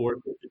will work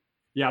with you.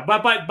 Yeah,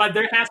 but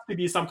there has to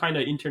be some kind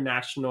of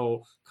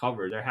international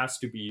cover. There has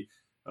to be,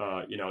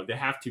 they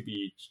have to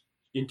be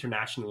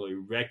internationally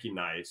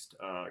recognized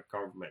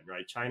government,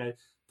 right? China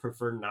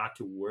prefer not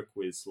to work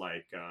with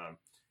like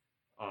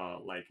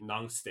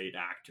non-state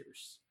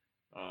actors.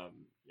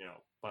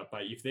 But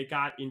if they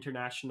got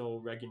international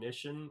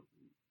recognition,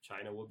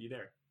 China will be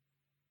there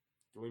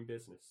doing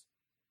business.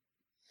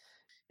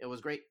 It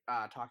was great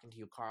talking to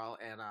you, Carl,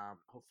 and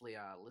hopefully,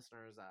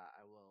 listeners,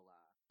 I will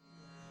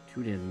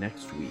tune in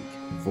next week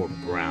for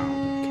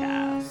Brown